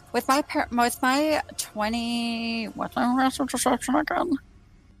 So with my 20, what's my passive perception again?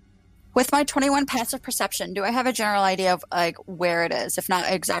 With my 21 passive perception, do I have a general idea of, like, where it is, if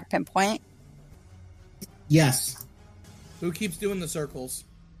not exact pinpoint? Yes. Who keeps doing the circles?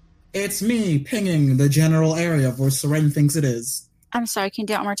 It's me pinging the general area where Seren thinks it is. I'm sorry, can you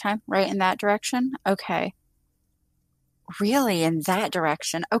do it one more time? Right in that direction? Okay. Really, in that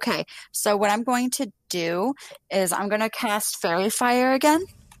direction? Okay, so what I'm going to do is I'm going to cast Fairy Fire again.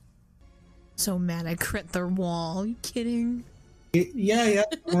 So mad I crit their wall. Are you kidding? Yeah,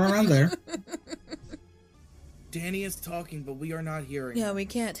 we're around there. Danny is talking, but we are not hearing. Yeah, we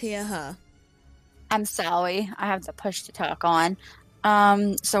can't hear her. I'm sorry, I have the push to talk on.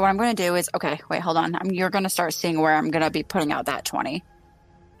 So what I'm going to do is, okay, wait, hold on. You're going to start seeing where I'm going to be putting out that 20.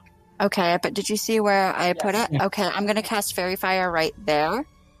 Okay, but did you see where I put it? Yeah. Okay, I'm going to cast Fairy Fire right there.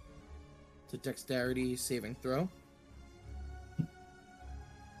 It's a dexterity saving throw.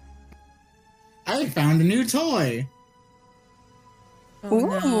 I found a new toy. Oh, Ooh.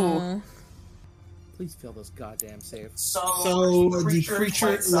 no. Please fail this goddamn save. So the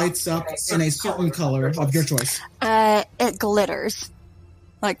creature lights up in a certain color of your choice. It glitters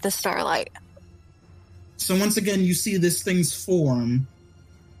like the starlight. So once again, you see this thing's form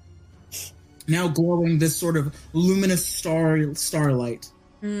now glowing this sort of luminous starlight.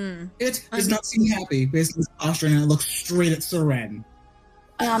 It does not seem happy based on its posture, and it looks straight at Seren.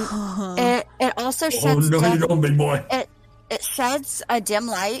 It also sheds. Oh no, you don't, big boy. It sheds a dim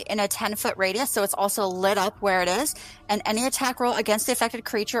light in a 10-foot radius, so it's also lit up where it is. And any attack roll against the affected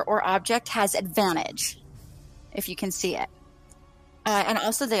creature or object has advantage, if you can see it. And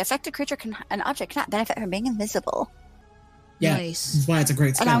also, the affected creature an object cannot benefit from being invisible. Yeah, Nice. that's why it's a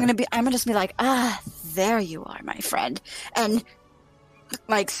great spell. And I'm gonna just be like, there you are, my friend, and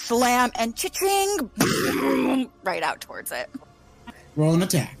like slam and cha-ching, boom, right out towards it. Roll an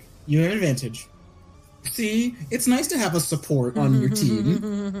attack. You have advantage. See, it's nice to have a support on your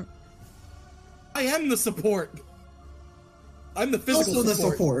team. I am the support. I'm the physical Also the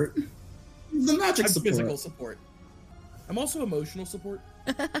support. support. The magic I'm support. physical support. I'm also emotional support.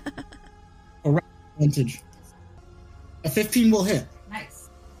 Advantage. A 15 will hit. Nice.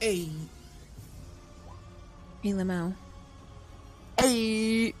 Hey. Hey, Limo.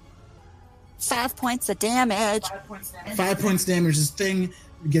 Hey, 5 points of damage. 5 points damage. This thing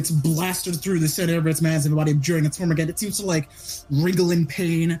gets blasted through the center of its massive body during its form again. It seems to like wriggle in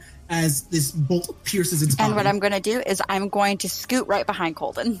pain as this bolt pierces its body. And what I'm going to do is I'm going to scoot right behind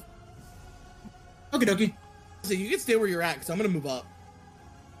Colden. Okie dokie. So you can stay where you're at, because I'm going to move up.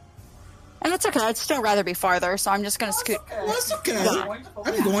 And it's okay. I'd still rather be farther, so I'm just going to scoot. That's okay.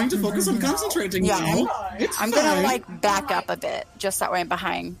 I'm going to focus on concentrating Yeah, now. It's I'm going to fine. like back up a bit, just that way I'm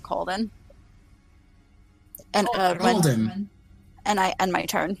behind Colden. And Colden. and I end my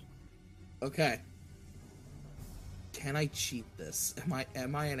turn. Okay. Can I cheat this?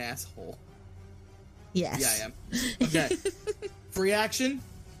 Am I an asshole? Yes. Yeah, I am. Okay. Free action.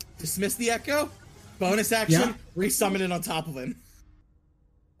 Dismiss the echo. Bonus action. Yeah. Resummon it on top of him.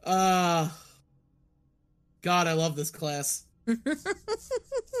 God, I love this class. And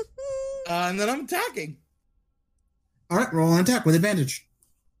then I'm attacking. All right, roll an attack with advantage.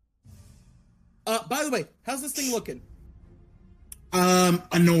 By the way, how's this thing looking?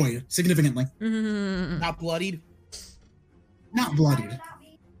 Annoyed significantly. Not bloodied. Not bloodied.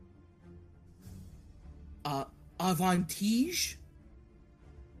 Avantage?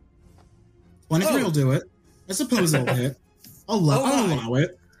 23 Oh. will do it. I suppose it'll hit. I'll allow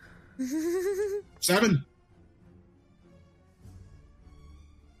it. 7.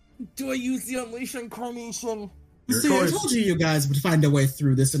 Do I use the Unleash Incarnation? Your See, choice. I told you guys would find a way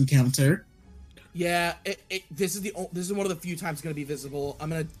through this encounter. Yeah, this is one of the few times it's gonna be visible. I'm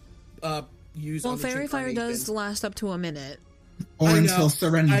gonna use. Well, Unleash Fairy Fire Incarnation. does last up to a minute. Or I until know,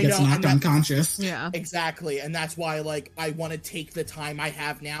 Seren I gets know, knocked I'm not- unconscious. Yeah. Exactly, and that's why I want to take the time I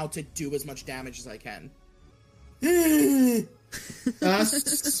have now to do as much damage as I can.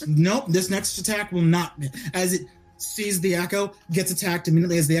 Nope, this next attack will not. As it sees the echo, gets attacked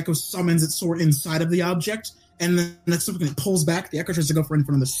immediately as the echo summons its sword inside of the object, and then next when it pulls back, the echo tries to go for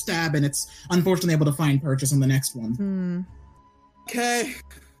another stab, and it's unfortunately able to find purchase on the next one. Okay,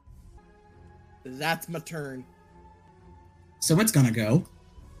 that's my turn. So it's gonna go.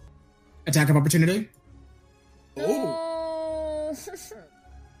 Attack of opportunity. Oh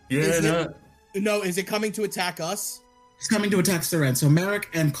Yeah, Is no. it- no, is it coming to attack us? It's coming to attack Seren. So Merrick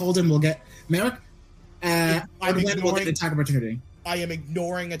and Colden will get Merrick. I'm Ardwin will ignoring- get attack of opportunity. I am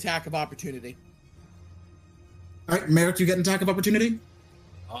ignoring attack of opportunity. All right, Merrick, you get an attack of opportunity.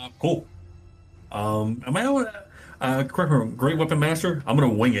 Cool. Am I able to, correct me, Great Weapon Master? I'm going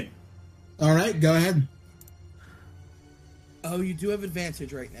to wing it. All right, go ahead. Oh, you do have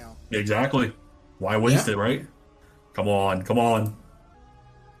advantage right now. Exactly. Why waste Yeah. it, right? Come on, come on.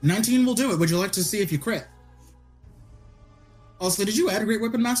 19 will do it. Would you like to see if you crit? Also, did you add Great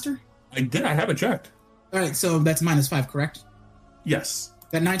Weapon Master? I did. I haven't checked. All right, so that's -5, correct? Yes.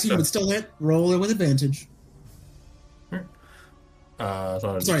 That 19 would still hit. Roll it with advantage.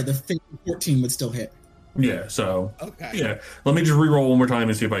 Sorry, the 14 would still hit. Yeah, so Okay. yeah. Let me just re-roll one more time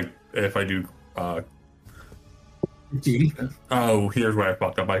and see if I do 15. oh, here's where I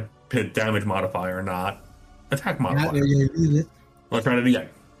fucked up. I hit damage modifier, not attack modifier. Yeah. Let's try it again.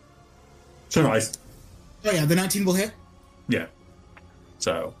 So nice. Oh yeah, the 19 will hit. Yeah.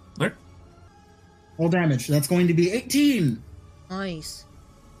 So there. Roll damage. That's going to be 18. Nice.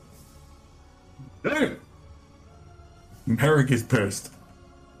 Damn. Merrick is pissed.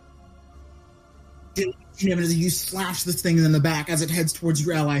 You slash this thing in the back as it heads towards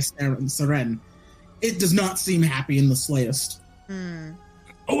your ally, Seren. It does not seem happy in the slightest. Hmm.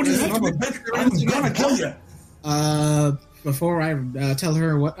 Oh, just I'm gonna kill you. Before I tell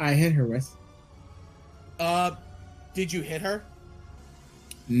her what I hit her with. Did you hit her?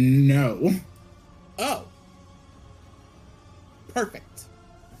 No. Oh. Perfect.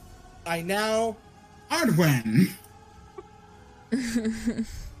 I now... Ardwen.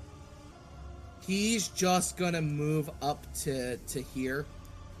 He's just gonna move up to here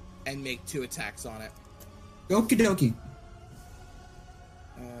and make 2 attacks on it. Okie dokie.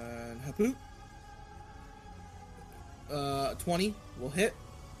 Hapu. 20 will hit.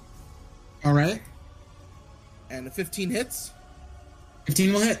 Alright. And a 15 hits.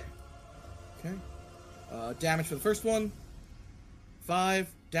 15 will hit. Okay. Damage for the first one. 5.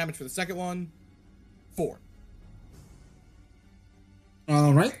 Damage for the second one. 4.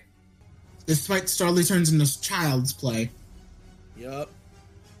 Alright. This fight startly turns into child's play. Yup.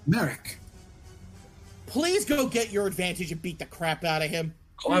 Merrick. Please go get your advantage and beat the crap out of him.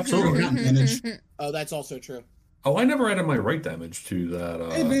 Oh, absolutely. Advantage. Oh, that's also true. Oh, I never added my right damage to that.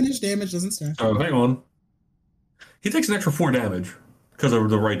 Advantage damage doesn't stack. Oh, hang on. He takes an extra 4 damage because of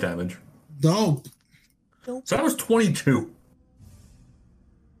the right damage. Dope. So that was 22.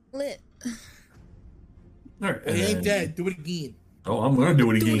 Lit. All right. Well, he ain't dead. Do it again. Oh, I'm gonna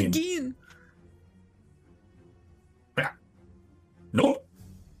do it again. again. Yeah. Nope.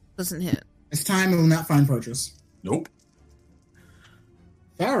 Doesn't hit. This time it will not find purchase. Nope.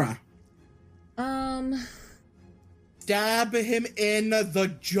 Farah. Stab him in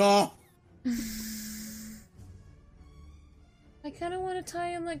the jaw. I kind of want to tie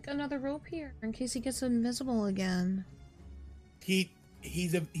him like another rope here in case he gets invisible again. He's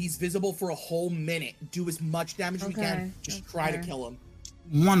visible for a whole minute. Do as much damage as you can. Just try to kill him.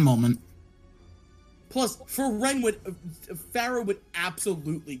 One moment. Plus, for Renwood, Farah would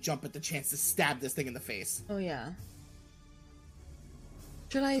absolutely jump at the chance to stab this thing in the face. Oh yeah.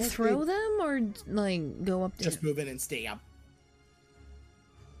 Should I throw them or like go up to Just him? move in and stay up.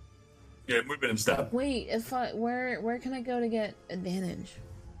 Yeah, move in and stab. Wait, if I where can I go to get advantage?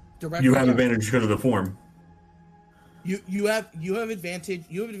 Directly You have up. advantage because of the form. You have advantage.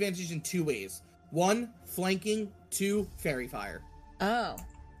 You have advantage in 2 ways. 1, flanking. 2, fairy fire. Oh,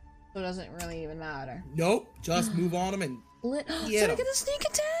 so it doesn't really even matter. Nope. Just move on him and Lit. Get Did I him. get a sneak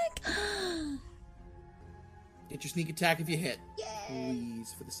attack? get your sneak attack if you hit.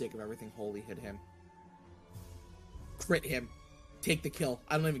 Please, for the sake of everything holy, hit him. Crit him. Take the kill.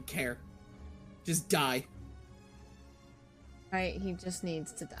 I don't even care. Just die. Right, he just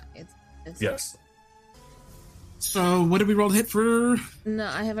needs to die. It's Yes. So, what did we roll to hit for? No,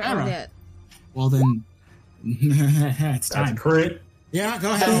 I haven't Farah. rolled yet. Well, then. It's That's time. crit. Yeah,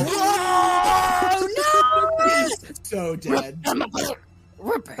 go ahead. So dead.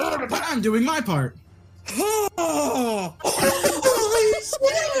 But I'm doing my part. Oh!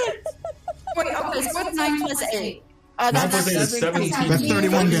 Wait, okay, so what's 9 plus 8? Nine That's plus eight is 17. That's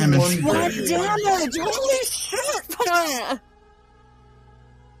 31 damage. what damage? Holy shit!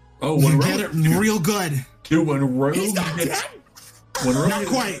 Oh, You when get it real good. Dude, when Rogue He's not gets... dead! When Rogue Not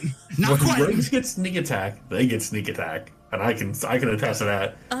quite. Not when quite. rogues get sneak attack, they get sneak attack. And I can attest to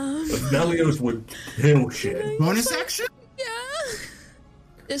that. Melios would kill shit. Bonus action? Yeah.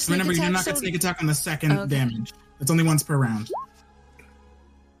 Is sneak Remember, you do attack not get so- sneak attack on the second Okay. damage. It's only once per round.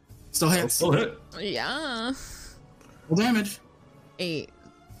 Still hits. Still hit. Yeah. Full damage. 8.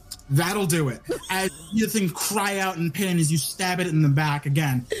 That'll do it. As you thing cry out in pain as you stab it in the back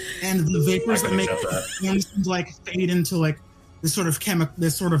again, and the vapors I that can make accept that. things like fade into like this sort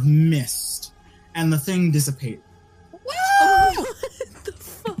of mist, and the thing dissipates. What the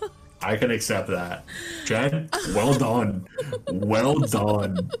fuck? I can accept that. Chad, well done. Well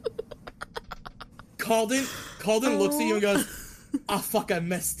done. Calden looks at you and goes, "Ah, fuck, I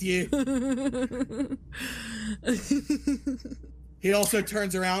missed you." He also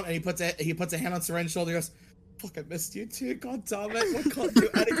turns around and he puts a hand on Seren's shoulder and goes, "Fuck, I missed you too. God damn it. I can't do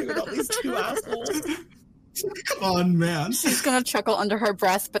anything without these 2 assholes." fun, man. She's gonna chuckle under her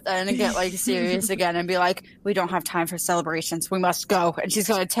breath, but then get like serious again and be like, "We don't have time for celebrations. We must go." And she's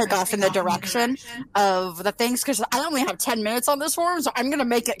gonna take off in the direction of the things because I only have 10 minutes on this form, so I'm gonna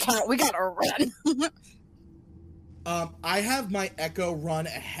make it count. We gotta run. I have my Echo run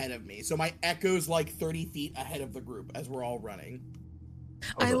ahead of me, so my Echo's like 30 feet ahead of the group as we're all running.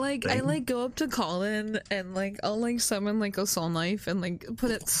 I go up to Colin and like I'll like summon like a soul knife and like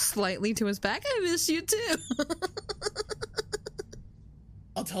put it slightly to his back. I miss you too.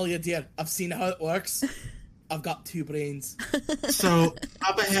 I'll tell you, dear, I've seen how it works. I've got 2 brains. So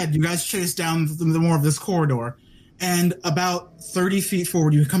up ahead, you guys chase down the more of this corridor, and about 30 feet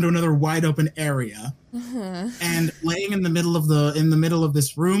forward, you come to another wide open area. And laying in the middle of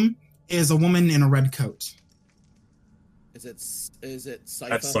this room is a woman in a red coat. Is it Cypher?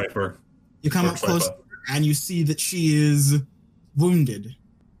 That's Cypher. You come up close and you see that she is wounded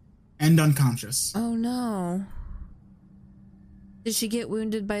and unconscious. Oh no. Did she get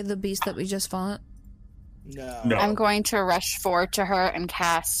wounded by the beast that we just fought? No. I'm going to rush forward to her and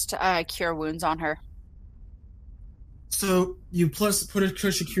cast Cure Wounds on her. So you put a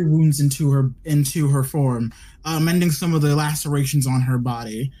cure wounds into her form, mending some of the lacerations on her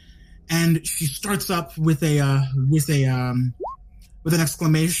body, and she starts up with an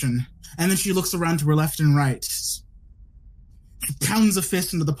exclamation, and then she looks around to her left and right. She pounds a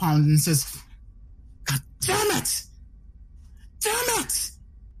fist into the pond and says, "God damn it! Damn it!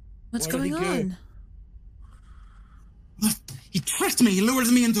 What's going on? He tricked me. He lured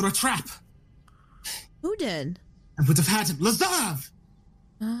me into a trap. Who did? I would have had him. Lazav!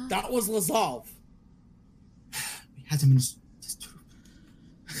 That was Lazav. We had him in his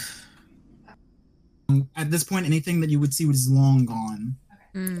At this point, anything that you would see was long gone.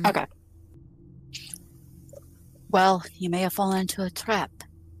 Okay. Well, you may have fallen into a trap,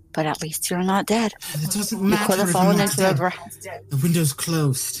 but at least you're not dead. It doesn't You matter could have if fallen I'm into not a dead. The window's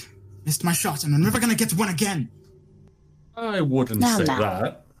closed. Missed my shot, and I'm never gonna get one again. I wouldn't say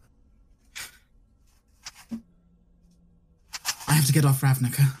that. I have to get off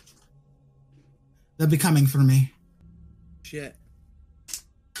Ravnica. They'll be coming for me. Shit.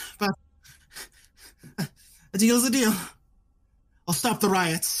 But a deal's a deal. I'll stop the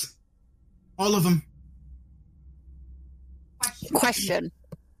riots. All of them. Question.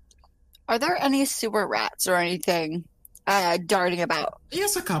 Are there any sewer rats or anything darting about?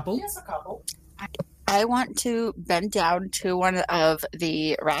 Yes, a couple. I want to bend down to one of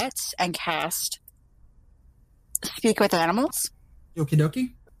the rats and cast Speak with Animals. Okie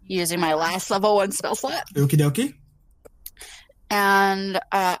dokie. Using my last level 1 spell slot. Okie dokie. And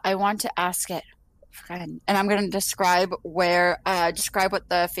I want to ask it. And I'm going to describe what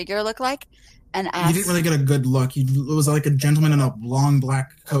the figure looked like. And ask. You didn't really get a good look. It was like a gentleman in a long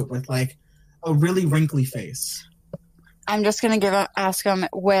black coat with like a really wrinkly face. I'm just going to ask him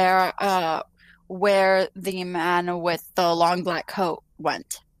where the man with the long black coat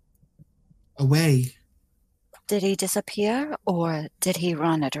went. Away. Did he disappear or did he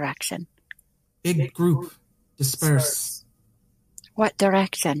run a direction? Big group. Disperse. What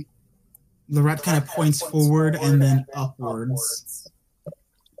direction? The rat kind of points forward and then upwards.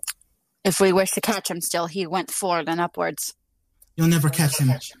 If we wish to catch him still, he went forward and upwards. You'll never catch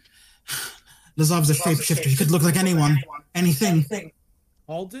him. Lazov's a shapeshifter. He could look like anyone. Anything.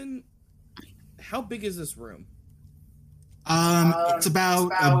 Alden, how big is this room? It's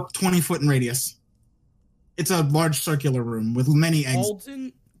about 20 foot in radius. It's a large circular room with many exits.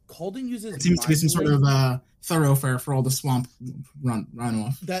 Calden uses. It seems to be some sort of thoroughfare for all the swamp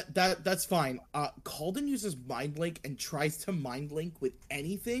runoff. That's fine. Calden uses mind link and tries to mind link with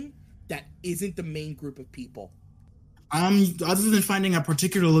anything that isn't the main group of people. Other than finding a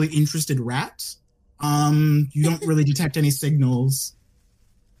particularly interested rat, you don't really detect any signals.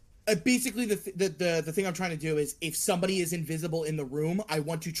 Basically, the thing I'm trying to do is if somebody is invisible in the room, I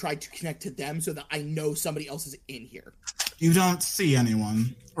want to try to connect to them so that I know somebody else is in here. You don't see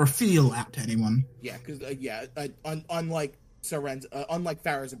anyone or feel at anyone. Yeah, because unlike unlike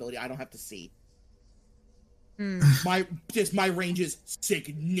Farah's ability, I don't have to see. My range is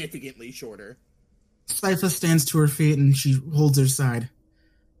significantly shorter. Cypher stands to her feet and she holds her side.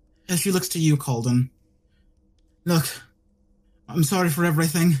 As she looks to you, Calden. Look, I'm sorry for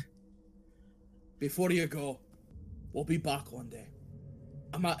everything. Before you go, we'll be back one day.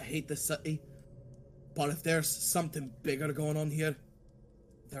 I might hate the city, but if there's something bigger going on here,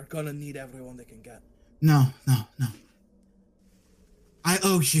 they're gonna need everyone they can get. No. I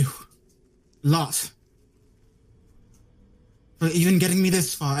owe you a lot for even getting me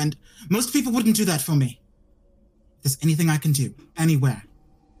this far, and most people wouldn't do that for me. If there's anything I can do, anywhere.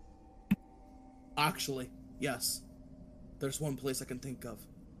 Actually, Yes. There's one place I can think of.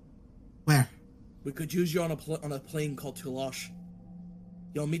 Where? We could use you on a plane called Tulash.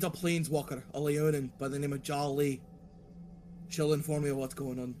 You'll meet a planeswalker, a Leonin, by the name of Jal Lee. She'll inform you of what's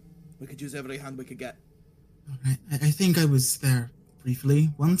going on. We could use every hand we could get. Alright, I think I was there briefly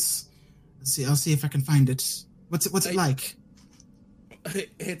once. I'll see if I can find it. What's it like?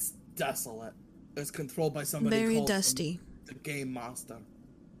 It's desolate. It's controlled by somebody Very called dusty. the Game Master.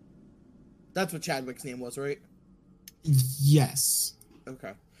 That's what Chadwick's name was, right? Yes.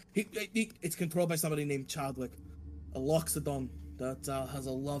 Okay. It's controlled by somebody named Chadwick, a Loxodon that has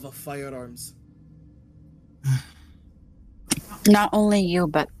a love of firearms. Not only you,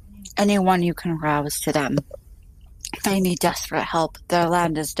 but anyone you can rouse to them. They need desperate help. Their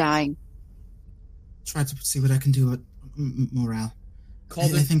land is dying. Try to see what I can do with morale. I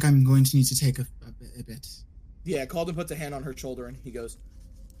Calden, think I'm going to need to take a bit. yeah, Calden puts a hand on her shoulder and he goes,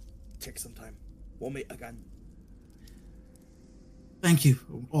 "Take some time. We'll meet again." Thank you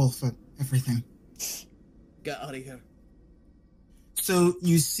all for everything. Get out of here. So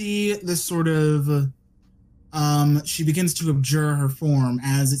you see this sort of, she begins to abjure her form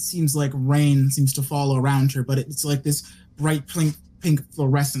as it seems like rain seems to fall around her, but it's like this bright pink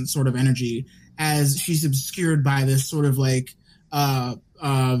fluorescent sort of energy as she's obscured by this sort of like,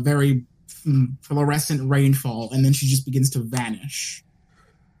 very fluorescent rainfall, and then she just begins to vanish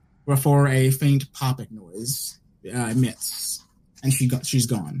before a faint popping noise emits, and she's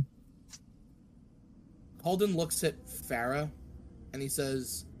gone. Calden looks at Farah and he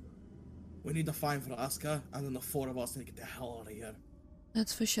says, "We need to find Vraska, and then the four of us need to get the hell out of here.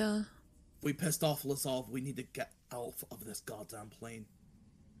 That's for sure. If we pissed off Lasolve, we need to get out of this goddamn plane."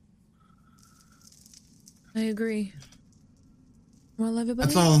 I agree. Well, everybody,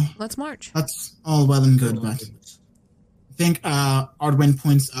 That's all. let's march. That's all well and good, but I think Ardwin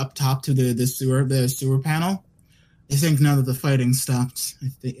points up top to the sewer panel. I think now that the fighting stopped,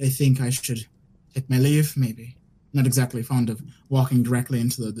 I think I should take my leave. Maybe not exactly fond of walking directly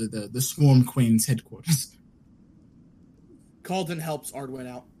into the Swarm Queen's headquarters. Calden helps Ardwin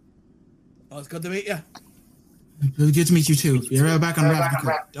out. "Oh, it's good to meet you." Good to meet you too. If you're ever back on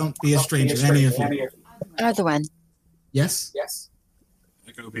Ravnica, don't be a stranger, any of you. Ardwin, Yes?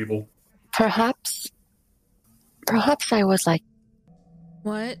 Echo people. perhaps I would like.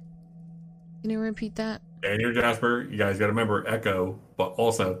 What? Can you repeat that? And you're Jasper. You guys got to remember Echo, but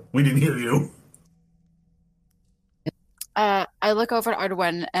also we didn't hear you. I look over at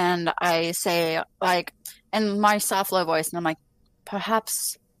Ardwin and I say, like, in my soft, low voice, and I'm like,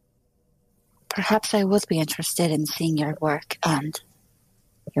 perhaps I would be interested in seeing your work and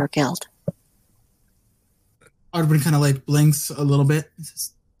your guild. Ardwin kind of like blinks a little bit. He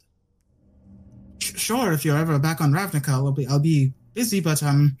says, "Sure, if you're ever back on Ravnica, I'll be busy, but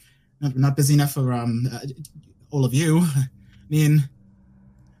not busy enough for all of you.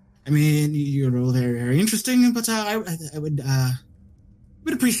 I mean, you're all very, very interesting, but I would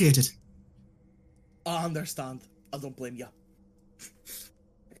appreciate it." "I understand. I don't blame you."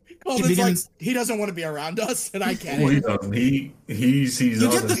 He Calden's like, begins- he doesn't want to be around us, and I get Well, he it. doesn't. He sees You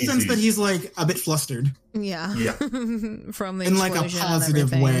us get the and he sense sees- that he's like a bit flustered Yeah. Yeah. From the in like a explosion and positive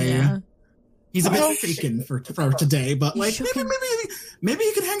everything, way. yeah. He's a Oh, bit shaken for today, but You like shook him. maybe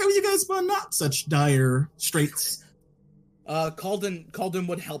he could hang out with you guys, but not such dire straits. Calden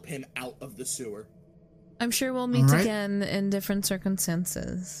would help him out of the sewer. I'm sure we'll meet Alright. again in different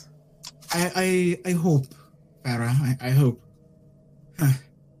circumstances. I hope, Farah. I hope. Huh.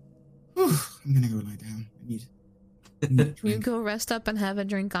 Whew, I'm gonna go lie down. I need a You drink. go rest up and have a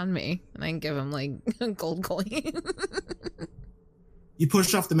drink on me, and I give him like a gold coin. You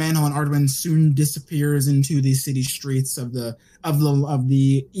push off the manhole, and Ardwin soon disappears into the city streets of the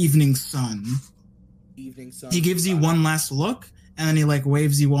evening sun. Evening sun. He gives you one last look, and then he like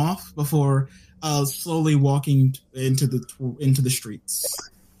waves you off before slowly walking into the streets.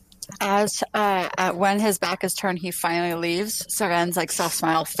 As when his back is turned, he finally leaves. Saren's like soft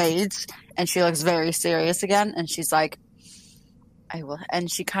smile fades, and she looks very serious again. And she's like, "I will." And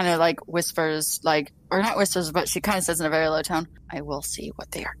she kind of like whispers, like, or not whispers, but she kind of says in a very low tone, "I will see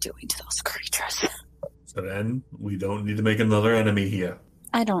what they are doing to those creatures." So then we don't need to make another enemy here.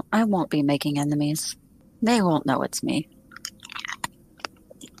 I won't be making enemies. They won't know it's me.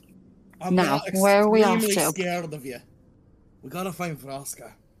 I'm Now, not where are we off extremely to? scared of you. We gotta find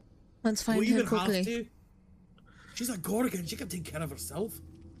Vraska. Let's find we her even quickly. have to. She's a Gorgon. She can take care of herself.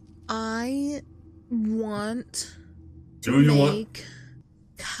 I want to Do you want? make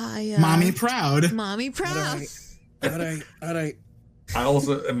Kaya Mommy proud. mommy proud. Alright. Alright. I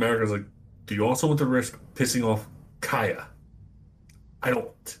also, America's like, do you also want to risk pissing off Kaya? I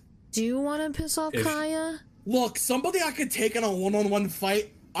don't. Do you want to piss off If- Kaya? Look, somebody I could take in a one-on-one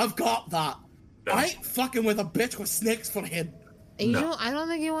fight, I've got that. No. I ain't fucking with a bitch with snakes for head. No. I don't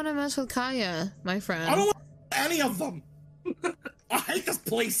think you want to mess with Kaya, my friend. I don't want any of them. I hate this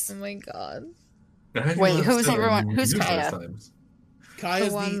place. Oh my god. Wait, who's everyone? Who's Kaya? Kaya's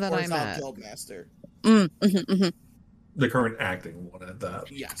The one that I met. guild master. The current acting one at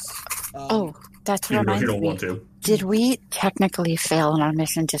that. Yes. Oh, that's what Even though you reminds don't me. want to. Did we technically fail in our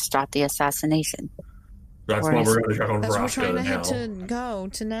mission to stop the assassination? That's Or why is- we're going to check on That's what we're Vraska trying to now. hit to go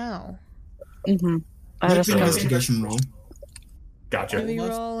to now. Mm-hmm. I Make just an know- investigation roll. Gotcha. Can we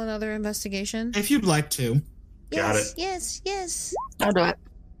roll another investigation? If you'd like to. Got yes, it. yes. I'll do it.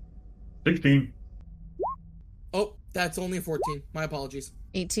 16. Oh, that's only a 14. My apologies.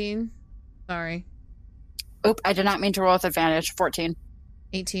 18. Sorry. Oop, I did not mean to roll with advantage. 14.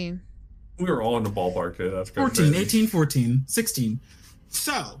 18. We were all in the ballpark too. That's good. 14, 18, 14, 16.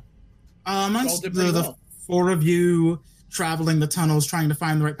 So, Y'all amongst did the pretty well. four of you traveling the tunnels, trying to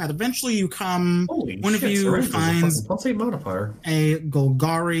find the right path, eventually you come, Holy one of shit, you Serenity is a finds fucking +8 modifier. a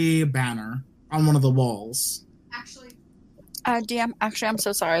Golgari banner on one of the walls. Actually, DM, actually, I'm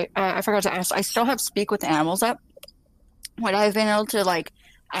so sorry. I forgot to ask. I still have Speak with Animals up. Would I have been able to, like,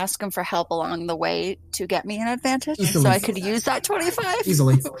 ask them for help along the way to get me an advantage? Easily. So I could use that 25?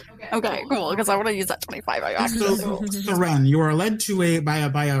 Easily. Okay, cool, because I want to use that 25. I actually So, Seren, you are led to by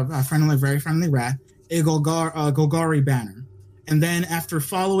a friendly, very friendly rat, a Golgari banner. And then after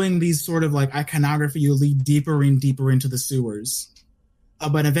following these sort of like iconography, you lead deeper and deeper into the sewers.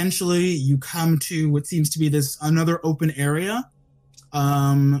 But eventually you come to what seems to be another open area.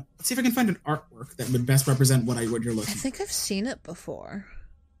 Let's see if I can find an artwork that would best represent what you're I looking for. think I've seen it before.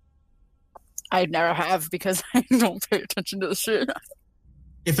 I never have because I don't pay attention to the shit.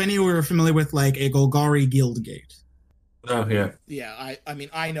 If any were familiar with like a Golgari guild gate. Oh, yeah. Yeah, I mean,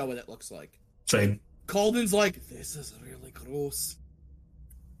 I know what it looks like. Same. Calden's like, this is really gross.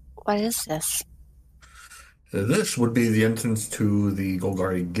 What is this? This would be the entrance to the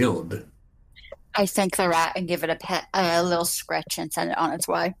Golgari Guild. I thank the rat and give it a little scratch and send it on its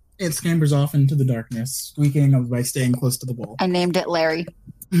way. It scampers off into the darkness, squeaking by staying close to the wall. I named it Larry.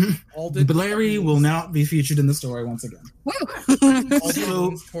 Alden But Larry will now be featured in the story once again. Alden So-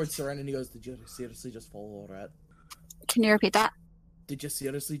 leans towards Seren and he goes, did you seriously just follow a rat? Can you repeat that? Did you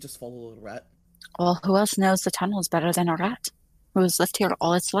seriously just follow a rat? Well, who else knows the tunnels better than a rat? Who's lived here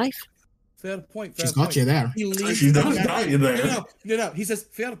all its life? Fair point, fair She's point. got you there. He leads She the does medic- got you there. No. He says,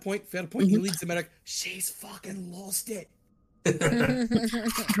 fair point. He leads the medic. She's fucking lost it.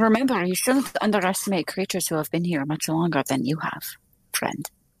 Remember, you shouldn't underestimate creatures who have been here much longer than you have, friend.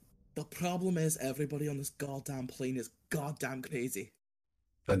 The problem is everybody on this goddamn plane is goddamn crazy.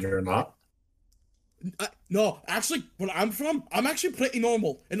 And you're not. No, actually, where I'm from, I'm actually pretty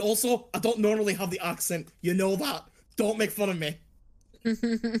normal. And also, I don't normally have the accent. You know that. Don't make fun of me.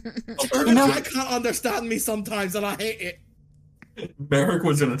 I can't understand me sometimes, and I hate it. Merrick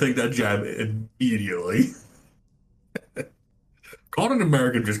was going to take that jab immediately. Calling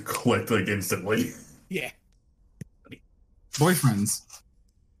American just clicked like instantly. Yeah. Boyfriends.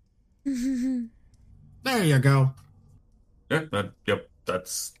 There you go. Yep,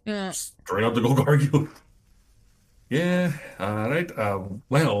 that's Yeah. straight out the Golgari Guild. Yeah, alright.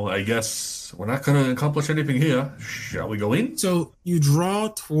 Well, I guess we're not going to accomplish anything here. Shall we go in? So you draw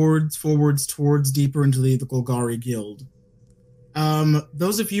forwards towards deeper into the Golgari Guild.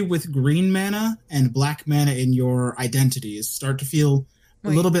 Those of you with green mana and black mana in your identities start to feel a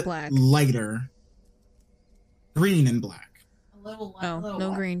Wait, little bit black. lighter. Green and black. a little. Oh, little no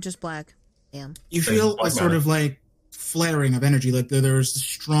while. green, just black. Damn. You Same, feel a black sort mana. of like flaring of energy, like there's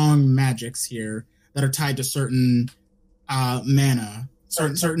strong magics here that are tied to certain mana,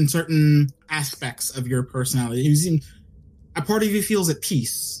 certain aspects of your personality. You seem, a part of you feels at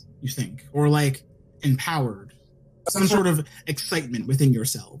peace, you think, or like empowered, some sort of excitement within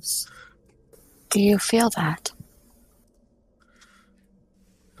yourselves. Do you feel that?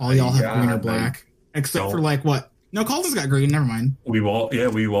 All y'all have Yeah, green or I black, except don't. for like what? No, Calder's got green. Never mind. We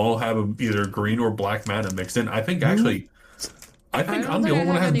all have either green or black mana mixed in. I think actually, I think don't I'm the think I only one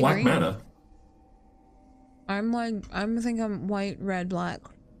that have has any black green. mana. I think I'm white, red, black.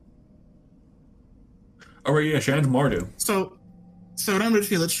 Oh right, yeah, Shan's Mardu. So I'm going to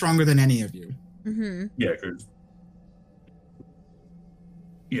feel it's stronger than any of you. Mm-hmm. Yeah, because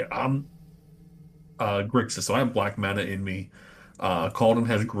I'm Grixis, so I have black mana in me. Calden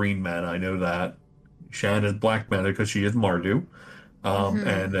has green mana, I know that. Shan has black mana because she is Mardu.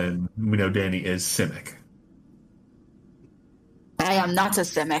 And then we know Danny is Simic. I am not a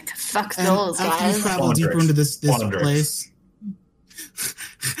Simic. Fuck And those after you guys. travel Quandrix. deeper into this Quandrix. place,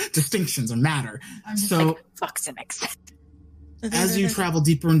 distinctions or matter. I'm just So like, fuck Simics. as you travel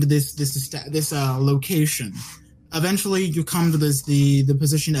deeper into this location, eventually you come to the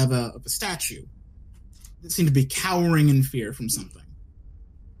position of a statue that seemed to be cowering in fear from something.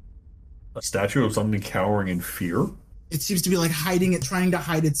 A statue of something cowering in fear? It seems to be like trying to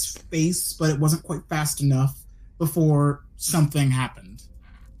hide its face, but it wasn't quite fast enough before something happened.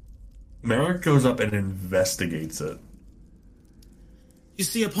 Merrick goes up and investigates it. You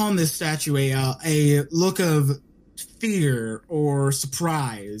see upon this statue a look of fear or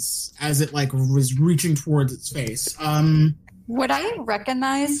surprise as it like was reaching towards its face. Would I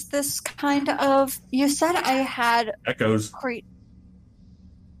recognize this kind of? You said I had Echoes.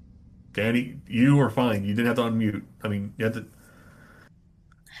 Danny, you were fine. You didn't have to unmute. I mean, you had to.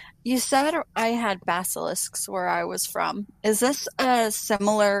 You said I had basilisks where I was from. Is this a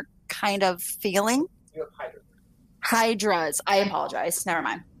similar kind of feeling? You have hydras. Hydras. I apologize. Never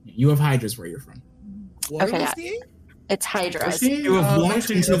mind. You have hydras where you're from. What Okay, are we yeah. seeing? It's hydras. You have walked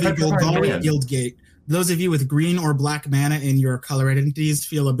into the Golgari Guild Gate. Those of you with green or black mana in your color identities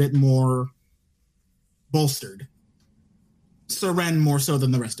feel a bit more bolstered. Seren more so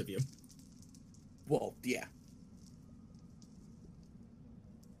than the rest of you. Well, yeah.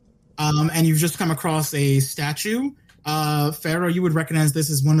 And you've just come across a statue. Pharaoh, you would recognize this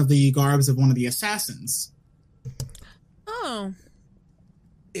as one of the garbs of one of the assassins. Oh.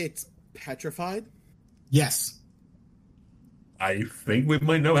 It's petrified. Yes. I think we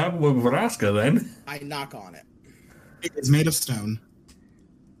might know how with Vraska then. I knock on it. It is made of stone.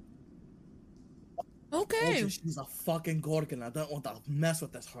 Okay. She's a fucking Gorgon. I don't want to mess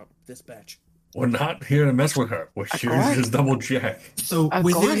with this bitch. We're not here to mess with her. We're here to just double check. So A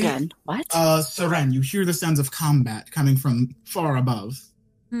Gorgon? What? Seren, you hear the sounds of combat coming from far above.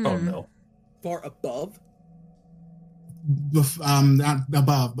 Oh no. Far above? Not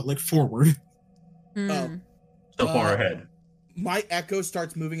above, but like forward. Oh. So far ahead. My echo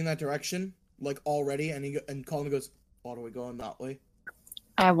starts moving in that direction, like already, and Colin goes, "What are we going that way?"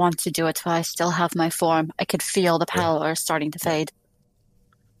 I want to do it while I still have my form. I could feel the power starting to fade.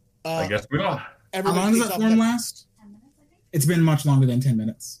 I guess we are. How long does that form last? 10 minutes, I think. It's been much longer than 10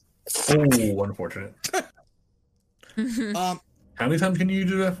 minutes. Oh, unfortunate. How many times can you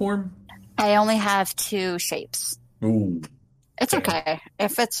do that form? I only have 2 shapes. Ooh. It's okay.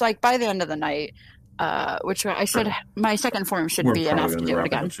 If it's like by the end of the night, which I should, my second form should We're be probably enough to gonna do it wrap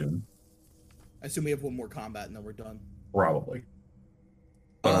again. up soon. I assume we have one more combat and then we're done. Probably.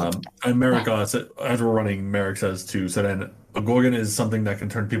 And Merrick, as we're running, Merrick says to Seren, a Gorgon is something that can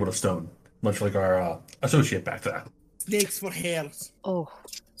turn people to stone, much like our associate back there. Snakes for hairs. Oh.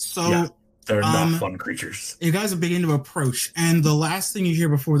 So Yeah. They're not fun creatures. you guys are beginning to approach, and the last thing you hear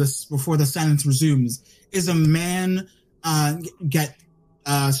before the sentence resumes is a man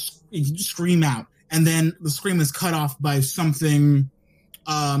scream out, and then the scream is cut off by something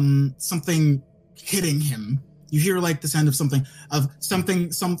hitting him. You hear like the sound of something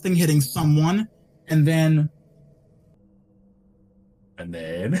hitting someone, and then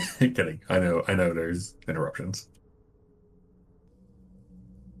kidding. I know there's interruptions.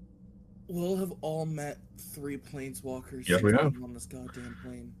 We'll have all met 3 planeswalkers. Yes, we have. On this goddamn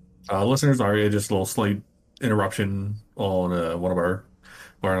plane. Listeners, sorry, just a little slight interruption on one of our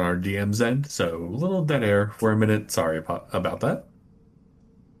DM's end, so a little dead air for a minute. Sorry about that.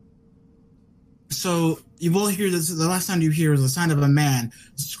 So you will hear this. The last sound you hear is the sound of a man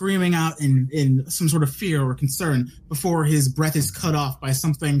screaming out in some sort of fear or concern before his breath is cut off by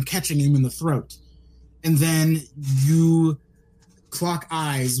something catching him in the throat. And then you clock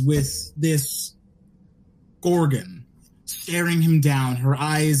eyes with this Gorgon staring him down, her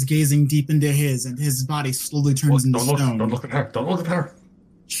eyes gazing deep into his, and his body slowly turns into stone. Don't look at her. Don't look at her.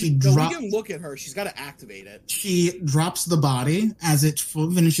 We can look at her. She's got to activate it. She drops the body as it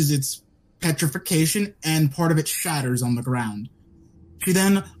finishes its petrification, and part of it shatters on the ground. She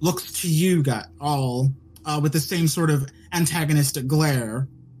then looks to you guys all with the same sort of antagonistic glare.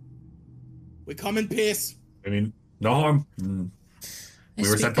 We come in peace. I mean, no harm. We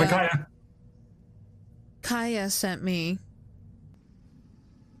were sent by Kaya. Kaya sent me.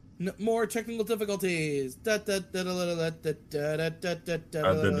 More technical difficulties. The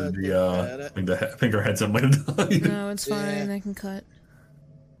finger headset might have died. No, it's fine. Yeah. I can cut.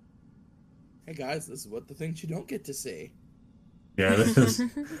 Hey guys, this is what the things you don't get to see. Yeah, this is. I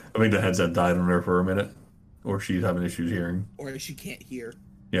think the headset died on her for a minute, or she's having issues hearing. Or she can't hear.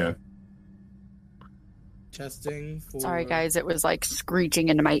 Yeah. Testing for... Sorry, guys. It was like screeching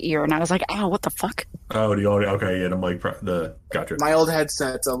into my ear, and I was like, ow, what the fuck? Oh, the audio. Okay, yeah, the mic. Gotcha. My old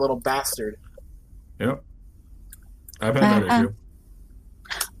headset's a little bastard. Yep. I've had that issue.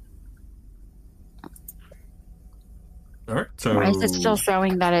 All right. So Why is it still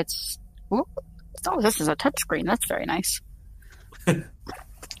showing that it's... Oh, this is a touchscreen. That's very nice.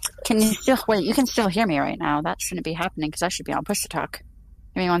 Can you still... Wait, you can still hear me right now. That shouldn't be happening because I should be on push-to-talk.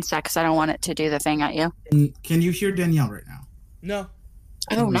 Give me 1 sec because I don't want it to do the thing at you. Can you hear Danielle right now? No.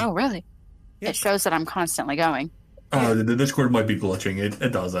 Oh, no, really? Yeah. It shows that I'm constantly going. the Discord might be glitching.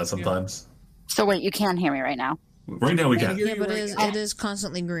 It does that sometimes. So wait, you can hear me right now? Right now we I can. hear Yeah, you but right it now. is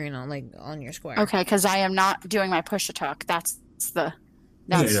constantly green on your square. Okay, because I am not doing my push-to-talk. That's the...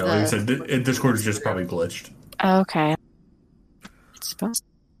 Like I said, Discord is just probably glitched. Okay. It's supposed...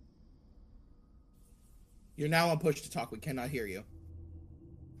 You're now on push to talk. We cannot hear you.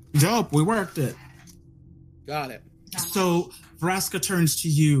 Dope, we worked it. Got it. So Vraska turns to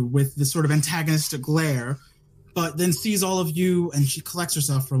you with this sort of antagonistic glare, but then sees all of you and she collects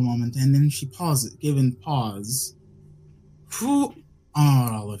herself for a moment and then she pauses, given pause. Who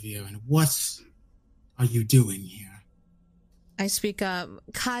are all of you and what are you doing here? I speak up.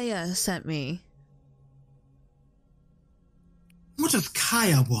 Kaya sent me. What does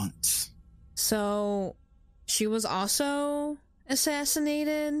Kaya want? So, she was also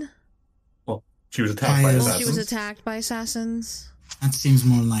assassinated? Well, she was attacked by Well, Well, she was assassins. attacked by assassins. That seems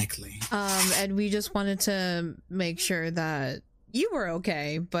more likely. And we just wanted to make sure that you were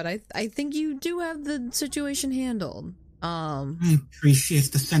okay, but I think you do have the situation handled. I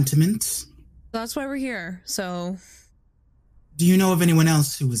appreciate the sentiment. That's why we're here. So, Do you know of anyone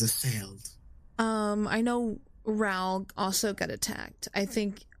else who was assailed? I know Raul also got attacked. I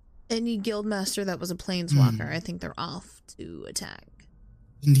think any guildmaster that was a planeswalker, I think they're off to attack.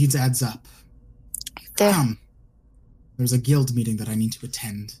 Indeed adds up. There. Come. There's a guild meeting that I need to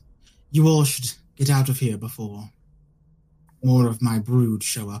attend. You all should get out of here before more of my brood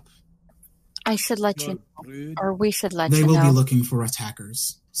show up. I should let you... Rude. Or we should let They you will know. be looking for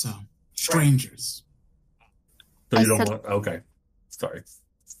attackers, so strangers. So you I don't said- want. Okay. Sorry.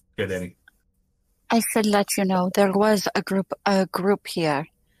 Yeah, Danny. I should let you know there was a group here,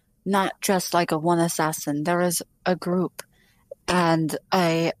 not just like a one assassin. There is a group, and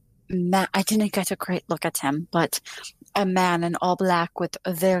I didn't get a great look at him, but a man in all black with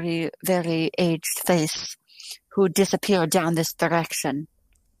a very, very aged face who disappeared down this direction.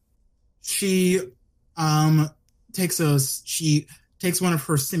 She takes one of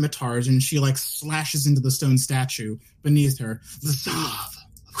her scimitars and she like slashes into the stone statue beneath her. The Zav,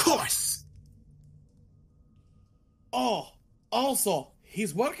 of course. Oh, also,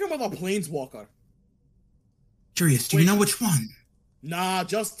 he's working with a planeswalker. Curious, do you know which one? Nah,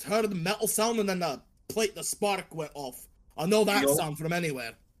 just heard the metal sound and then the spark went off. I know that Yo. sound from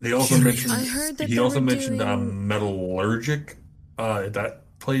anywhere. He also Curious. mentioned. I heard that he they also were mentioned doing- metallurgic. If that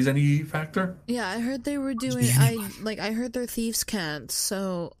plays any factor. Yeah, I heard they were doing. be anyone. I heard they're thieves' cants,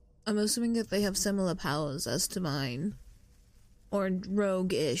 so I'm assuming that they have similar powers as to mine, or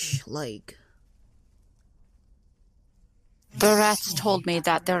rogue-ish like. The rats told me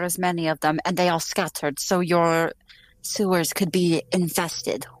that there is many of them, and they all scattered, so your sewers could be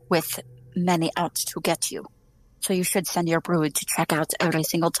infested with many out to get you. So you should send your brood to check out every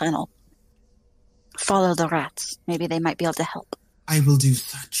single tunnel. Follow the rats. Maybe they might be able to help. I will do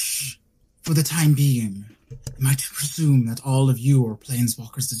such. For the time being, I might presume that all of you are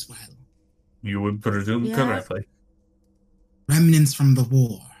planeswalkers as well. You would presume Yeah. correctly. Remnants from the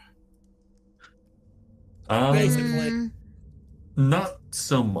war. Basically. Not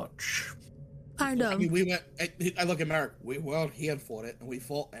so much. Kind I of. mean, we went. I look at Merrick. We were here for it, and we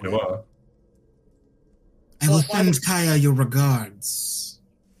fought. We were. I will Well, I send would- Kaya your regards.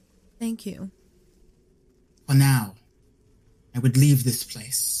 Thank you. For now, I would leave this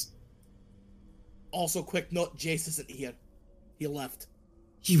place. Also, quick note: Jace isn't here. He left.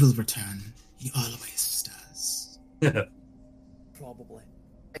 He will return. He always does. Probably.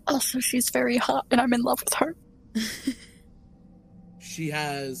 Also, she's very hot, and I'm in love with her. She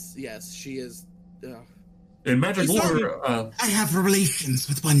has. Yes, she is. In Magic He's Lore, I have relations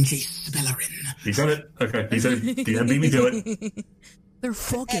with one Jace Bellerin. he said it. Okay, he said DM beat me to it. They're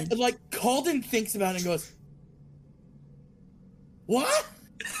fucking. And, like Calden thinks about it and goes, "What?"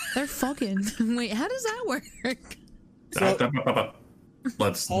 They're fucking. Wait, how does that work? So-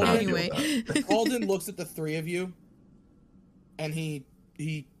 Let's Oh, not Anyway. do that. Calden looks at the three of you, and he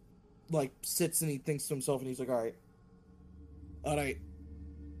like sits and he thinks to himself, and he's like, all right.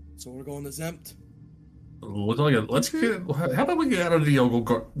 So we're going to Zempt. Look like it. Let's get. How about we get out of the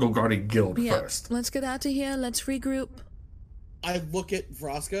Golgari Guild Yeah, first? let's get out of here. Let's regroup. I look at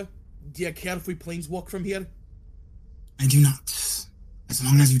Vraska. Do you care if we planeswalk from here? I do not. As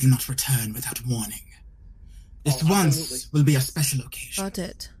long as you do not return without warning. This Oh, once absolutely. will be a special occasion. Got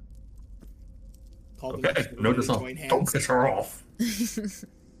it. Calden Okay, is ready notice to on. join Don't hands. piss her off.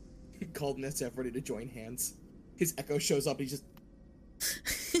 Calden is ready to join hands. His echo shows up. He's just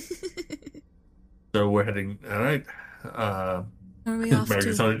So we're heading. All right. Are we off Mary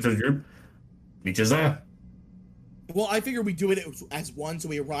to? says your beach is there. well. I figure we do it as one, so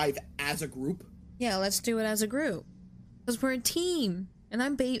we arrive as a group. Yeah, let's do it as a group. Because we're a team. And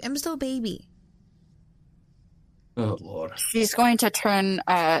I'm still a baby. Oh Lord. She's going to turn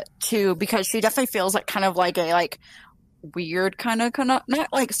to, because she definitely feels like kind of like a weird kind of not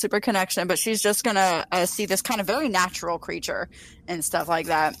like super connection, but she's just gonna see this kind of very natural creature and stuff like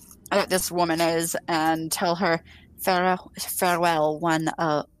that this woman is, and tell her farewell one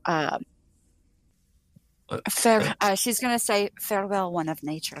she's gonna say farewell one of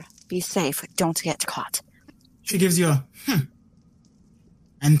nature, be safe, don't get caught. She gives you a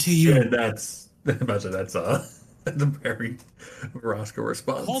and to you. Yeah, that's the very Roscoe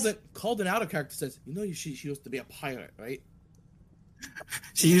response. Calden out of character says, "You know, she used to be a pirate, right?"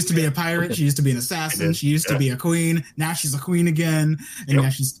 She used to be a pirate. She used to be an assassin. She used to be a queen. Now she's a queen again, and now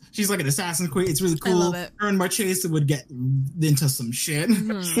she's like an assassin queen. It's really cool. I love it. Her and Marchesa would get into some shit.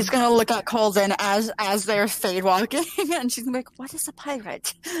 Mhm. She's gonna look at Calden as they're fade walking, and she's gonna be like, "What is a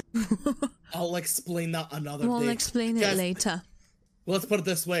pirate?" I'll explain that another We'll day. explain it Yes. later. Well, let's put it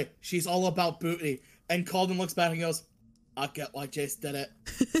this way: she's all about booty. And Calden looks back and goes, "I get why Jace did it,"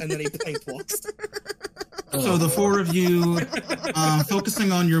 and then he planes walks. So the four of you,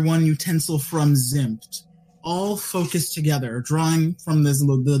 focusing on your one utensil from Zimpt, all focus together, drawing from this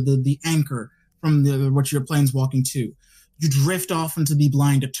the anchor from what you're planeswalking to. You drift off into the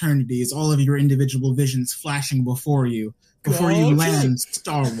blind eternities, all of your individual visions flashing before you Gotcha. land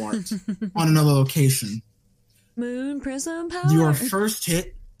starward on another location. Moon prism power. You are first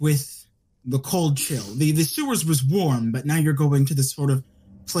hit with the cold chill. The sewers was warm, but now you're going to this sort of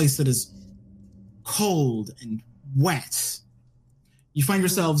place that is cold and wet. You find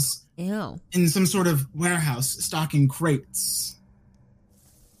yourselves Ew. in some sort of warehouse stocking crates.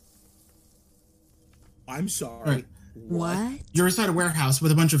 I'm sorry. Right. What? You're inside a warehouse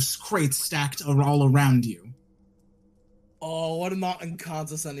with a bunch of crates stacked all around you. Oh, we're not in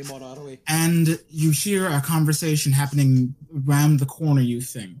Kansas anymore, are we? And you hear a conversation happening around the corner, you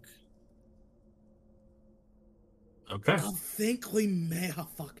think. Okay. I think we may have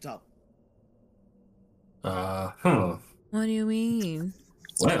fucked up. Huh. What do you mean?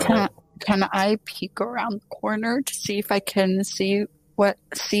 Well, Can I peek around the corner to see if I can see what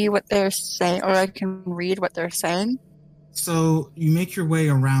they're saying, or I can read what they're saying? So you make your way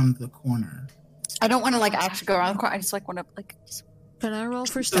around the corner. I don't want to actually go around the corner. I just want to just... Can I roll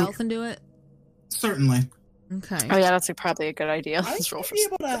for stealth and do it? Certainly. Okay. Oh yeah, that's probably a good idea. I Let's roll might for be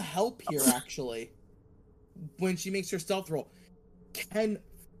able to help here, actually. When she makes her stealth roll.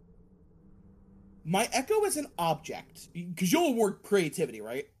 My echo is an object. Because you'll award creativity,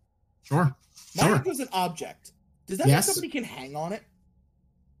 right? Sure. My Sure. echo is an object. Does that Yes. mean somebody can hang on it?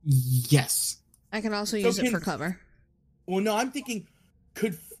 Yes. I can also use it can- for cover. Well, no, I'm thinking,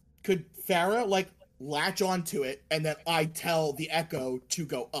 could Farah, latch onto it, and then I tell the echo to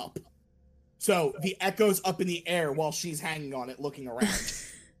go up? So the echo's up in the air while she's hanging on it, looking around.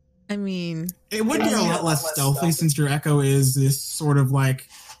 I mean, It would be a lot less stealthy since your echo is this sort of object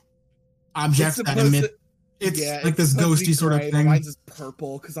that supposed emits. to- It's Yeah, like this supposed to be ghosty sort of gray, but thing. Mine's is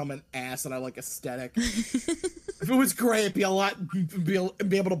purple because I'm an ass and I like aesthetic. If it was gray, it'd be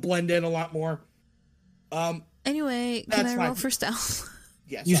be able to blend in a lot more. anyway, can That's I roll fine. for stealth?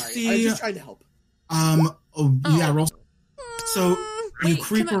 Yeah, You sorry. I see- was just trying to help. Yeah, roll. So you Wait,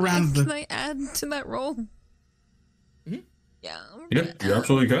 creep can around Can the. I add to that roll? Mhm. Yeah. yeah, you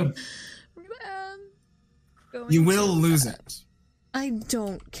absolutely can. We're gonna add. You Going will to- lose it. I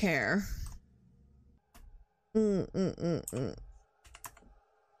don't care.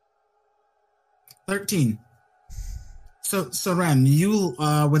 13. So Ren, you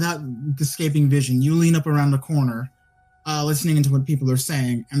without escaping vision, you lean up around the corner, listening into what people are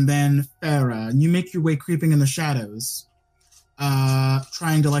saying, and then Farah, you make your way creeping in the shadows,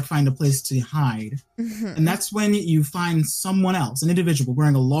 trying to find a place to hide. And that's when you find someone else, an individual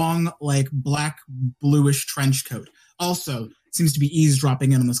wearing a long, black, bluish trench coat. Also, seems to be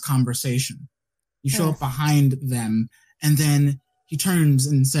eavesdropping in on this conversation. You show up behind them, and then he turns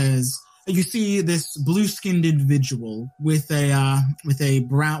and says, "You see this blue-skinned individual with a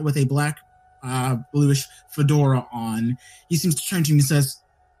black, bluish fedora on. He seems to turn to me and says,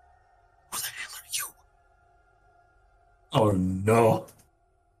 'Who the hell are you?' Oh no.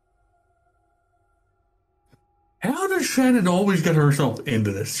 How does Shannon always get herself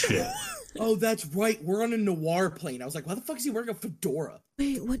into this shit? Oh, that's right. We're on a noir plane. I was like, why the fuck is he wearing a fedora?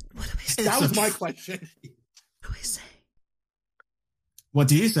 Wait, what do I say? That was my question. What do I say? What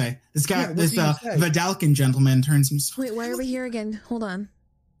do you say? This guy, Yeah, this Vidalcan gentleman turns him. Wait, why are we here again? Hold on.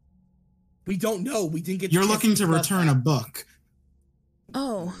 We don't know. We didn't get. You're looking to return a book.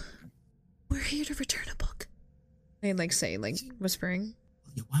 Oh, we're here to return a book. I'd like say, like whispering.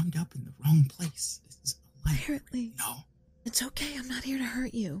 You wound up in the wrong place. This is Apparently. No. It's okay. I'm not here to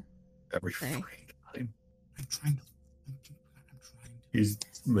hurt you. Every fucking time. I'm trying to. He's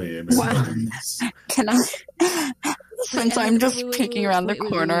man. Can I? Since I'm just peeking around the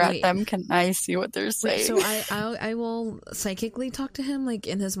corner at them, can I see what they're saying? So I will psychically talk to him, like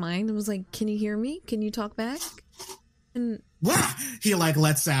in his mind, and was like, "Can you hear me? Can you talk back?" And he like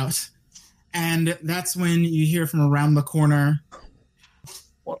lets out, and that's when you hear from around the corner.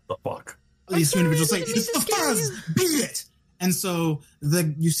 What the fuck? These two individuals say, "It's the fuzz, beat it!" And so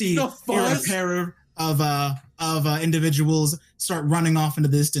you see a pair of individuals start running off into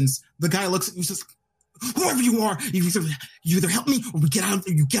the distance. The guy looks at you and says, "Whoever you are, you either help me or get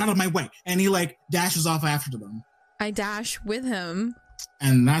out of my way." And he like dashes off after them. I dash with him.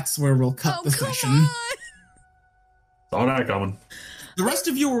 And that's where we'll cut the session. Saw that coming. The rest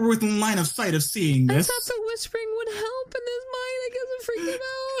of you were within line of sight of seeing this. I thought the whispering would help in his mind. I guess it freaked him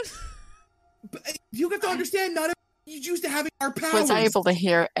out. But you have to understand, not everyone's used to having our powers. Was I able to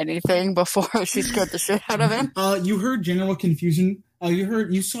hear anything before she scared the shit out of him? You heard general confusion.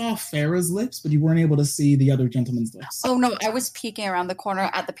 You saw Farah's lips, but you weren't able to see the other gentleman's lips. Oh no, I was peeking around the corner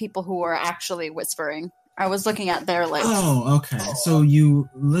at the people who were actually whispering. I was looking at their lips. Oh, okay. So you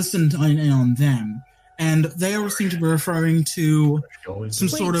listened on them, and they seem to be referring to some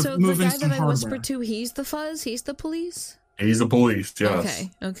sort of movements the guy that I hardware. whispered to, he's the fuzz? He's the police? He's the police, yes.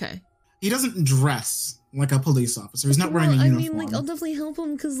 Okay. He doesn't dress like a police officer. He's not wearing a uniform. I mean, like, I'll definitely help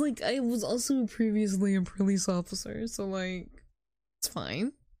him, because, like, I was also previously a police officer, so, like, it's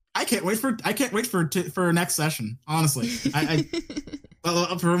fine. I can't wait for next session. Honestly,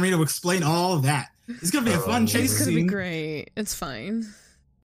 for me to explain all of that. It's gonna be a fun chase scene. It's gonna be great. It's fine.